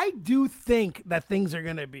die? I do think that things are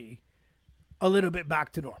going to be a little bit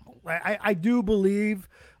back to normal. I do believe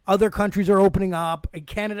other countries are opening up, and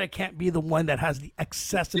Canada can't be the one that has the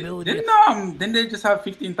accessibility. Didn't they just have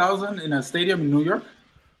 15,000 in a stadium in New York?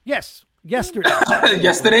 Yes, yesterday.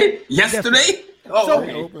 Yesterday? Oh, so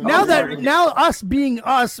okay. now us being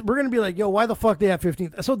us, we're gonna be like, yo, why the fuck they have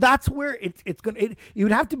 15? So that's where it's gonna. It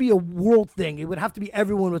would have to be a world thing. It would have to be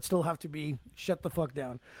everyone would still have to be shut the fuck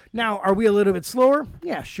down. Now, are we a little bit slower?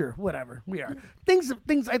 Yeah, sure, whatever. We are. Things.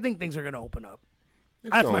 I think things are gonna open up.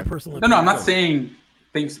 That's my personal opinion. No, I'm not saying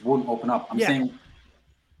things won't open up. I'm saying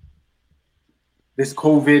this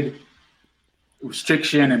COVID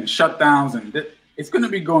restriction and shutdowns and it's going to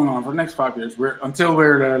be going on for the next 5 years. Until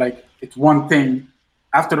we're like it's one thing.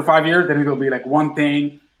 After the 5 years, then it'll be like one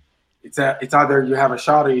thing. It's either you have a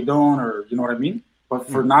shot or you don't, or you know what I mean. But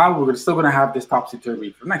for now, we're still going to have this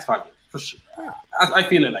topsy-turvy for the next 5 years for sure. I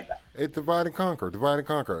feel it like that. It's divide and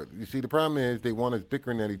conquer. You see, the problem is they want us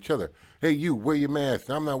bickering at each other. Hey, you, wear your mask.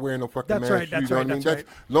 I'm not wearing no fucking mask. That's right. As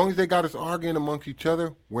long as they got us arguing amongst each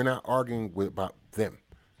other, we're not arguing about them.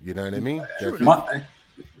 You know what I mean?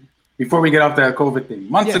 Before we get off the COVID thing,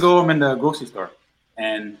 months ago, I'm in the grocery store,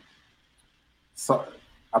 and so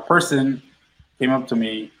a person came up to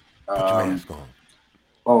me. Put your mask on.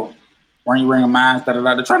 Oh, why aren't you wearing a mask?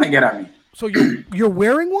 They're trying to get at me. So you're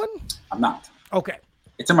wearing one? I'm not. Okay.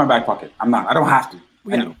 It's in my back pocket. I'm not. I don't have to.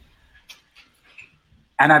 Anyway.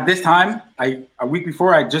 And at this time, a week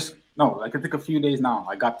before, I think a few days now,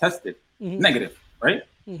 I got tested negative, right?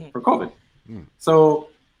 For COVID. So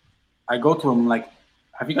I go to him like,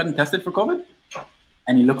 have you gotten tested for COVID?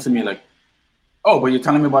 And he looks at me like, oh, but you're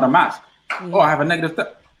telling me about a mask. Oh, I have a negative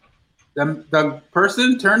test. The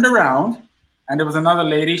person turned around and there was another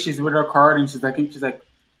lady. She's with her card and she's like,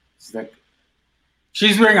 She's like,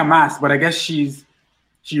 she's wearing a mask, but I guess she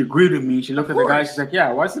agreed with me. She looked at the guy. She's like,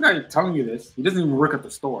 yeah, why is the guy telling you this? He doesn't even work at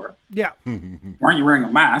the store. Yeah. Why aren't you wearing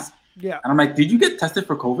a mask? Yeah. And I'm like, did you get tested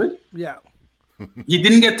for COVID? Yeah. He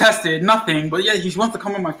didn't get tested, nothing. But yeah, he wants to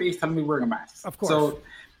come in my face telling me wearing a mask. Of course. So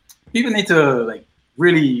people need to like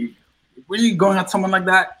really going at someone like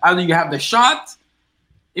that. Either you have the shot.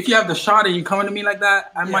 If you have the shot and you coming to me like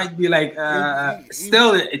that, I might be like,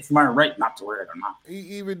 still, it's my right not to wear it or not.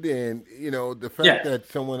 Even then, the fact that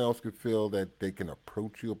someone else could feel that they can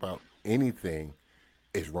approach you about anything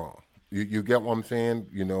is wrong. You get what I'm saying?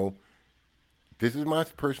 This is my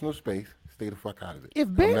personal space. Stay the fuck out of it. If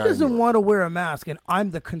Bam doesn't want to wear a mask and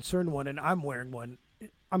I'm the concerned one and I'm wearing one,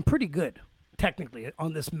 I'm pretty good, technically,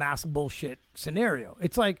 on this mask bullshit scenario.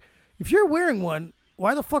 It's like, if you're wearing one,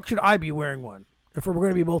 why the fuck should I be wearing one? If we're going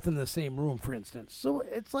to be both in the same room, for instance. So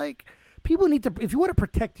it's like, people need to, if you want to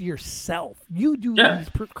protect yourself, you do these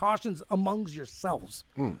precautions amongst yourselves.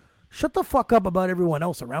 Shut the fuck up about everyone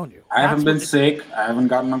else around you. I haven't been sick. I haven't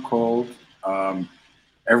gotten a cold.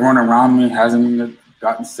 Everyone around me hasn't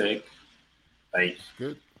gotten sick. Like,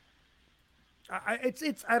 good.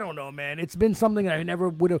 I don't know, man. It's been something I never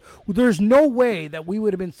would have. There's no way that we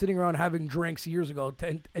would have been sitting around having drinks years ago,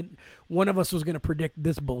 and one of us was going to predict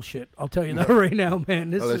this bullshit. I'll tell you that right now,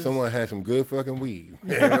 man. Unless someone had some good fucking weed.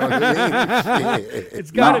 You know what I mean?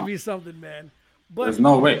 It's got to be something, man. But there's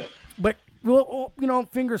no way. But well,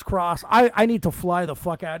 fingers crossed. I need to fly the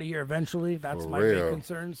fuck out of here eventually. That's my big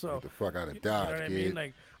concern. So get the fuck out of Dodge, you know what kid. I mean?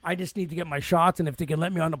 Like, I just need to get my shots, and if they can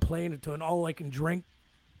let me on the plane to an all I can drink.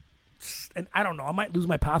 And I don't know, I might lose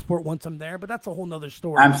my passport once I'm there, but that's a whole nother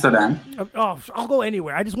story. Amsterdam. I'll go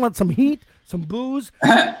anywhere. I just want some heat, some booze,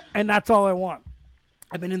 and that's all I want.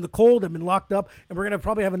 I've been in the cold, I've been locked up, and we're going to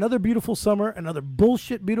probably have another beautiful summer, another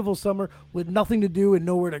bullshit beautiful summer with nothing to do and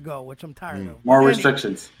nowhere to go, which I'm tired of. More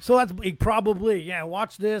restrictions. So that's probably,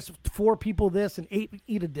 watch this, 4 people this, and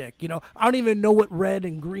eat a dick, I don't even know what red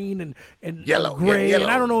and green and yellow, gray, yellow,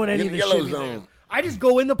 and I don't know what any of this shit is. I just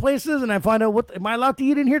go into places and I find out am I allowed to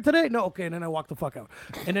eat in here today? No, okay, and then I walk the fuck out.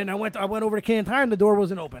 And then I went over to Can Tire and the door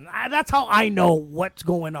wasn't open. That's how I know what's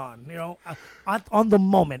going on, on the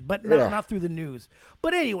moment, but not through the news.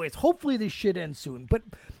 But anyways, hopefully this shit ends soon. But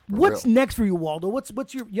what's next for you, Waldo?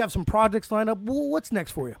 What's you have some projects lined up? What's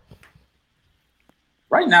next for you?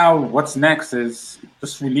 Right now, what's next is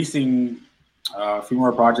just releasing a few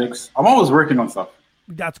more projects. I'm always working on stuff.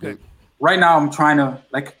 That's good. Right now, I'm trying to,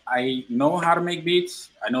 I know how to make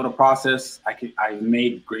beats. I know the process. I've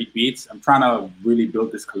made great beats. I'm trying to really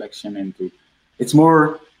build this collection into, it's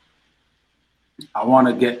more, I want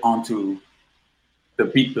to get onto the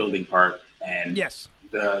beat building part and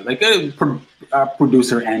the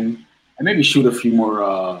producer end, and maybe shoot a few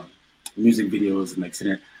more music videos and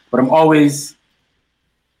sitting there. But I'm always,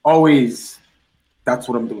 that's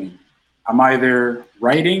what I'm doing. I'm either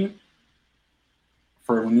writing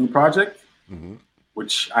for a new project,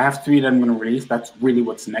 which I have 3 that I'm going to release. That's really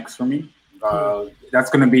what's next for me. That's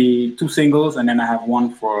going to be 2 singles, and then I have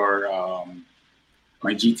 1 for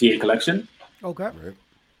my GTA collection. Okay. Right.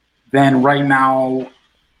 Then right now,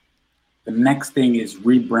 the next thing is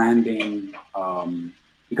rebranding,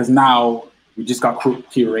 because now we just got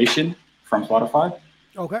curation from Spotify.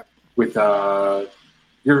 Okay. With I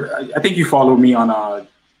think you follow me on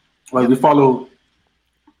we follow.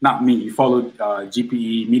 Not me. You followed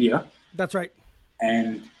GPE Media. That's right.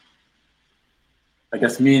 And I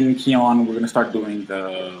guess me and Keon, we're gonna start doing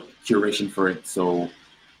the curation for it. So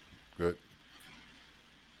good.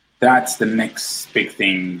 That's the next big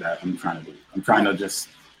thing that I'm trying to do. I'm trying to just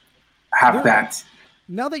have that.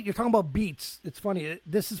 Now that you're talking about beats, it's funny.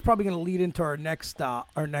 This is probably going to lead into our next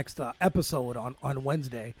episode on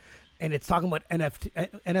Wednesday, and it's talking about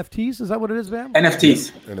NFTs. Is that what it is, Bam?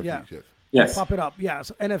 NFTs. Yeah. Yes. Pop it up. Yeah,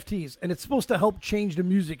 so NFTs. And it's supposed to help change the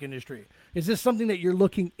music industry. Is this something that you're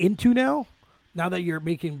looking into now that you're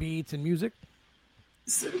making beats and music?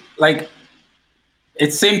 It's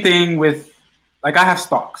same thing with, I have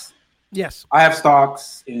stocks. Yes. I have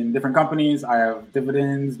stocks in different companies. I have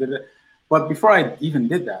dividends. But before I even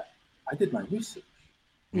did that, I did my research.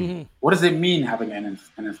 Mm-hmm. What does it mean having an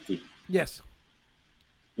NFT? Yes.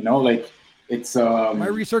 It's my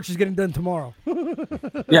research is getting done tomorrow.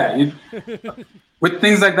 Yeah, with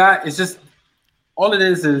things like that, it's just all it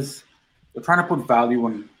is we're trying to put value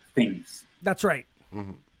on things. That's right.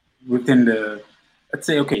 Mm-hmm. Within let's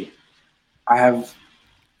say, okay, I've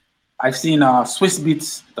seen Swiss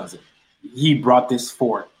Beats does it. He brought this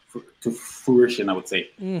to fruition, I would say.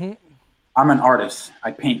 Mm-hmm. I'm an artist.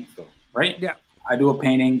 I paint though, right? Yeah. I do a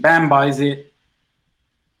painting. Bam buys it.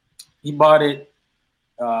 He bought it.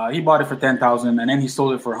 he bought it for 10,000 and then he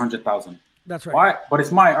sold it for 100,000. That's right. Why? But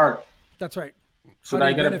it's my art. That's right. Should How do I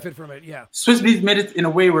you get benefit from it? Yeah. Swiss Beats made it in a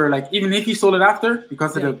way where, like, even if he sold it after,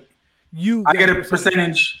 because of I get a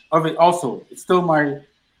percentage of it also. It's still my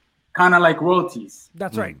kind of like royalties.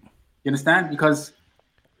 That's right. You understand? Because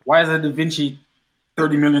why is a Da Vinci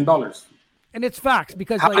 $30 million? And it's facts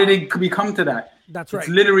because how did it become to that? That's right. It's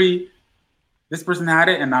literally this person had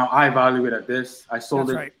it, and now I value it at this. I sold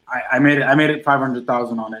it. Right. I made it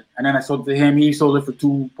 500,000 on it, and then I sold it to him. He sold it for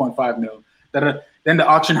 2.5 mil. Then the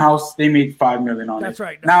auction house, they made 5 million on it. That's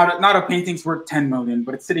right. Now the painting's worth 10 million,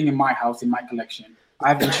 but it's sitting in my house in my collection. I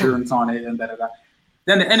have insurance on it and da da da.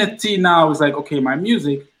 Then the NFT now is like, okay, my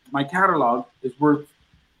music, my catalog is worth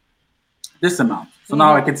this amount. So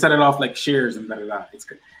now I can set it off like shares and da da da.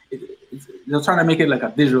 They're trying to make it like a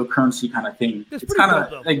digital currency kind of thing. It's kind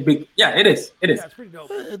of like big. Yeah, it is. It is. Yeah, it's pretty dope.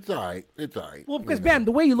 It's all right. It's all right. Well, because, man,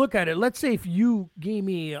 the way you look at it, let's say if you gave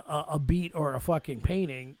me a beat or a fucking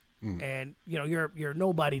painting, and you're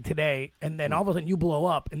nobody today, and then all of a sudden you blow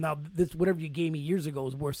up, and now this whatever you gave me years ago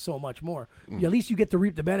is worth so much more. At least you get to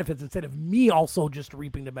reap the benefits instead of me also just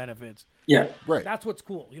reaping the benefits. Yeah, right. That's what's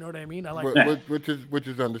cool. You know what I mean? I like that. Which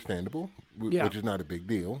is understandable. Which is not a big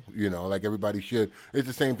deal. Like everybody should. It's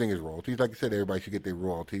the same thing as royalties. Like I said, everybody should get their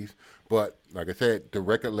royalties. But like I said, the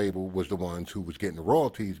record label was the ones who was getting the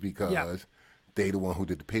royalties because they the one who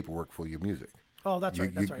did the paperwork for your music. Oh, that's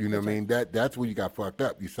right. That's right. You know what I mean? That's where you got fucked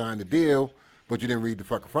up. You signed the deal, but you didn't read the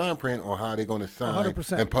fucking fine print on how they're going to sign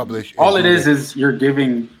 100%. and publish. All it is you're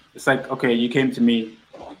giving. It's like, okay, you came to me,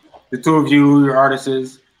 the two of you, your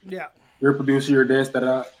artists. Yeah. You're a producer. You're this, that.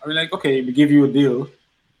 I mean, like, okay, we give you a deal.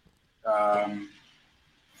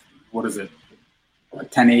 What is it? A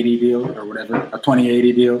 1080 deal or whatever, a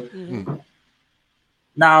 2080 deal.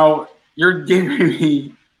 Now you're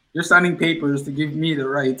signing papers to give me the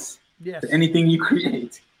rights. Yes. To anything you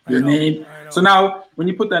create, your name. So now, when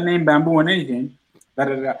you put that name Bamboo on anything,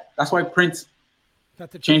 that's why Prince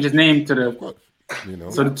changed his name to the.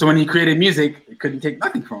 So when he created music, it couldn't take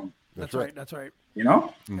nothing from him. That's right. That's right.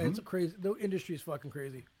 Mm-hmm. It's a crazy. The industry is fucking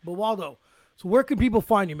crazy. But Waldo, so where can people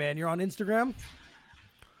find you, man? You're on Instagram.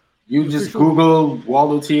 You just Google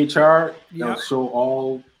Waldo THR. They'll show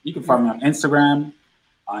all. You can find me on Instagram.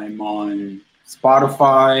 I'm on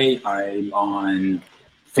Spotify. I'm on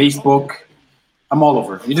Facebook. I'm all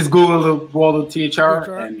over. You just Google the Waldo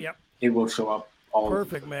THR and it will show up.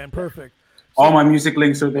 Perfect, man. Perfect. All my music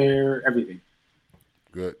links are there. Everything.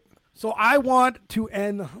 Good. So I want to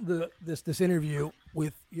end this interview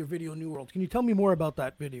with your video New World. Can you tell me more about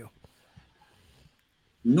that video?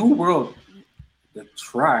 New World, the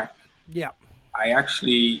track. Yeah. I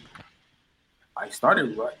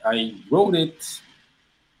wrote it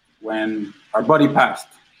when our buddy passed,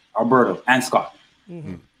 Alberto and Scott.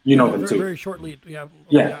 Mm-hmm. You know them too. Very shortly, yeah.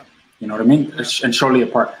 You know what I mean? And shortly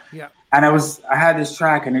apart. Yeah. And I had this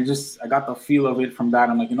track, and I got the feel of it from that.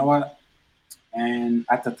 I'm like, you know what? And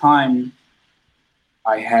at the time,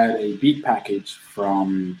 I had a beat package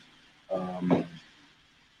from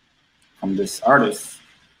this artist.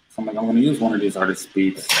 So I'm like, I'm going to use one of these artists'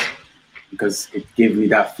 beats because it gave me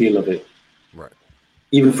that feel of it. Right.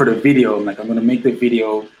 Even for the video, I'm like, I'm going to make the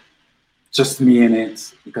video just me in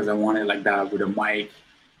it because I want it like that with a mic.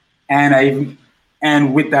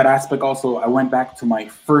 And with that aspect also, I went back to my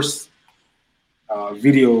first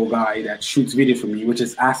video guy that shoots video for me, which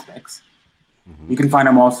is Aspects. Mm-hmm. You can find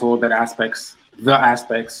him also at Aspects,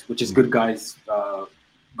 which is Good Guy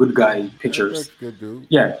Pictures. That's good, dude.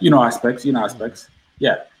 Yeah, Aspects.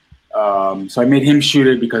 Yeah. So I made him shoot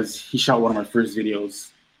it because he shot one of my first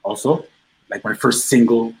videos also, like my first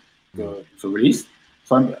single to release.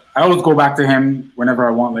 So I always go back to him whenever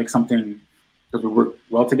I want like something because we work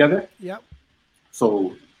well together. Yep.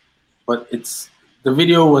 So, but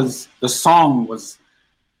the song was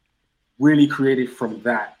really created from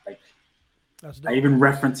that. Like, I even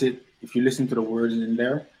reference it if you listen to the words in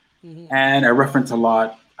there, and I reference a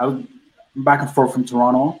lot. I was back and forth from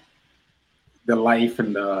Toronto, the life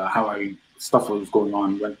and how stuff was going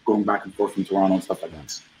on, going back and forth from Toronto and stuff like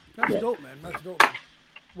that. That's dope, man. That's dope.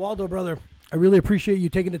 Waldo, brother, I really appreciate you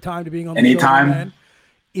taking the time to being on the Anytime. show, man.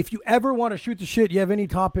 If you ever want to shoot the shit, you have any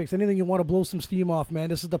topics, anything you want to blow some steam off, man,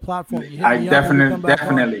 this is the platform. I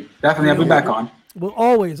definitely I'll be back on. Well,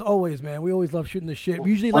 always, man. We always love shooting the shit. We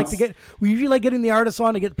usually like getting the artists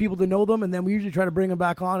on to get people to know them, and then we usually try to bring them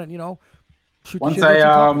back on and shoot once the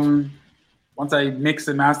shit. Once I mix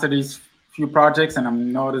and master these few projects, and I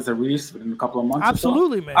know there's a release in a couple of months.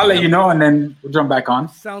 Absolutely, man. I'll let you know, and then we'll jump back on.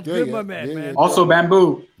 Sounds good, my man. Also,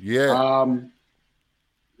 Bamboo. Yeah.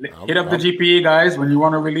 Hit up the GPE guys when you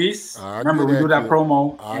want to release. Remember, we do that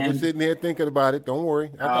promo. I was sitting here thinking about it. Don't worry.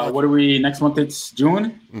 What are we next month? It's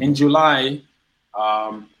June. In July,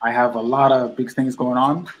 I have a lot of big things going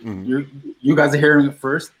on. You guys are hearing it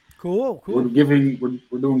first. Cool. We're doing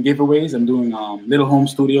giveaways. I'm doing little home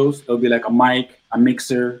studios. There'll be like a mic, a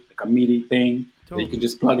mixer, like a MIDI thing that you can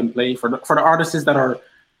just plug and play for the artists that are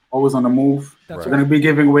always on the move. We're gonna be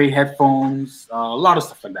giving away headphones, a lot of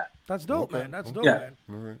stuff like that. That's dope, man. That's dope, man.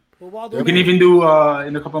 Right. Well, Waldo, we can even do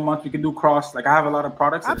in a couple of months. We can do cross. Like I have a lot of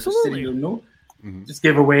products that are just sitting there new. Just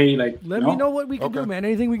give away, like. Let me know what we can do, man.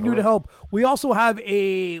 Anything we can do to help. We also have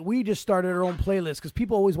we just started our own playlist because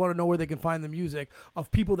people always want to know where they can find the music of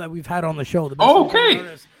people that we've had on the show. Okay,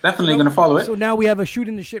 definitely gonna follow it. So now we have a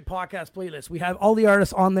Shooting the Shit podcast playlist. We have all the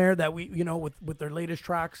artists on there that we, with their latest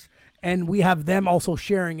tracks, and we have them also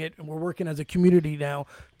sharing it. And we're working as a community now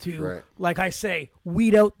to, like I say,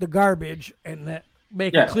 weed out the garbage and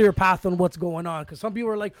make a clear path on what's going on. Because some people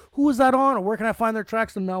are like, who is that on? Or where can I find their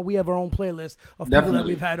tracks? And now we have our own playlist of people that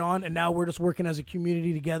we've had on. And now we're just working as a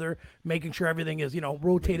community together, making sure everything is,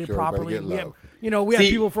 rotated properly. We have, we have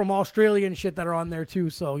people from Australia and shit that are on there too.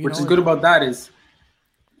 So, which is good about that is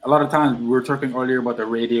a lot of times we were talking earlier about the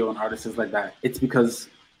radio and artists like that. It's because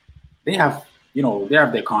they have, they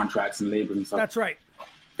have their contracts and labels and stuff. That's right.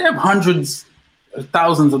 They have hundreds,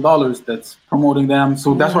 thousands of dollars that's promoting them.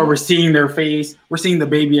 So that's why we're seeing their face. We're seeing the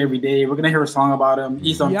baby every day. We're going to hear a song about him.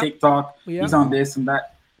 He's on TikTok. He's on this and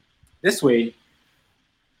that. This way,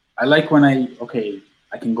 I like when I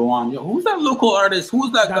can go on. Who's that local artist?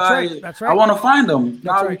 Who's that guy? That's right. I want to find them.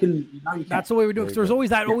 Now you can. That's the way we do it. Because there's always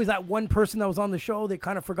that one person that was on the show. They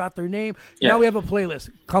kind of forgot their name. Now we have a playlist.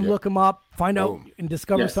 Come look them up, find out, and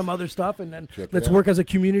discover some other stuff, and then let's work as a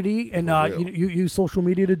community. And you use social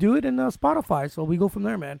media to do it, and Spotify. So we go from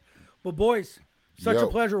there, man. But boys, such a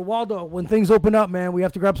pleasure, Waldo. When things open up, man, we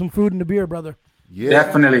have to grab some food and a beer, brother. Yeah,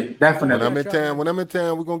 definitely. When I'm in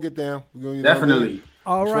town, we're gonna get down. Definitely.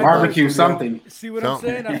 All right, barbecue something. See what I'm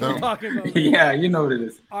saying? That's what I'm talking about. Yeah, you know what it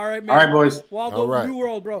is. All right, man. All right, boys. Waldo, New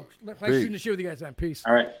World, bro. Nice shooting the shit with you guys, man. Peace.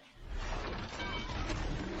 All right.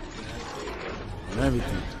 And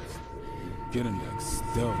everything. Getting like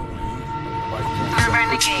still, man.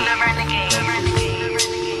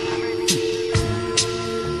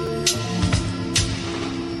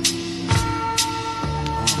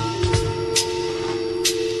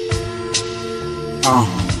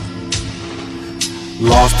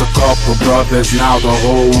 Lost a couple brothers, now the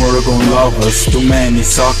whole world gon' love us. Too many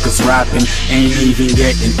suckers rapping, ain't even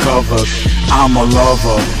getting covered. I'm a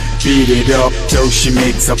lover, beat it up till she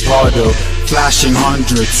makes a puddle. Flashing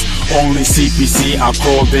hundreds, only CPC I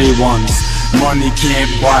call day ones. Money can't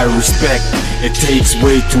buy respect, it takes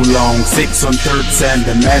way too long. 6 on third, send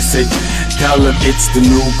a message, tell them it's the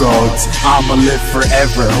new gods. I'ma live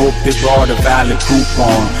forever, hope they brought a valid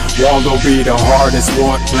coupon. Waldo be the hardest,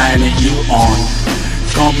 what planet you on?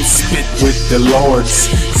 Come spit with the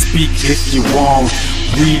lords, speak if you want.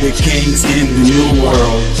 We the kings in the new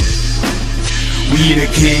world. We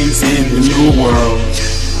the kings in the new world.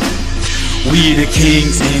 We the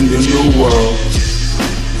kings in the new world.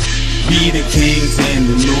 We the kings in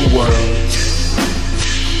the new world.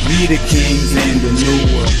 We the kings in the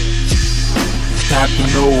new world.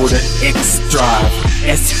 Tapping over the X-Drive,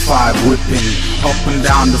 S5 whipping up and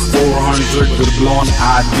down the 400 with a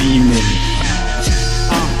blonde-eyed demon.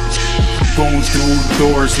 Going through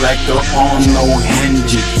doors like they're on no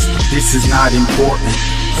hinges. This is not important.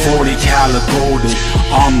 40 cal coded.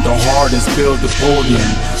 I'm the hardest, build the podium.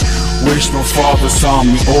 Wish my father saw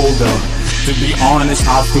me older. To be honest,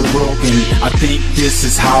 I feel broken. I think this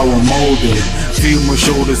is how I'm molded. Feel my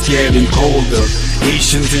shoulders getting colder.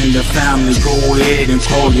 Haitians in the family, go ahead and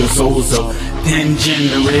call your souls up. 10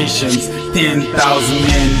 generations, 10,000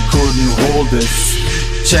 men couldn't hold us.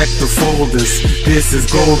 Check the folders, this is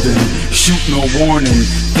golden. Shoot no warning,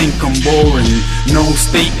 think I'm boring. No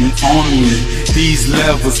statement on me, these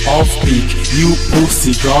levels off peak. You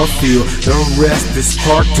pussy Garfield, the rest is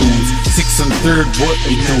cartoons. 6 on third, what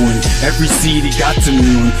you doing? Every city got to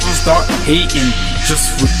noon. Start hating,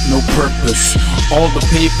 just with no purpose. All the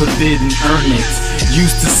paper didn't earn it.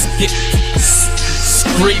 Used to skip,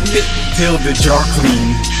 scrape it till the jar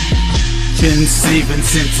clean. Been saving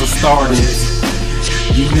since I started.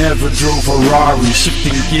 You never drove a Rari,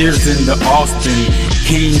 shifting gears into Austin.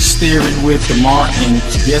 Cage steering with the Martin.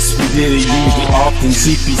 Yes, we did it usually often.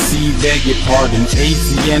 CPC, beg your pardon.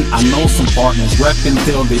 ACN, I know some partners. Reppin'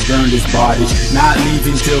 till they burn his body. Not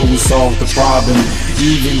leaving till we solve the problem.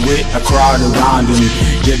 Even with a crowd around him.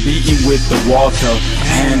 Get beaten with the water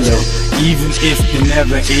handle. Even if they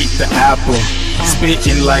never ate the apple.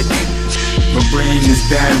 Spitting like My brain is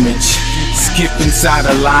damaged. Skip inside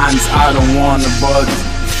the lines, I don't wanna bud.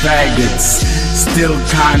 Faggots, still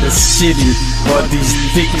kinda shitty, but these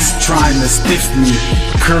dicks trying to stiff me.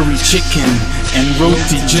 Curry chicken and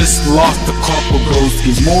roti, just lost a couple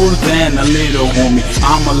broskies. More than a little homie,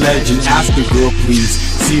 I'm a legend, ask a girl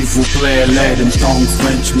please. S'il vous plaît, let him tongue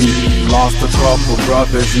French me. Lost a couple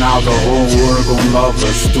brothers, now the whole world gon' love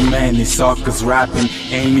us. Too many suckers rapping,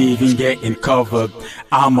 ain't even getting covered.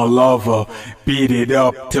 I'm a lover, beat it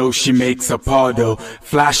up till she makes a puddle.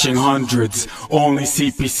 Flashing hundreds, only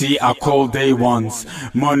CPC I call day ones.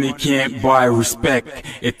 Money can't buy respect,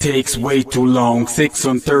 it takes way too long. 6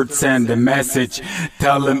 on 3rd, send a message,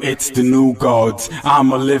 tell them it's the new gods.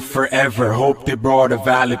 I'ma live forever, hope they brought a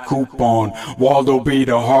valid coupon. Waldo be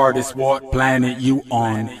the hardest, what planet you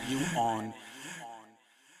on?